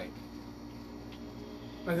this like?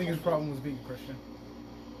 I think his problem was being a Christian.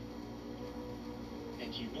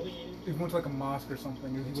 And humiliated If he went to like a mosque or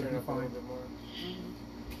something, he would Turn have been up a little fine. bit more.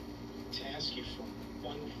 to ask you for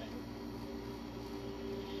one thing.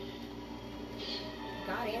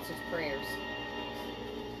 God answers prayers.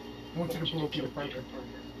 I want you to blow Peter Parker.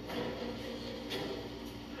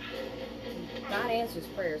 God answers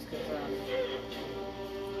prayers because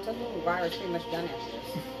Tobey Maguire's pretty much done after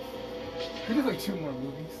this. He did like 2 more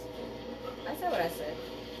movies. I said what I said.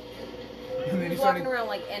 And then He he was walking started, around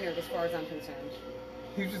like Ennard as far as I'm concerned.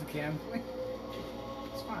 he was just gambling.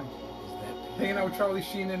 It's fine. Hanging out with Charlie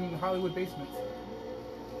Sheen in Hollywood basements.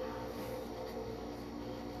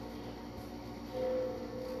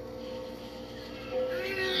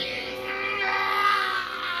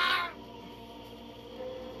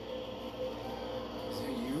 Is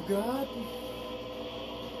that you, God?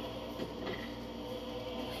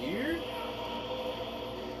 Here?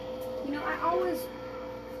 You know, I always.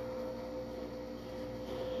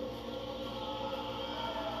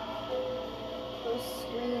 Those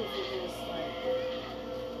screams are just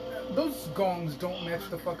like. Those gongs don't match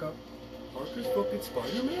the fuck up. Parker's fucking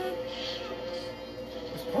Spider-Man?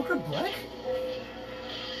 Is Parker black?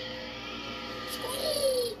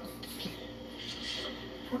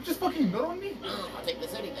 Parker just fucking nut on me? I'll take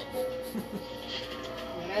this hoodie then.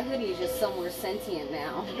 Yeah, that hoodie is just somewhere sentient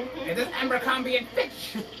now. It is Abercrombie and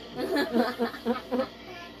Fitch!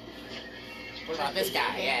 What about this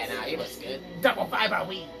guy? Yeah, no, he looks good. Double fiber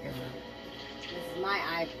weed! This is my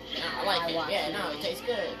eye. No, I like it. watch Yeah, it. no, it tastes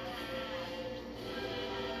good.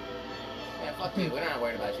 Yeah, fuck you. We're not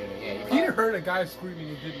worried about you. Yeah, you're Peter fine. heard a guy screaming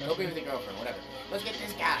and did Go be nothing. with your girlfriend, whatever. Let's get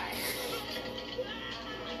this guy.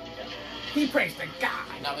 He praised the guy!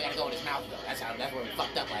 No, we gotta go in his mouth though. That's where we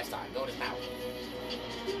fucked up last time. Go in his mouth.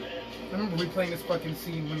 I remember replaying this fucking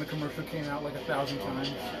scene when the commercial came out like 1,000 times.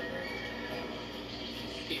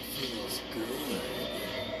 It feels good.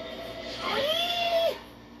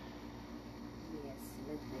 Yes,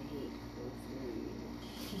 let the hate go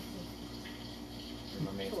through.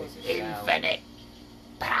 My man takes a shower. Infinite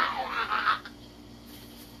power.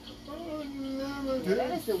 Yeah,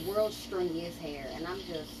 that is the world's stringiest hair, and I'm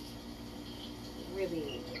just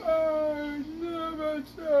really. I never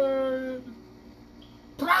tried.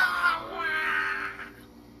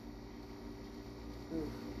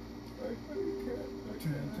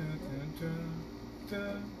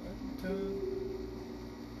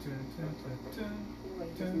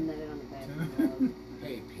 Like just nutted on the bathroom.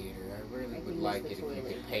 Hey Peter, I really Like would he like used it the if you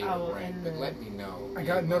toilet. could pay Oh, the rent, and but the- let me know. I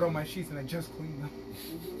got nut on my sheets and I just cleaned them.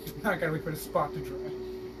 Now I gotta wait for the spot to dry.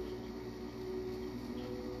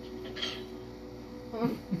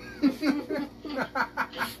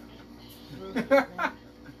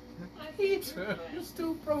 Peter, you're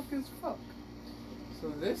still broke as fuck. So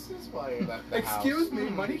this is why you left the house. Excuse me,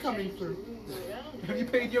 money coming through. Have you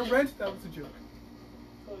paid your rent? That was a joke.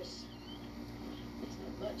 Of course, there's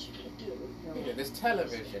not much you can do. Peter, this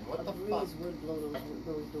television, what the fuck? breeze would blow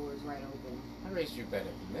those doors right open. I raised you better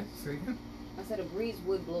than this. See? I said a breeze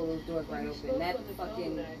would blow those doors right open. That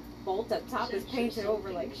fucking bolt up top is painted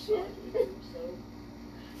over like shit. So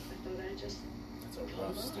I thought I'd just. It's a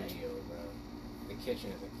rough studio, bro. The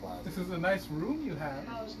kitchen is a closet. This is a nice room you have.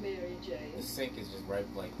 How's Mary Jane? The sink is just right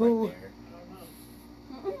there. I don't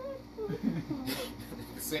know.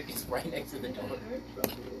 The sink is right next to the door.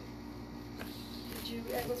 Did you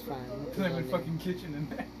ever It's fine. propose? There's like a fucking kitchen in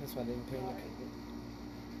there. That's why I didn't pay it.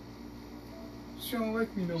 She don't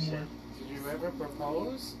like me no more. Did you ever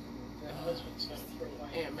propose?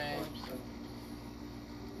 Ant-Man.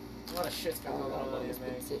 A lot of shit's going on in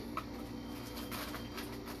Ant-Man.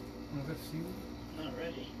 Was that seaweed? Not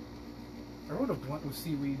ready. I wrote a blunt with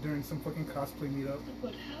seaweed during some fucking cosplay meetup.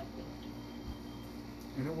 What happened?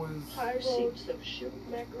 And it was... I wrote some shrimp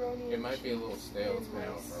macaroni. It might be a little stale. It's been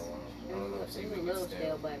out for a while. I don't know if It's seaweed a gets little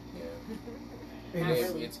stale, but Yeah. not It-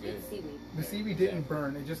 really. it's good. It's seaweed. The seaweed didn't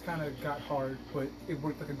burn. It just kind of got hard, but it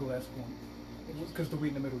worked like a glass blunt. It was because the weed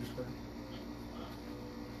in the middle just burned.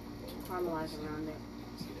 Caramelize around it.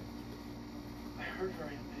 I heard her,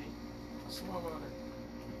 Aunt May. Small on her.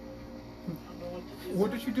 I don't know what to do.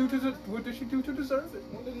 What did she do to what did she do to deserve it?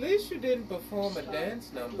 Well, at least you didn't perform a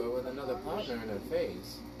dance number with another partner in her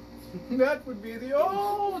face. That would be the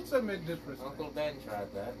ultimate disrespect. Uncle Ben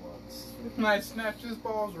tried that once. And I snatched his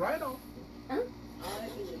balls right off. I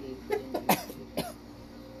believe.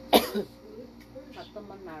 Put them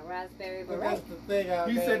on my raspberry But beret. that's the thing out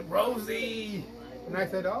He there. said, Rosie! And I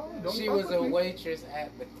said, oh, don't She fuck was with a me. waitress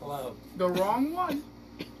at the club. The wrong one.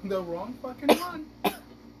 The wrong fucking one.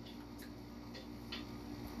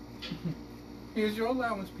 Here's your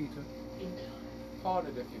allowance, Peter. Part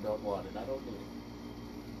it if you don't want it. I don't do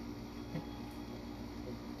it.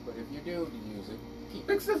 But if you do use it, keep it.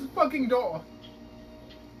 Fix this fucking door.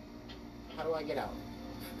 How do I get out?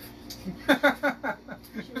 She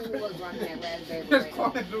really was rocking that raspberry Just beret.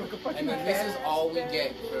 call it like a fucking And then this is all we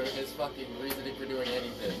get for his fucking reasoning for doing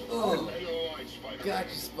anything. Oh,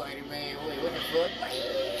 gotcha, Spider-Man. Wait, what the fuck?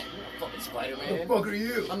 I'm fucking Spider-Man. The fuck are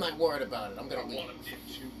you? I'm not worried about it. I'm gonna leave.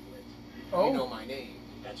 Oh, You know my name.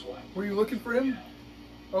 That's why. were you looking for him?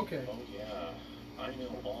 Okay. Oh yeah, I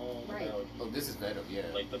know all Right. about Oh, this is Venom, yeah.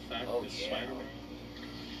 like the fact Oh, that yeah. Spider-Man.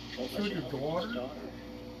 Killed your daughter?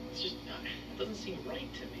 It's just it doesn't seem right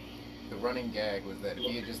to me. The running gag was that if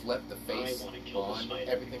he had just left the face on,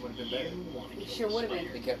 everything would have been better. It sure would have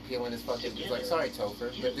been. They kept peeling his fucking. He's like, sorry,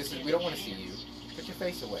 Topher, but this is we don't want to see you. Put your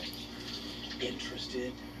face away.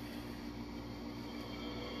 Interested?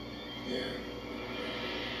 Yeah.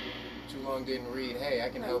 Too long didn't read. Hey, I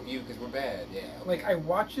can help you because we're bad. Yeah. okay. Like, I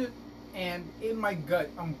watch it, and in my gut,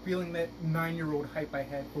 I'm feeling that 9-year-old hype I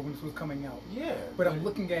had for when this was coming out. Yeah. But I'm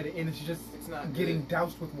looking at it, and it's just It's not getting good.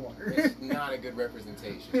 doused with water. It's not a good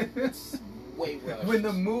representation. It's way rushed. When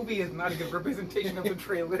the movie is not a good representation of the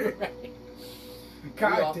trailer. Right.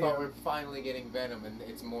 God we all damn. thought we're finally getting Venom, and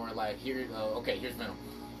it's more like here. Okay, here's Venom,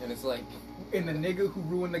 and it's like And the nigga who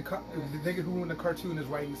ruined the nigga who ruined the cartoon is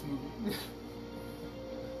writing this movie.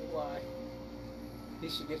 why? He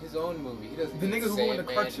should get his own movie. He doesn't. The need nigga who ruined the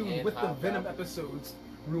Sandman cartoon and with the Venom Hobgoblin. episodes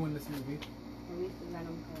ruined this movie. Release the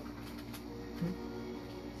Venom cut.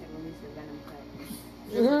 Said release the Venom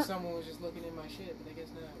cut. Feels like someone was just looking in my shit, but I guess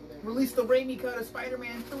not. Whatever. Release the Raimi cut of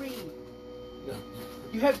Spider-Man 3.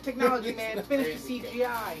 You have the technology, man. Release Finish the the Raimi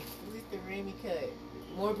CGI. Release the Raimi cut.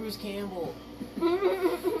 More Bruce Campbell.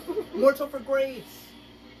 More Topher Grace.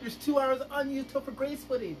 There's 2 hours of unused Topher Grace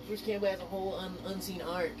footage. Bruce Campbell has a whole unseen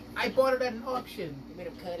arc. I bought it at an auction. They made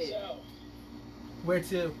him cut it. So, Where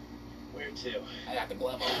to? where to? I got the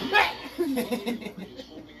glove on. Is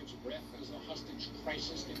holding its breath as the hostage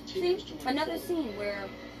crisis continues See, to another unfold. scene where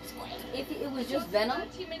if it was just Venom,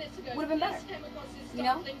 would have been better. You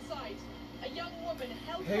know? A young woman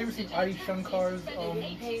held Have you ever seen hostage Adi in a taxi Shankar's, suspended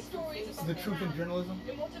 80 stories above The the Truth in ground. Journalism?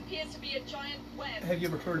 In what appears to be a giant web. Have you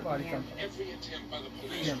ever heard of Adi Shankar? Every attempt by the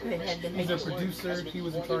police Yeah. to rescue He's a his life producer. has been He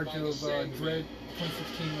was in thwarted charge by the of Sandman. Dread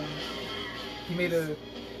 2016 one. He made a.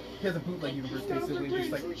 He has a bootleg universe basically,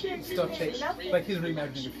 just like stuff that, like his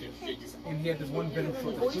reimagining of shit. And he had this one Venom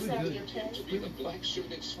short that's really good. To be the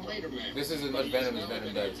black-suited Spider-Man. This is as much Venom as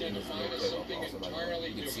Venom does in this new clip. Also,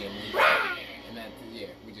 like, you can see him. And then, yeah,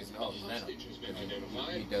 we just, oh, he's Venom. Hostage has been Because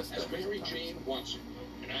identified he does as stuff Mary sometimes. Jane Watson,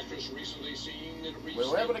 an actress recently seen in a We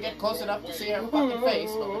were able to get close enough to see her fucking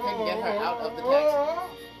face, but we couldn't get her out of the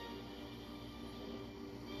taxi.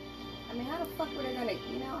 I mean, how the fuck were they gonna,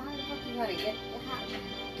 how the fuck you gonna get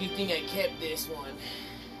You think I kept this one?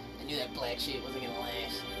 I knew that black shit wasn't gonna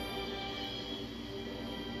last.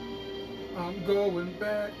 I'm going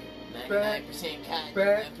back 99% cotton,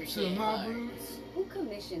 back 1% to my hard. roots. Who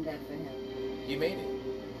commissioned that for him? He made it.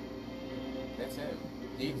 That's him.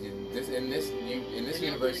 In this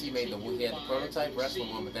universe, he had the prototype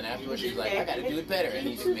wrestling one, but then afterwards he's like, I gotta do it better, and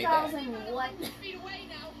he just made that. 2000 what?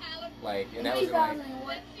 Like, and that was in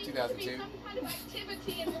like 2002.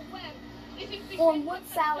 On what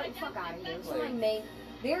salad? Fuck out of here. Someone made.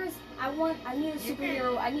 I need a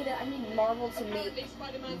superhero. I need Marvel to make the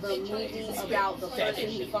movie about the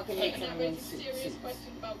person who fucking makes everyone suits.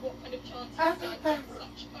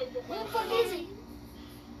 Where the fuck is he?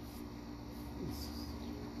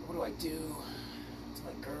 What do I do? It's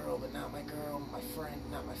my girl, but not my girl. My friend,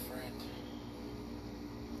 not my friend.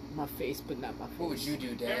 My face, but not my face. What would you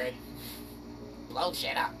do, Dad? Blow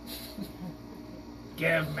shit up.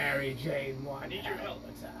 Give Mary Jane one. I need your help.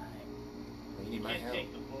 You need my help.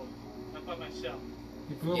 Take the bull. Not by myself.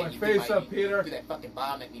 You blew Yeah, my you face do up, Peter. Do that fucking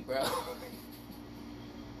bomb at me, bro.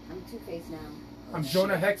 I'm Two-Face now. I'm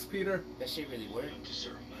Jonah Hex, Peter. That shit really worked.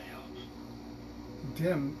 Deserve my help.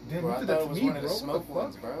 Damn, Bro, you I did thought that it to was me, one of bro. the What smoke the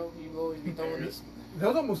ones, fuck? bro. You always be throwing this. That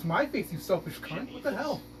was almost my face, you selfish cunt. What the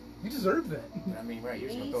hell? You deserve that. But I mean, right, you're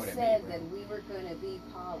just gonna We throw it at said me, bro. that we were gonna be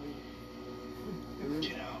poly.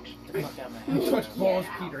 Get out. Get the fuck out of my You house. touched balls,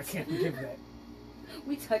 Peter. I can't forgive that.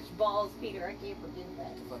 We touched balls, Peter. I can't forgive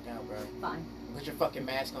that. Get the fuck out, bro. Fine. Put your fucking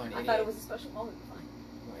mask on, I idiot. thought it was a special moment. Fine.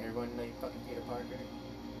 Want everyone to know you fucking Peter Parker.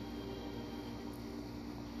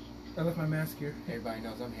 I left my mask here. Everybody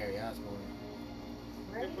knows I'm Harry Osborn.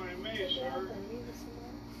 If I may, sir.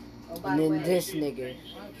 Oh, by And the then way, this nigga.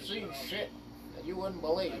 I've seen shit that you wouldn't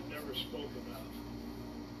believe. I've never spoke about.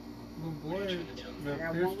 The boy that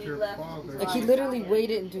Now, when pierced we your left, father. Like, he literally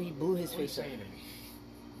waited until he blew his What are you face up. saying to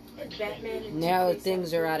me? Batman and Now Two-Face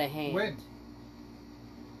things are out of hand. When?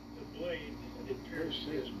 The blade that pierced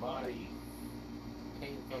his body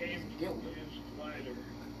Came from came his from guilt. his glider.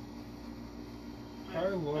 I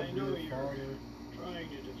love I know your you're father. trying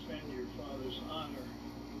to defend your father's honor,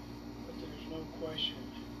 but there's no question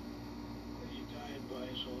that he died by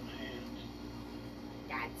his own hand.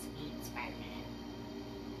 Godspeed, Spider-Man.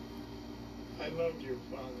 I loved your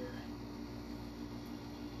father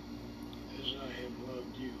as I have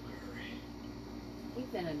loved you, Harry. He's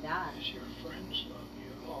gonna die. As your friends love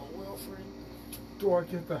you. Oh, Wilfred. Do I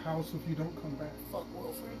get the house if you don't come back? Fuck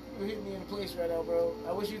Wilfred. You hit me in a place right now, bro.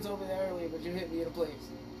 I wish you told me that earlier, but you hit me in a place.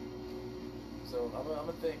 So I'm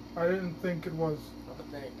gonna think. I didn't think it was I'm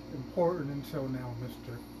gonna think. important until now,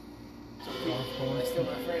 mister. That's still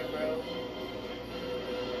my friend, bro.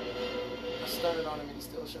 I started on him and he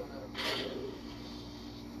still showed up.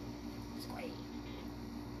 It's great.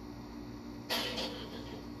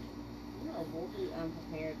 You are woefully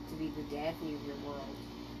unprepared to be the Daphne of your world.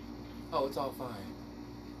 Oh, it's all fine.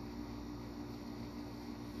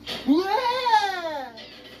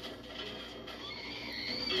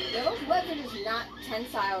 Yeah, those webs are just not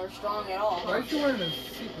tensile or strong at all. Why Huh? is she wearing a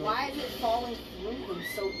seatbelt? Why is it falling through them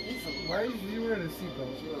so easily? Why is she wearing a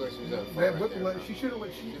seatbelt? She looked like she was having fun That right there, whip, bro. she should have.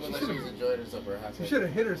 She looked like she was enjoying herself for a hot She second. should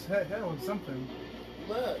have hit her head on something.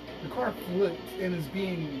 Look. The car flipped and is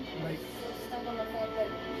being like. Stuck on the fact that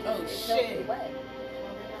Oh, it's shit. so wet.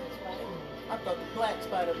 I thought the black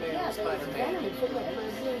Spider-Man Yeah, was there was Spider-Man. venom. They put like the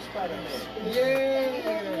blue Spider-Man.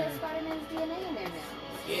 Yeah. Spider-Man's DNA in there now.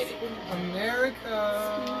 Get it.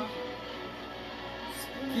 America.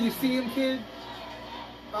 Can you see him, kid?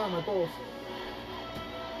 Oh, my balls.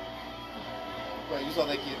 Wait, you saw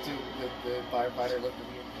that kid too? The firefighter looked at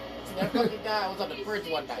me. See, that fucking guy was on the bridge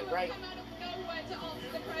one night, right?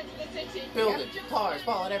 Buildings, cars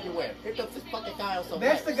falling everywhere. Here comes this fucking guy on some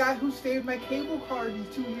That's lights. the guy who saved my cable car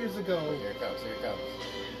 2 years ago. Oh, here it comes, here it comes.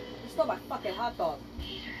 You stole my fucking hot dog.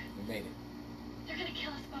 We made it. They're gonna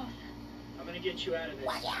kill us both. I'm gonna get you out of this.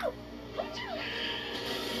 Watch out!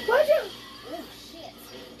 What'd you? Oh shit.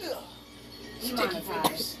 Sticky Demonetized.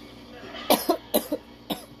 fingers.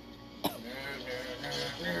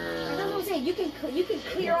 That's what I'm saying. You can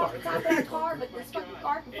clear off the top of that car, but this fucking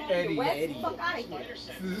car can fall in the wet. Get the fuck out of here.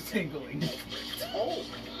 This is tingling. Oh.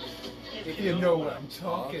 If you know what I'm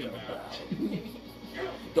talking about.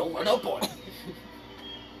 Don't run up on it.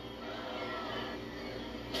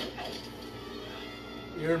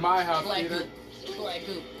 You're in my house, Black Peter. goop. Black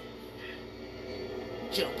goop.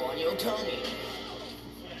 Jump on your tummy.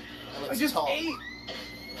 I just ate.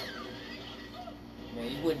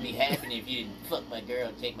 Man, you wouldn't be happy if you didn't fuck my girl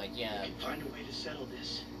and take my job. Find a way to settle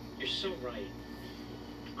this. You're so right.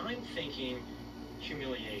 I'm thinking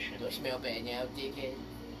humiliation. Do I smell bad now, dickhead?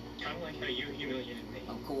 Kind of like how you humiliated me.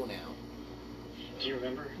 I'm cool now. Do you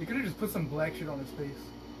remember? They could have just put some black shit on his face.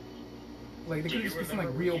 Like, they Do could you have just put some, like,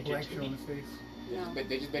 remember real what you black did to shit on me? his face. No.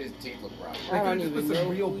 They just made his teeth look rough. They I could don't have just put even some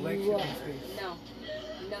know real who black you shit on are. his face. No.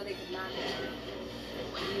 No, they could not do that.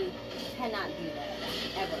 You cannot do that.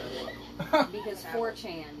 Ever. Because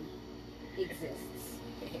 4chan exists.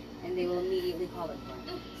 And they will immediately call it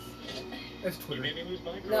blackface. That's You Twitter. made me lose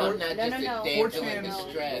my girl. No, I'm not no, just no, a no. damsel 4chan, in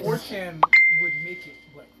distress. 4chan would make it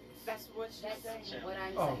blackface. That's what she's That's saying. what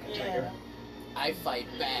I'm Oh, saying. okay. I fight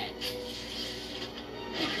back.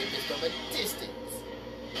 Even if it's from a distance.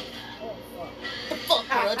 Oh, fuck. The fuck,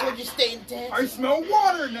 bro? I told you stay intense. I smell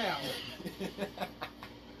water now!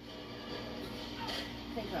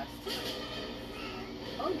 Think crust.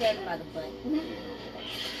 Oh, grab him by the butt.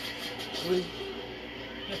 We.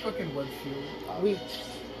 That fucking web shield. We.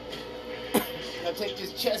 Now take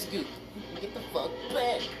this chest goop. Get the fuck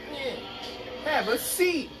back. Yeah. Have a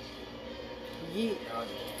seat! Yeah. Oh,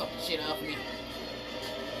 fuck shit off me.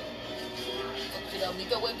 Fuck shit off me.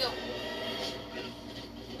 Go, go.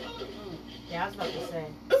 Yeah, I was about to say.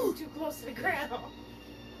 Ooh. Too close to the ground.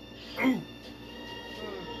 Ooh!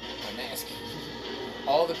 I'm asking.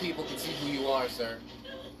 All the people can see who you are, sir.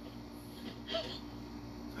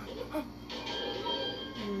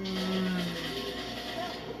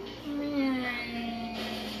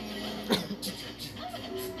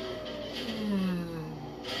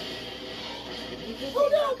 These are things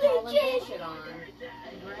I'm calling bullshit on.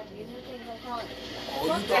 These are things I'm calling. Oh,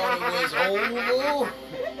 you thought it was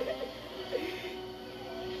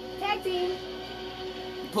Tag team!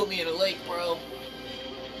 You put me in a lake, bro.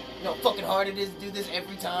 You know how fucking hard it is to do this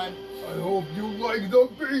every time? I hope you like the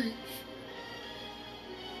beach!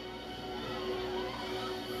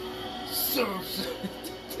 Surfs.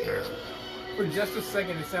 For just a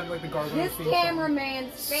second, it sounded like the gargoyle This theme song.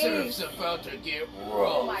 cameraman's face. Surf's about to get Oh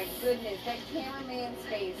rough. my goodness, that cameraman's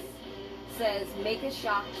face says, make a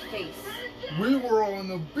shocked face. We were on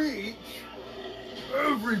the beach.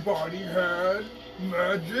 Everybody had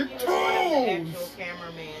magic He was one of the actual toes.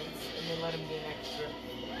 cameramans, and they let him be an extra.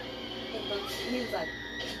 It looks, he was like,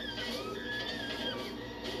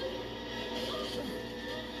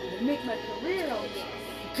 I'm gonna make my career on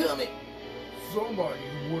this. Coming. Somebody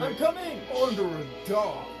I'm went coming. under a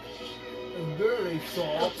dock, and there they I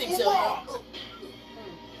saw don't think a so. rock.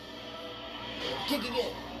 Kick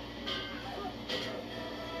again.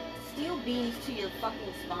 Steel beams to your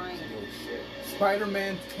fucking spine. Oh shit.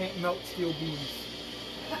 Spider-Man can't melt steel beams.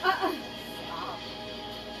 Stop.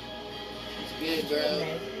 It's good,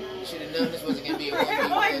 bro. You should have known this wasn't gonna be a I'm 1v1.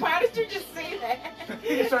 like, why did you just say that?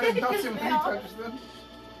 He started melting when he touches them.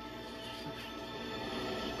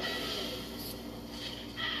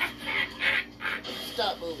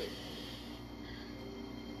 Stop moving.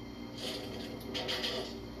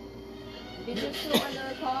 Did you still under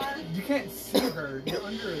a car? You can't see her. You're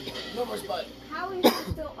under a... No more spot. How is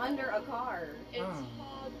she still under a car? It's Oh.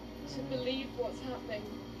 hard to believe what's happening.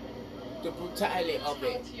 The brutality The of it.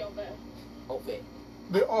 brutality of it. Of it.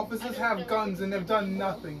 The officers have guns and they've done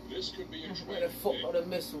nothing. This could be a Where the fuck are the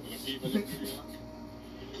missiles? But even if not,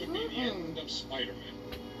 it could be the end of Spider-Man.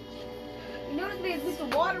 You notice there's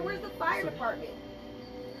Mr. Water. Where's the fire department?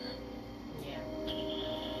 Yeah.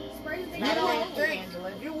 Spray this thing You out. wouldn't think.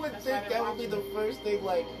 You wouldn't think that would be the first thing.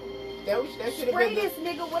 Like that should have Spray been. this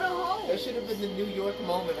nigga with a hose. That should have been the New York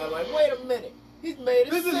moment. I'm like, wait a minute. He's made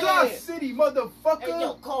it. This is our city, motherfucker. Hey,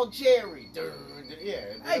 yo, call Jerry. Yeah.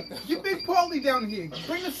 Hey, get Big Paulie down here.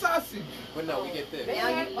 Bring the sausage. But no, we get this. Now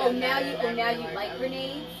you like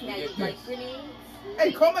grenades. Now you like grenades.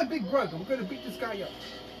 Hey, call my big brother. We're gonna beat this guy up.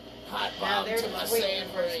 Hot Now bomb they're to my just waiting sand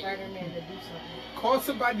for brain. Spider-Man to do something. Call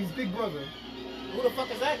somebody's big brother. Who the fuck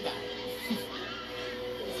is that guy?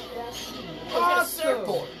 Awesome. Oh, it's got a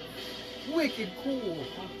surfboard. Wicked cool.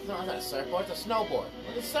 No, it's not a surfboard. It's a snowboard.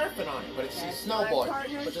 It's surfing on it, but it's a That's snowboard. my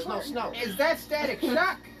partner's But there's no partner. snow. Is that Static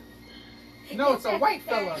Shock? No, it's a white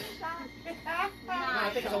fella. No, I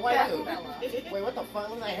think it's a white dude. Wait, what the fuck?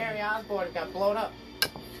 Looks like Harry Osborn got blown up.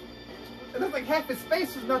 It looks like half his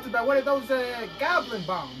face was melted by one of those goblin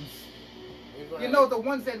bombs. You know, the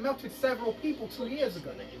ones that melted several people 2 years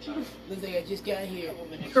ago. Looks like I just got here.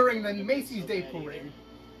 During the Macy's Day Parade.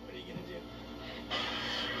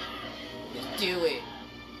 Just do it.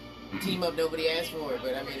 Team up, nobody asked for it,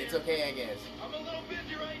 but I mean, it's okay, I guess. I'm a little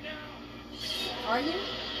busy right now. Are you?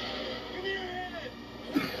 Give me your hand.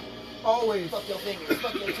 Always. Fuck your fingers,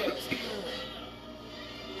 fuck your chest.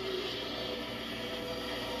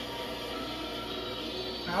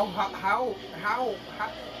 How?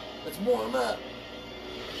 Let's warm up.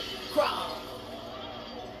 Crawl.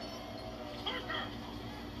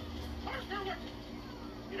 Parker,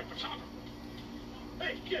 What's up?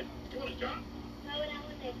 Hey, kid, you want a job? Why would I want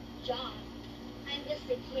a job? I'm just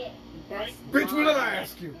a kid. Bitch, what did I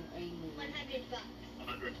ask you? $100.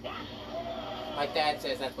 My dad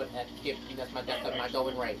says that's my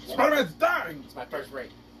going rate. Spider-Man's dying! It's my first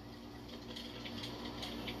rate.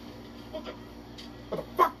 What the? What the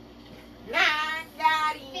fuck? Nah,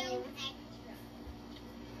 got him. Film extra.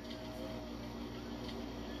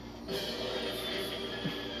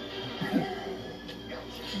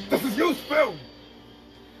 This is used film!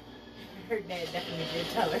 Her dad definitely did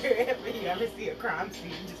tell her if you ever see a crime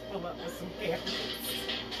scene, just pull up with some cameras.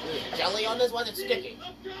 Jelly on this one, it's sticky.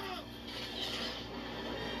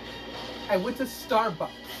 I went to Starbucks.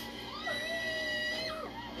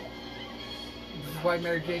 This is why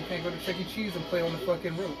Mary Jane can't go to Chuck E. Cheese and play on the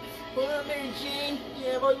fucking roof. Hold on, Mary Jane.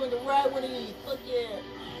 Yeah, I've always wanted to ride one of these. Fuck yeah.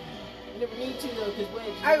 I never need to though, because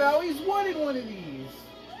wedge. I've always wanted one of these.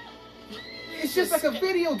 It's just like a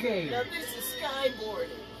video game. Now this is skyboarding.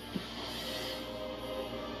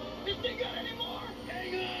 This thing got any more?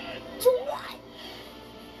 Hang on. To what?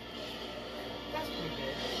 That's pretty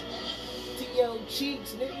good. To your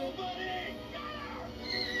cheeks, nigga.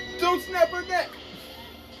 Don't snap her neck.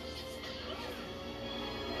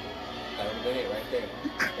 That would have been it right there.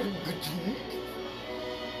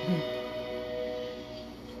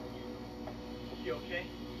 You okay?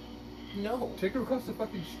 No. Take her across the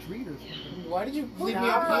fucking street or something. Why did you leave me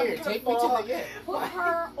up here? Take me to the Put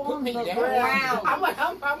her on me the down. ground. I'm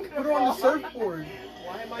gonna Put her on the surfboard.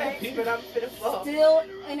 Why am I Thanks, but I'm finna fall. Still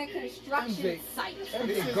in a construction site.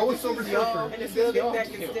 MJ, go with Silver Surfer. In a building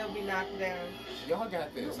that can still be knocked down. Y'all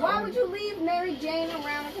got this. Why would you leave Mary Jane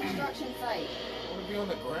around a construction site? I want to be on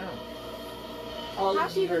the ground.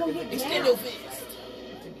 How's she even gonna get Extend down? your fist.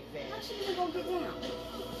 To be fair. How's she even gonna get down?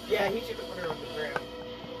 Yeah, he should have put her on the ground.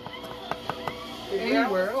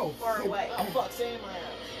 Anywhere else. Far away. Oh fuck, Sam, my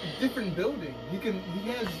ass. Different building. He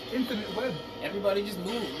has infinite web. Everybody just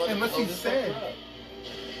move. Unless he's sad.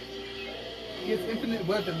 He has infinite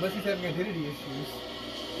web unless he's having identity issues.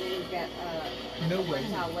 He's got No way.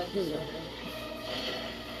 reptile web disorder.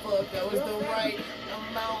 Fuck, that was the right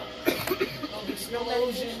amount of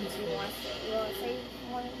explosions. You want to say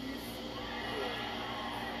one of these?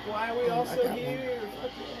 Why are we all I so got here?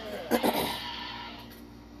 Fuck yeah.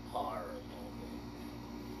 Horror.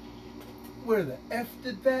 Where the F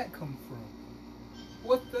did that come from?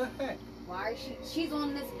 What the heck? Why is she? She's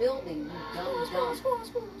on this building. You dumb.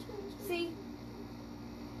 See?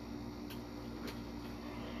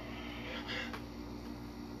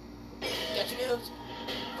 Got your nose?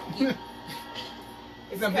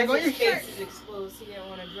 It's Something on because your his shirt. face is exposed. He didn't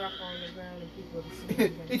want to drop her on the ground and people to see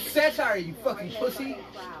him. It's satire, you fucking Right, pussy. fucking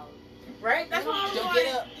crowd. Right? That's what I was Don't like.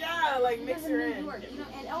 get up. Yeah, like You mix live her in New in. York, you know,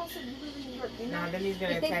 and also you live in New York. You know, Nah, then he's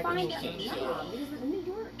gonna if they attack find me. out, nah, because live in New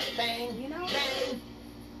York. Bang. You know? Bang.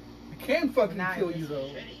 I can fucking Nah, kill it's- you though.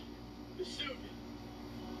 Eddie, the suit.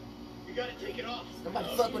 You gotta take it off.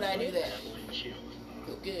 Nobody fuck would I do that. Wouldn't you?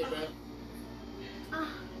 Feel good, bro.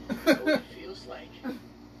 Know what it feels like.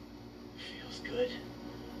 Feels good.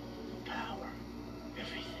 Power.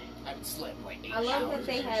 Everything. I haven't slept like 8 I love hours. that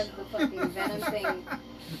they have the fucking Venom thing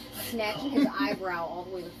snatching his eyebrow all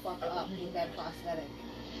the way the fuck up with that prosthetic.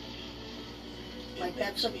 Like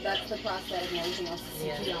that's the prosthetic and everything else is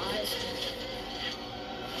CGI.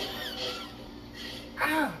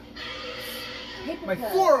 Ah! Paper My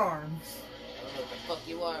cut. forearms! I don't know what the fuck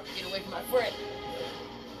you are, but get away from my friend.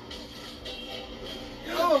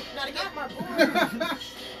 Oh! Not again, my boy.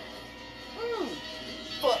 Mm.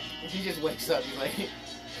 Fuck. He just wakes up. He's like,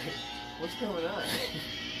 what's going on?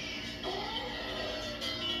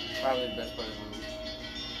 Probably the best part of the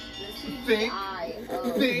movie. Think,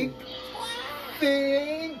 think,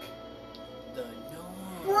 think! The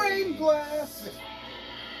norm. Brain blast!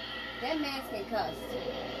 That man's concussed.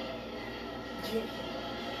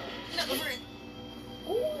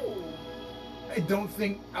 Ooh. I don't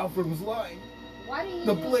think Alfred was lying. Why do you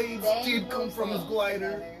The just blades bang did come those from his things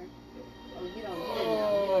glider. together? Oh, you don't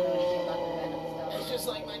know about the Venom That's stuff. just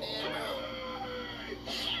like my dad,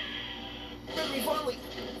 bro. Remember me fondly.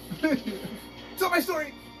 Tell my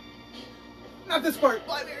story! Not this part!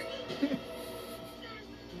 Bye, Mary.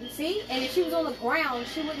 See? And if she was on the ground,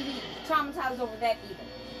 she wouldn't be traumatized over that either.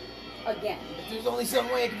 Again. If there's only some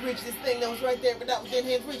way I could reach this thing that was right there, but that was dead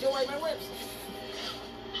hands reach away my ribs.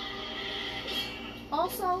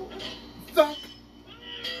 Also, Thunk!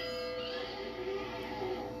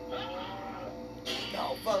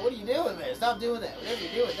 No, fuck, what are you doing, man? Stop doing that. Whatever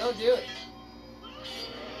you're doing, don't do it.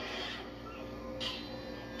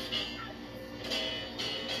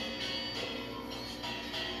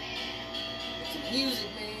 It's music,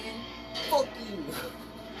 man. Fuck you.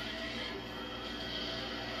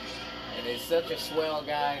 is such a swell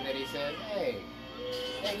guy that he says, hey,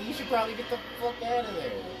 you should probably get the fuck out of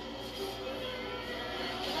there.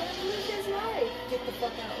 Live his life. Get the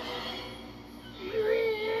fuck out.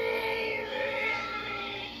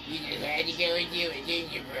 You just had to go and do it,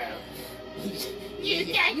 didn't you, bro? You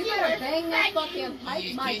better bang that fucking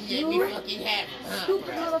pipe, my dude.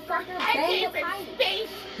 Stupid motherfucker, bang the pipe.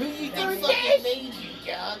 Who do you think fucking made you,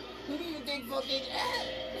 dog? Who do you think fucking...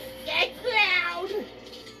 that cloud!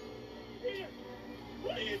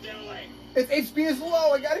 What are you doing? Its HP is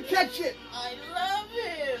low. I gotta catch it. I love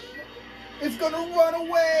him! It's gonna run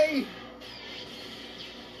away.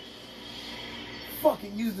 Fuck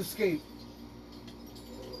it. Use escape.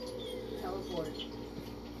 Teleport.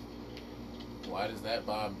 Why does that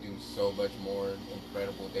bomb do so much more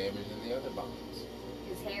incredible damage than the other bombs?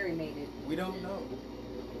 Because Harry made it. We don't know.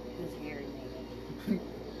 Because Harry made it.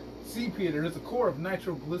 See, Peter, there's a core of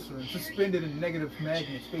nitroglycerin suspended in negative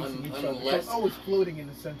magnets facing each other. So it's always floating in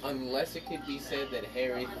the center. Unless it could be said that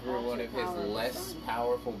Harry threw one of his less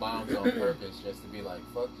powerful bombs on purpose just to be like,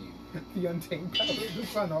 fuck you. The untamed power of the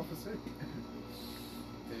sun, officer.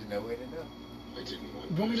 There's no way to know.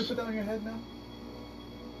 You want me to put that on your head now?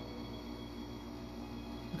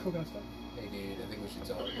 Coconut stuff? Hey dude, I think we should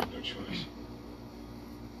talk. I have no choice.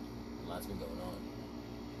 Lots been going on.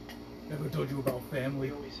 Never told you about family.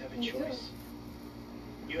 We always have a choice.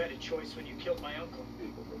 You had a choice when you killed my uncle.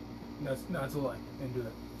 That's a lie. Didn't do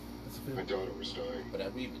that. That's a My fail. daughter was dying. But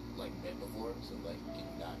have we like met before? So like, can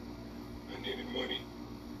you not? I needed money.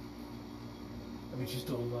 I mean, she's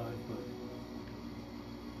still alive, but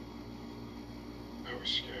I was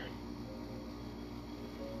scared.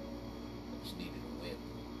 I just needed a whip.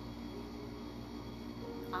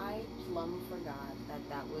 I plumb forgot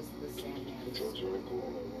that was the I Sandman. told your uncle all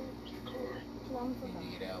I wanted was the car. Plumb You forgot.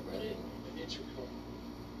 need to get out, brother.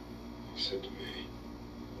 He said to me,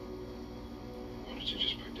 why don't you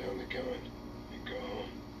just put down the gun and go home?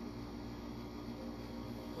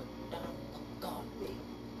 Put down the gun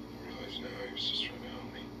I realize now he was just trying to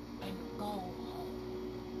help me. and go home.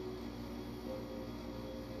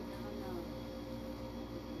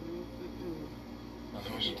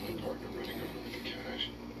 I was with my partner running over with the cash.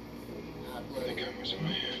 Hot The blood. gun was in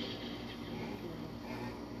my hand.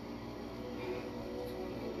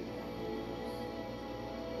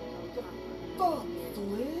 Fuck,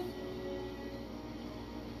 Flynn.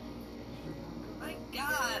 My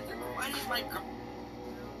God, why did my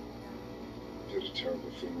Did a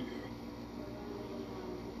terrible thing to you.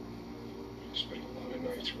 I spent a lot of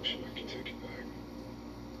nights wishing I could take it back.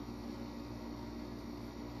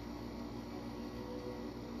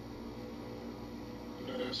 I'm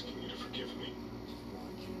not asking you to forgive me.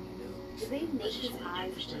 Do they make his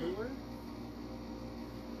eyes bluer?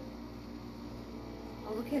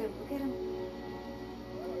 Oh, look at him, look at him.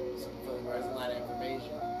 Some fun, there's a lot of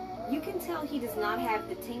information. You can tell he does not have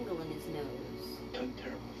the tingle in his nose. done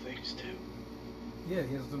terrible things too? yeah,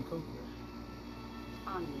 he has some coke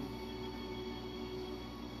there. On me.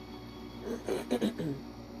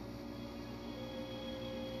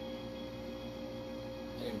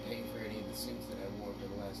 I didn't pay for any of the suits that I wore for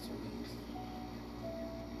the last 2 weeks.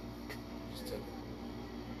 Just took it.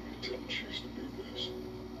 I didn't choose to do this.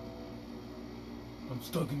 I'm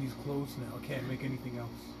stuck in these clothes now. I can't make anything else.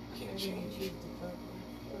 Can't change.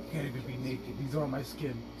 Can't even be naked. These are my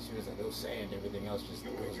skin. As soon as I go sand, everything else just The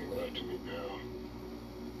goes only thing away. left to me now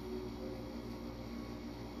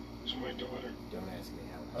is my daughter. Don't ask me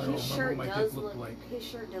I how. don't His remember shirt what my does dick looked look. like. His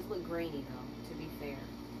shirt does look grainy though. To be fair,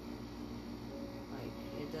 like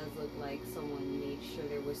it does look like someone made sure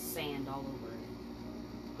there was sand all over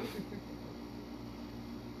it.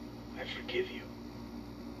 I forgive you.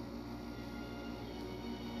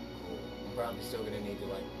 Cool. I'm probably still gonna need to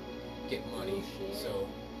like get money, so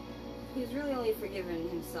He's really only forgiven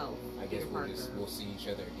himself. I guess Peter Parker. we'll see each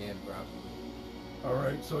other again probably.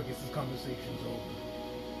 Alright, so I guess this conversation's over.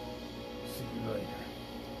 See you later.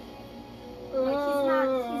 Like he's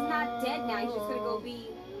not dead now. He's just gonna go be.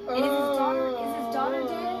 And is his daughter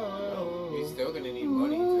dead? He's still gonna need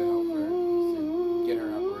money to help her to get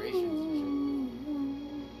her operations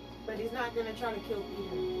and But he's not gonna try to kill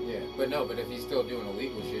Peter. shit. Yeah, but if he's still doing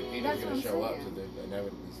illegal shit, Peter's That's gonna what I'm show up, saying. so they're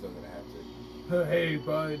inevitably still gonna have to. Hey,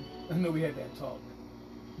 bud. I know we had that talk.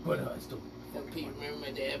 But I still. Oh, Pete, remember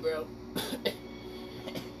my dad, bro?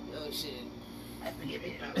 Oh, shit. I forgive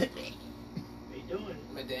you. How you doing?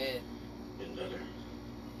 My dad. Been better.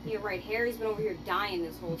 You're right. Harry's been over here dying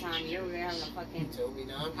this whole time. You're over there having a fucking. He told me,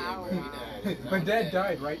 no, I'm Power good, bro. hour. He died. My I'm dad dead.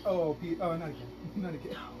 died, right? Oh, oh, not again. Not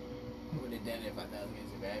again. I would have done it if I thought I was going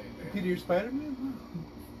to survive it, bro. Peter, you're Spider-Man?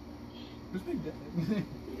 Who's Big Dad?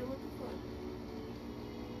 Peter, what the fuck?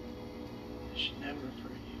 remember for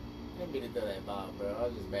you. I didn't mean to throw that bomb, bro. I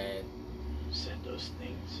was just mad. You said those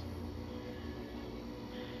things.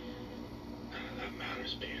 None of that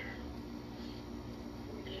matters, Peter.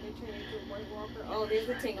 Did it turn into a White Walker? Oh, there's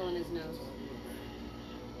a tingle in his nose.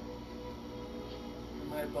 I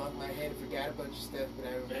might have bonked my head and forgot a bunch of stuff, but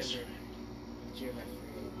I remember. Best friend. You're my friend.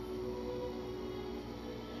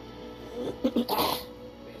 Best friend.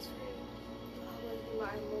 Always be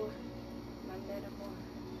my more. My better more.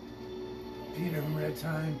 Peter, remember that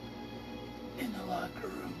time in the locker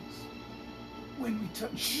rooms when we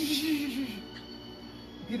touched?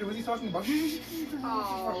 Peter, was he talking about?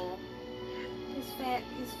 Oh, his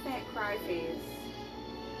fat cry face.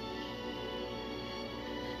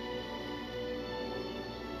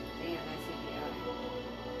 Damn, that's CGI.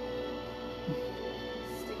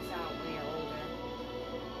 Sticks out when you're older.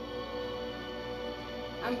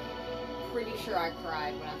 I'm pretty sure I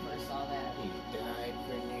cried when I first saw that. He died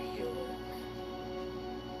for New York.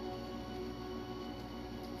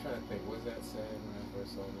 I'm trying to think, was that sad when I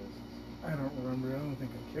first saw this? I don't remember. I don't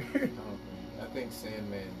think I care. I think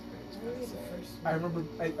Sandman's kind of sad. I remember.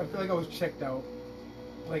 I feel like I was checked out.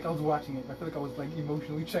 Like I was watching it. I feel like I was like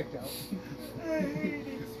emotionally checked out. I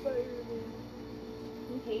hated Spider-Man.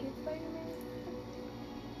 You hated Spider-Man?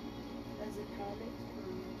 As a comic?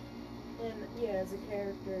 And yeah, as a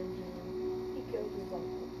character in general. He killed his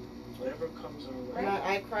uncle. Whatever comes our way. And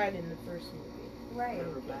I cried in the first movie. Right.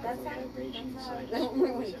 Whatever That's battle how. we have raging That's how. inside us, When we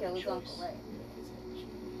he always have killed a his uncle, choice. right?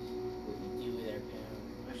 You were there, pal.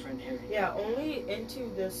 My friend Harry. Yeah, only Into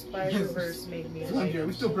the Spider-Verse made me like Are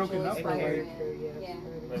we still broken up? a Or like, character, yeah.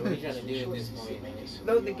 Wait, what are you trying to do at this point?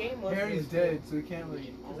 Though the game was Harry's dead, so we can't like.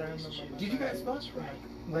 Because I remember my Did you guys brother fuck?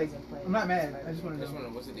 Like, I'm not mad. I just want to know.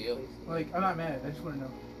 What's the deal? Like, I'm not mad. I just want to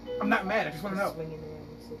know. I'm not mad. I just want to know. swinging around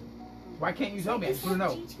the city. Why can't you tell me? I just want to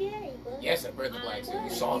know. Yes, I birthed the black suit. You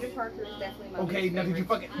saw Peter me. Parker is definitely my Okay, least now did you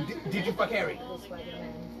favorite. fuck? Did you fuck Harry? The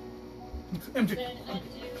Spider-Man. MJ, did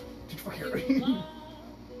you fuck Harry?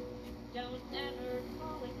 Don't ever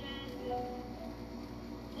fall again,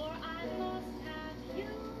 for I must have you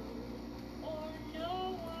or no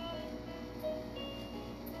one. So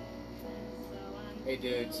I'm Hey,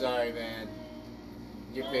 dude, sorry, man.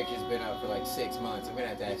 Your picture's been up for like 6 months. I'm gonna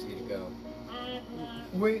have to ask you to go.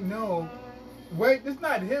 Wait, no. Wait, this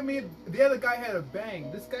not him. The other guy had a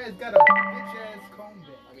bang. This guy's got a bitch ass comb back.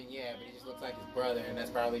 I mean, yeah, but he just looks like his brother, and that's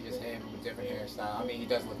probably just him with different hairstyle. I mean, he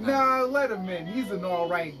does look nice. Nah, let him in. He's an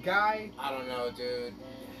alright guy. I don't know, dude.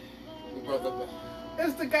 We both look.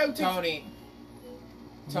 It's the guy who takes...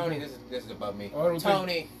 Tony, this is above me. I don't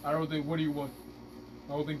Tony. I don't think. What do you want?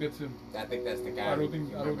 I don't think that's him. I think that's the guy. I don't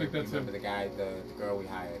think that's him. Remember the guy, the girl we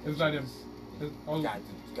hired? It's not him. The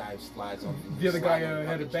guy who slides on. The other guy slide on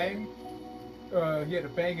had a puppet bang. He had a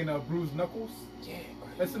bang and bruised knuckles. Yeah.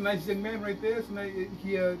 That's a nice young man right there. So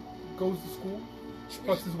he goes to school,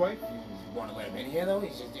 fucks his wife. You want to let him in here though?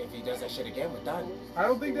 He's just, if he does that shit again, we're done. I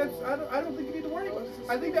don't think that's. I don't think you need to worry about it.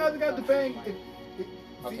 I think the other guy with the bang.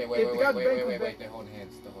 Okay, if wait. the guy with the bang comes They're back- holding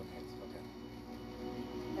hands. Okay.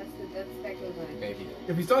 That goes on. Baby.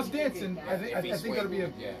 If he starts dancing, I If he's think that'll be a.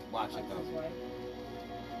 swinging, yeah, watch it though.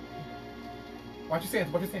 Watch your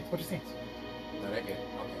stance. Watch your stance. Watch your stance. No, they're good.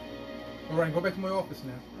 Okay. All right, go back to my office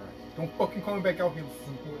now. All right. Don't fucking call me back out here. This is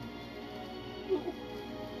important.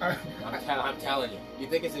 I'm telling you. You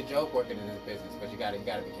think it's a joke working in this business, but you gotta be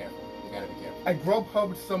careful. You gotta be careful. I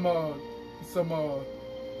Grubhubbed some what's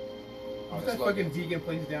that slow fucking dance. vegan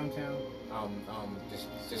place downtown?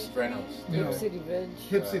 Just Renos. No. Hip City Veg.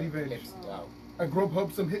 Hip City Veg. Oh. I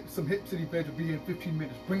Grubhubbed some Hip City Veg will be here in 15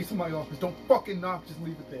 minutes. Bring it to my office. Don't fucking knock. Just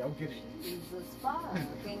leave it there. I'll get it. Jesus fuck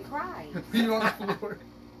and cry. Leave it on the floor.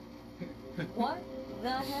 What the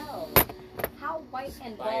hell? How white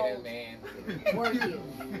and bald Spider-Man. were you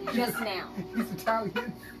just now? He's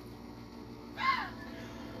Italian.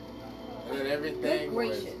 And everything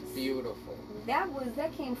was gracious. beautiful.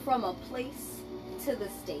 That came from a place to the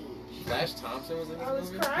stage. Flash Thompson was in this I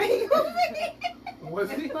was movie? crying. Was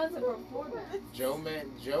he? It was a performance. Joe Man,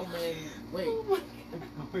 wait. Wait,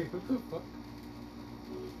 what the fuck?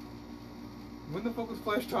 When the fuck was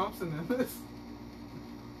Flash Thompson in this?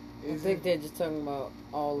 I think they're just talking about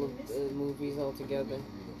all of the movies all together.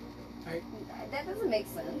 That doesn't make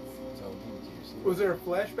sense. Was there a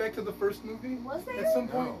flashback to the first movie? Was there? At some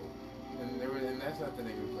point? No. And that's not the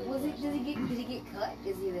nigga who played Was Flash. it? Did he get cut?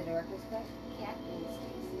 Is he the director's cut? Captain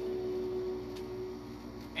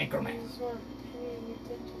Stacy. Anchorman.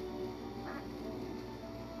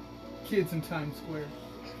 Kids in Times Square.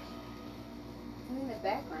 In the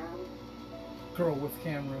background. Girl with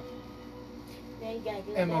camera. Now you gotta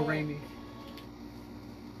get Emma that. Rainey.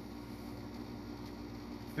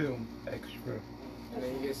 Film extra. And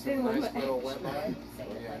then you get some nice little wet line. Oh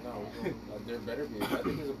yeah, no. There better be. I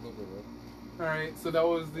think there's a blooper reel. All right, so that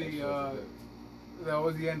was the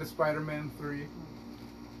end of Spider-Man 3.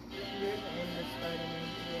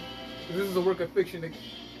 This is a work of fiction.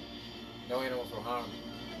 No animals were harmed.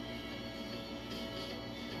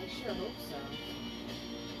 I sure hope so.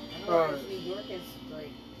 Otherwise, New York is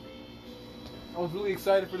great. I was really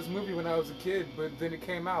excited for this movie when I was a kid, but then it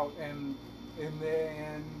came out, and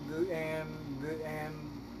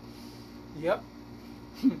yep,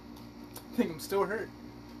 I think I'm still hurt.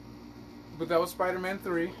 But that was Spider-Man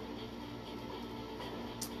 3,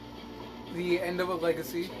 the end of a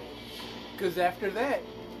legacy. Because after that,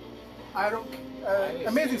 I don't.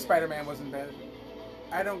 Amazing Spider-Man wasn't bad.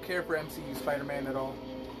 I don't care for MCU Spider-Man at all.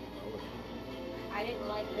 I didn't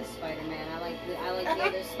like this Spider-Man. I like the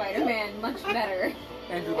other Spider-Man much better.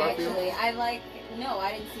 Andrew Garfield. Actually, no,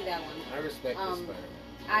 I didn't see that one. I respect this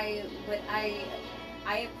Spider-Man.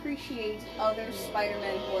 I appreciate other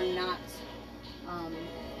Spider-Men who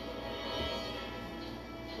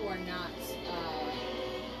are not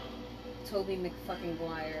Tobey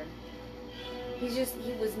McFucking-Guire. He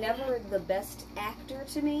was never the best actor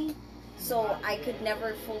to me, so I could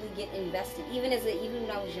never fully get invested. Even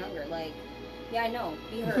when I was younger, like, yeah, I know,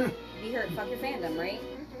 be hurt, fuck your fandom, right?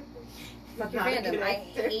 Fuck your fandom. I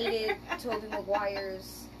hated Tobey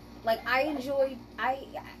Maguire's. Like, I enjoyed, I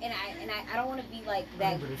don't want to be like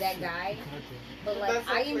that guy, but like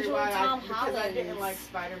I enjoyed Tom Holland's I didn't like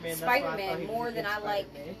Spider-Man more than I like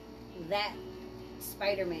that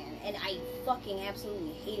Spider-Man, and I fucking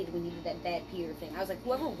absolutely hated when he did that bad Peter thing. I was like,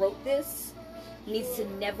 whoever wrote this needs to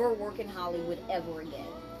never work in Hollywood ever again.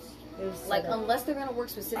 Like, unless they're gonna work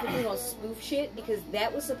specifically on spoof shit, because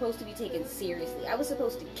that was supposed to be taken seriously. I was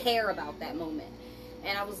supposed to care about that moment.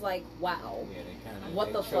 And I was like, wow,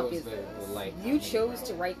 what the fuck is this? You chose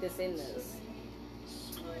to write this in this.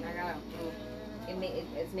 I gotta,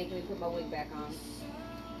 it's making me put my wig back on.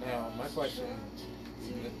 Now, my question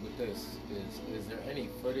with this is there any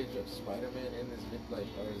footage of Spider-Man in this video? Like,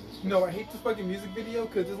 or is this just... No, I hate this fucking music video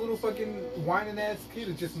because this little fucking whining ass kid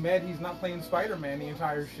is just mad he's not playing Spider-Man the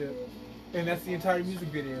entire shit. And that's the entire music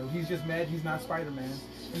video. He's just mad he's not Spider-Man.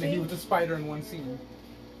 And then he was a spider in one scene.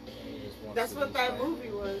 That's what that movie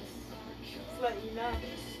was. Just let you know.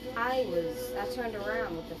 I turned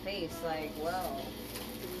around with the face like, well,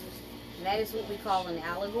 that is what we call an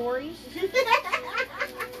allegory.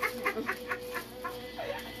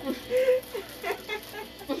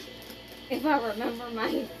 If I remember my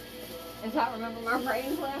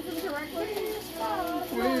brain classes correctly.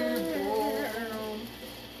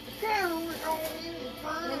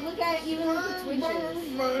 I mean, look at it even with the twitches.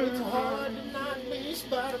 It's hard to not be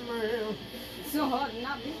Spider-Man. It's so hard to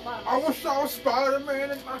not be Spider-Man. I saw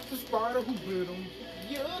Spider-Man and not the spider who bit him.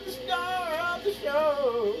 You're the star of the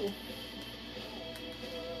show.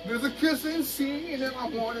 There's a kissing scene and I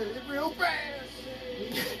wanted it real bad.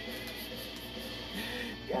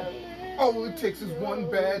 All it takes is one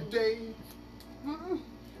bad day.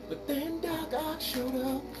 But then Doc Ock showed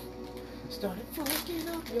up, started fucking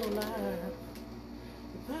up your life.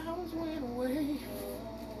 The powers went away.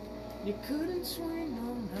 You couldn't swing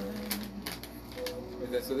no night.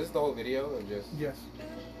 So this is the whole video, or just? Yes.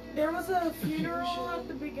 There was a funeral at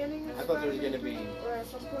the beginning of I thought there was going to be... Or at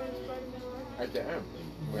some point in Spider-Man. At the end.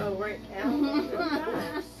 Oh, right now.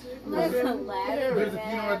 That's hilarious. There's a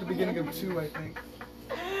funeral at the beginning of 2, I think.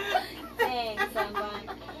 Dang, somebody.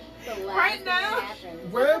 Right now?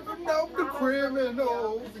 Weapon of the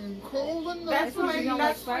criminals and calling That's why you don't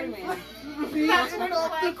like Spider-Man. Beating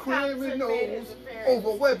up the criminals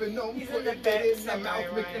over weapon on He's in put the it back in the somewhere,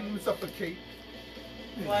 mouth, making Ryan. them suffocate.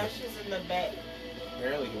 Flash is in the back.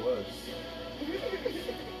 Apparently he was.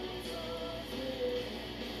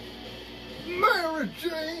 Mary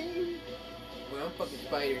Jane! Well, I'm fucking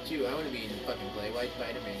Spider too. I want to be in the fucking play. Why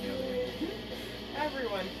Spider-Man the other way?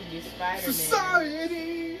 Everyone can be Spider-Man.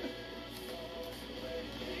 Society!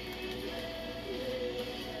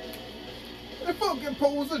 The fucking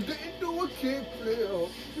poser didn't do a kickflip.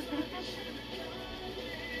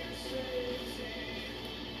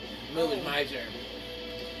 Move is my turn.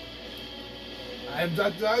 I'm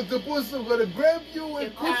Dr. Octopus. I'm gonna grab you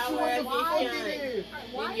and push you in the fucking head.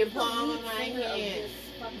 Why Your is the palm lead in my singer of hand. this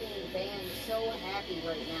fucking band so happy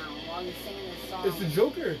right now while he's singing this song? It's the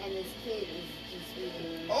Joker. And this kid is just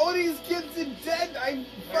eating. All these kids are dead. I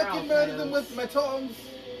fucking murdered them with my tongs.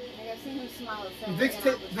 Like, I've seen him smile at someone. This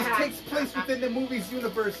takes place within the movie's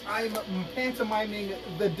universe. I'm pantomiming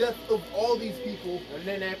the death of all these people. And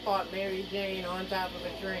then I fought Mary Jane on top of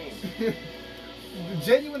a train.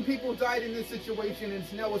 Genuine people died in this situation.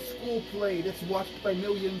 It's now a school play that's watched by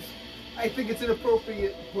millions. I think it's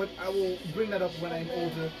inappropriate, but I will bring that up when I'm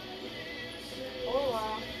older.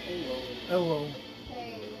 Hola. Hello.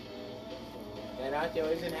 Hey. That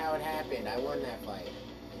Nacho isn't how it happened. I won that fight.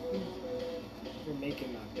 You're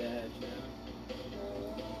making my badge now.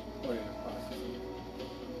 Or in the process.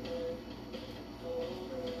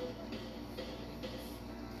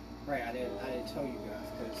 Right, I didn't tell you guys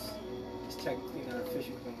because it's technically not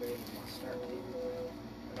official because I'm waiting on my start date.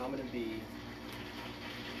 But I'm gonna be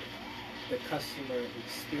the customer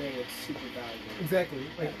experience supervisor. Exactly.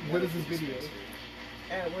 Like, what is this video?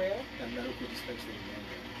 At where? At medical dispensary in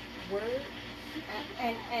Mandarin. Word.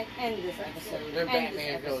 And this episode. The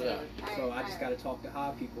Batman goes up. So I just gotta talk to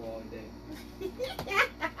high people all day.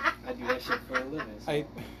 I do that shit for a living. So.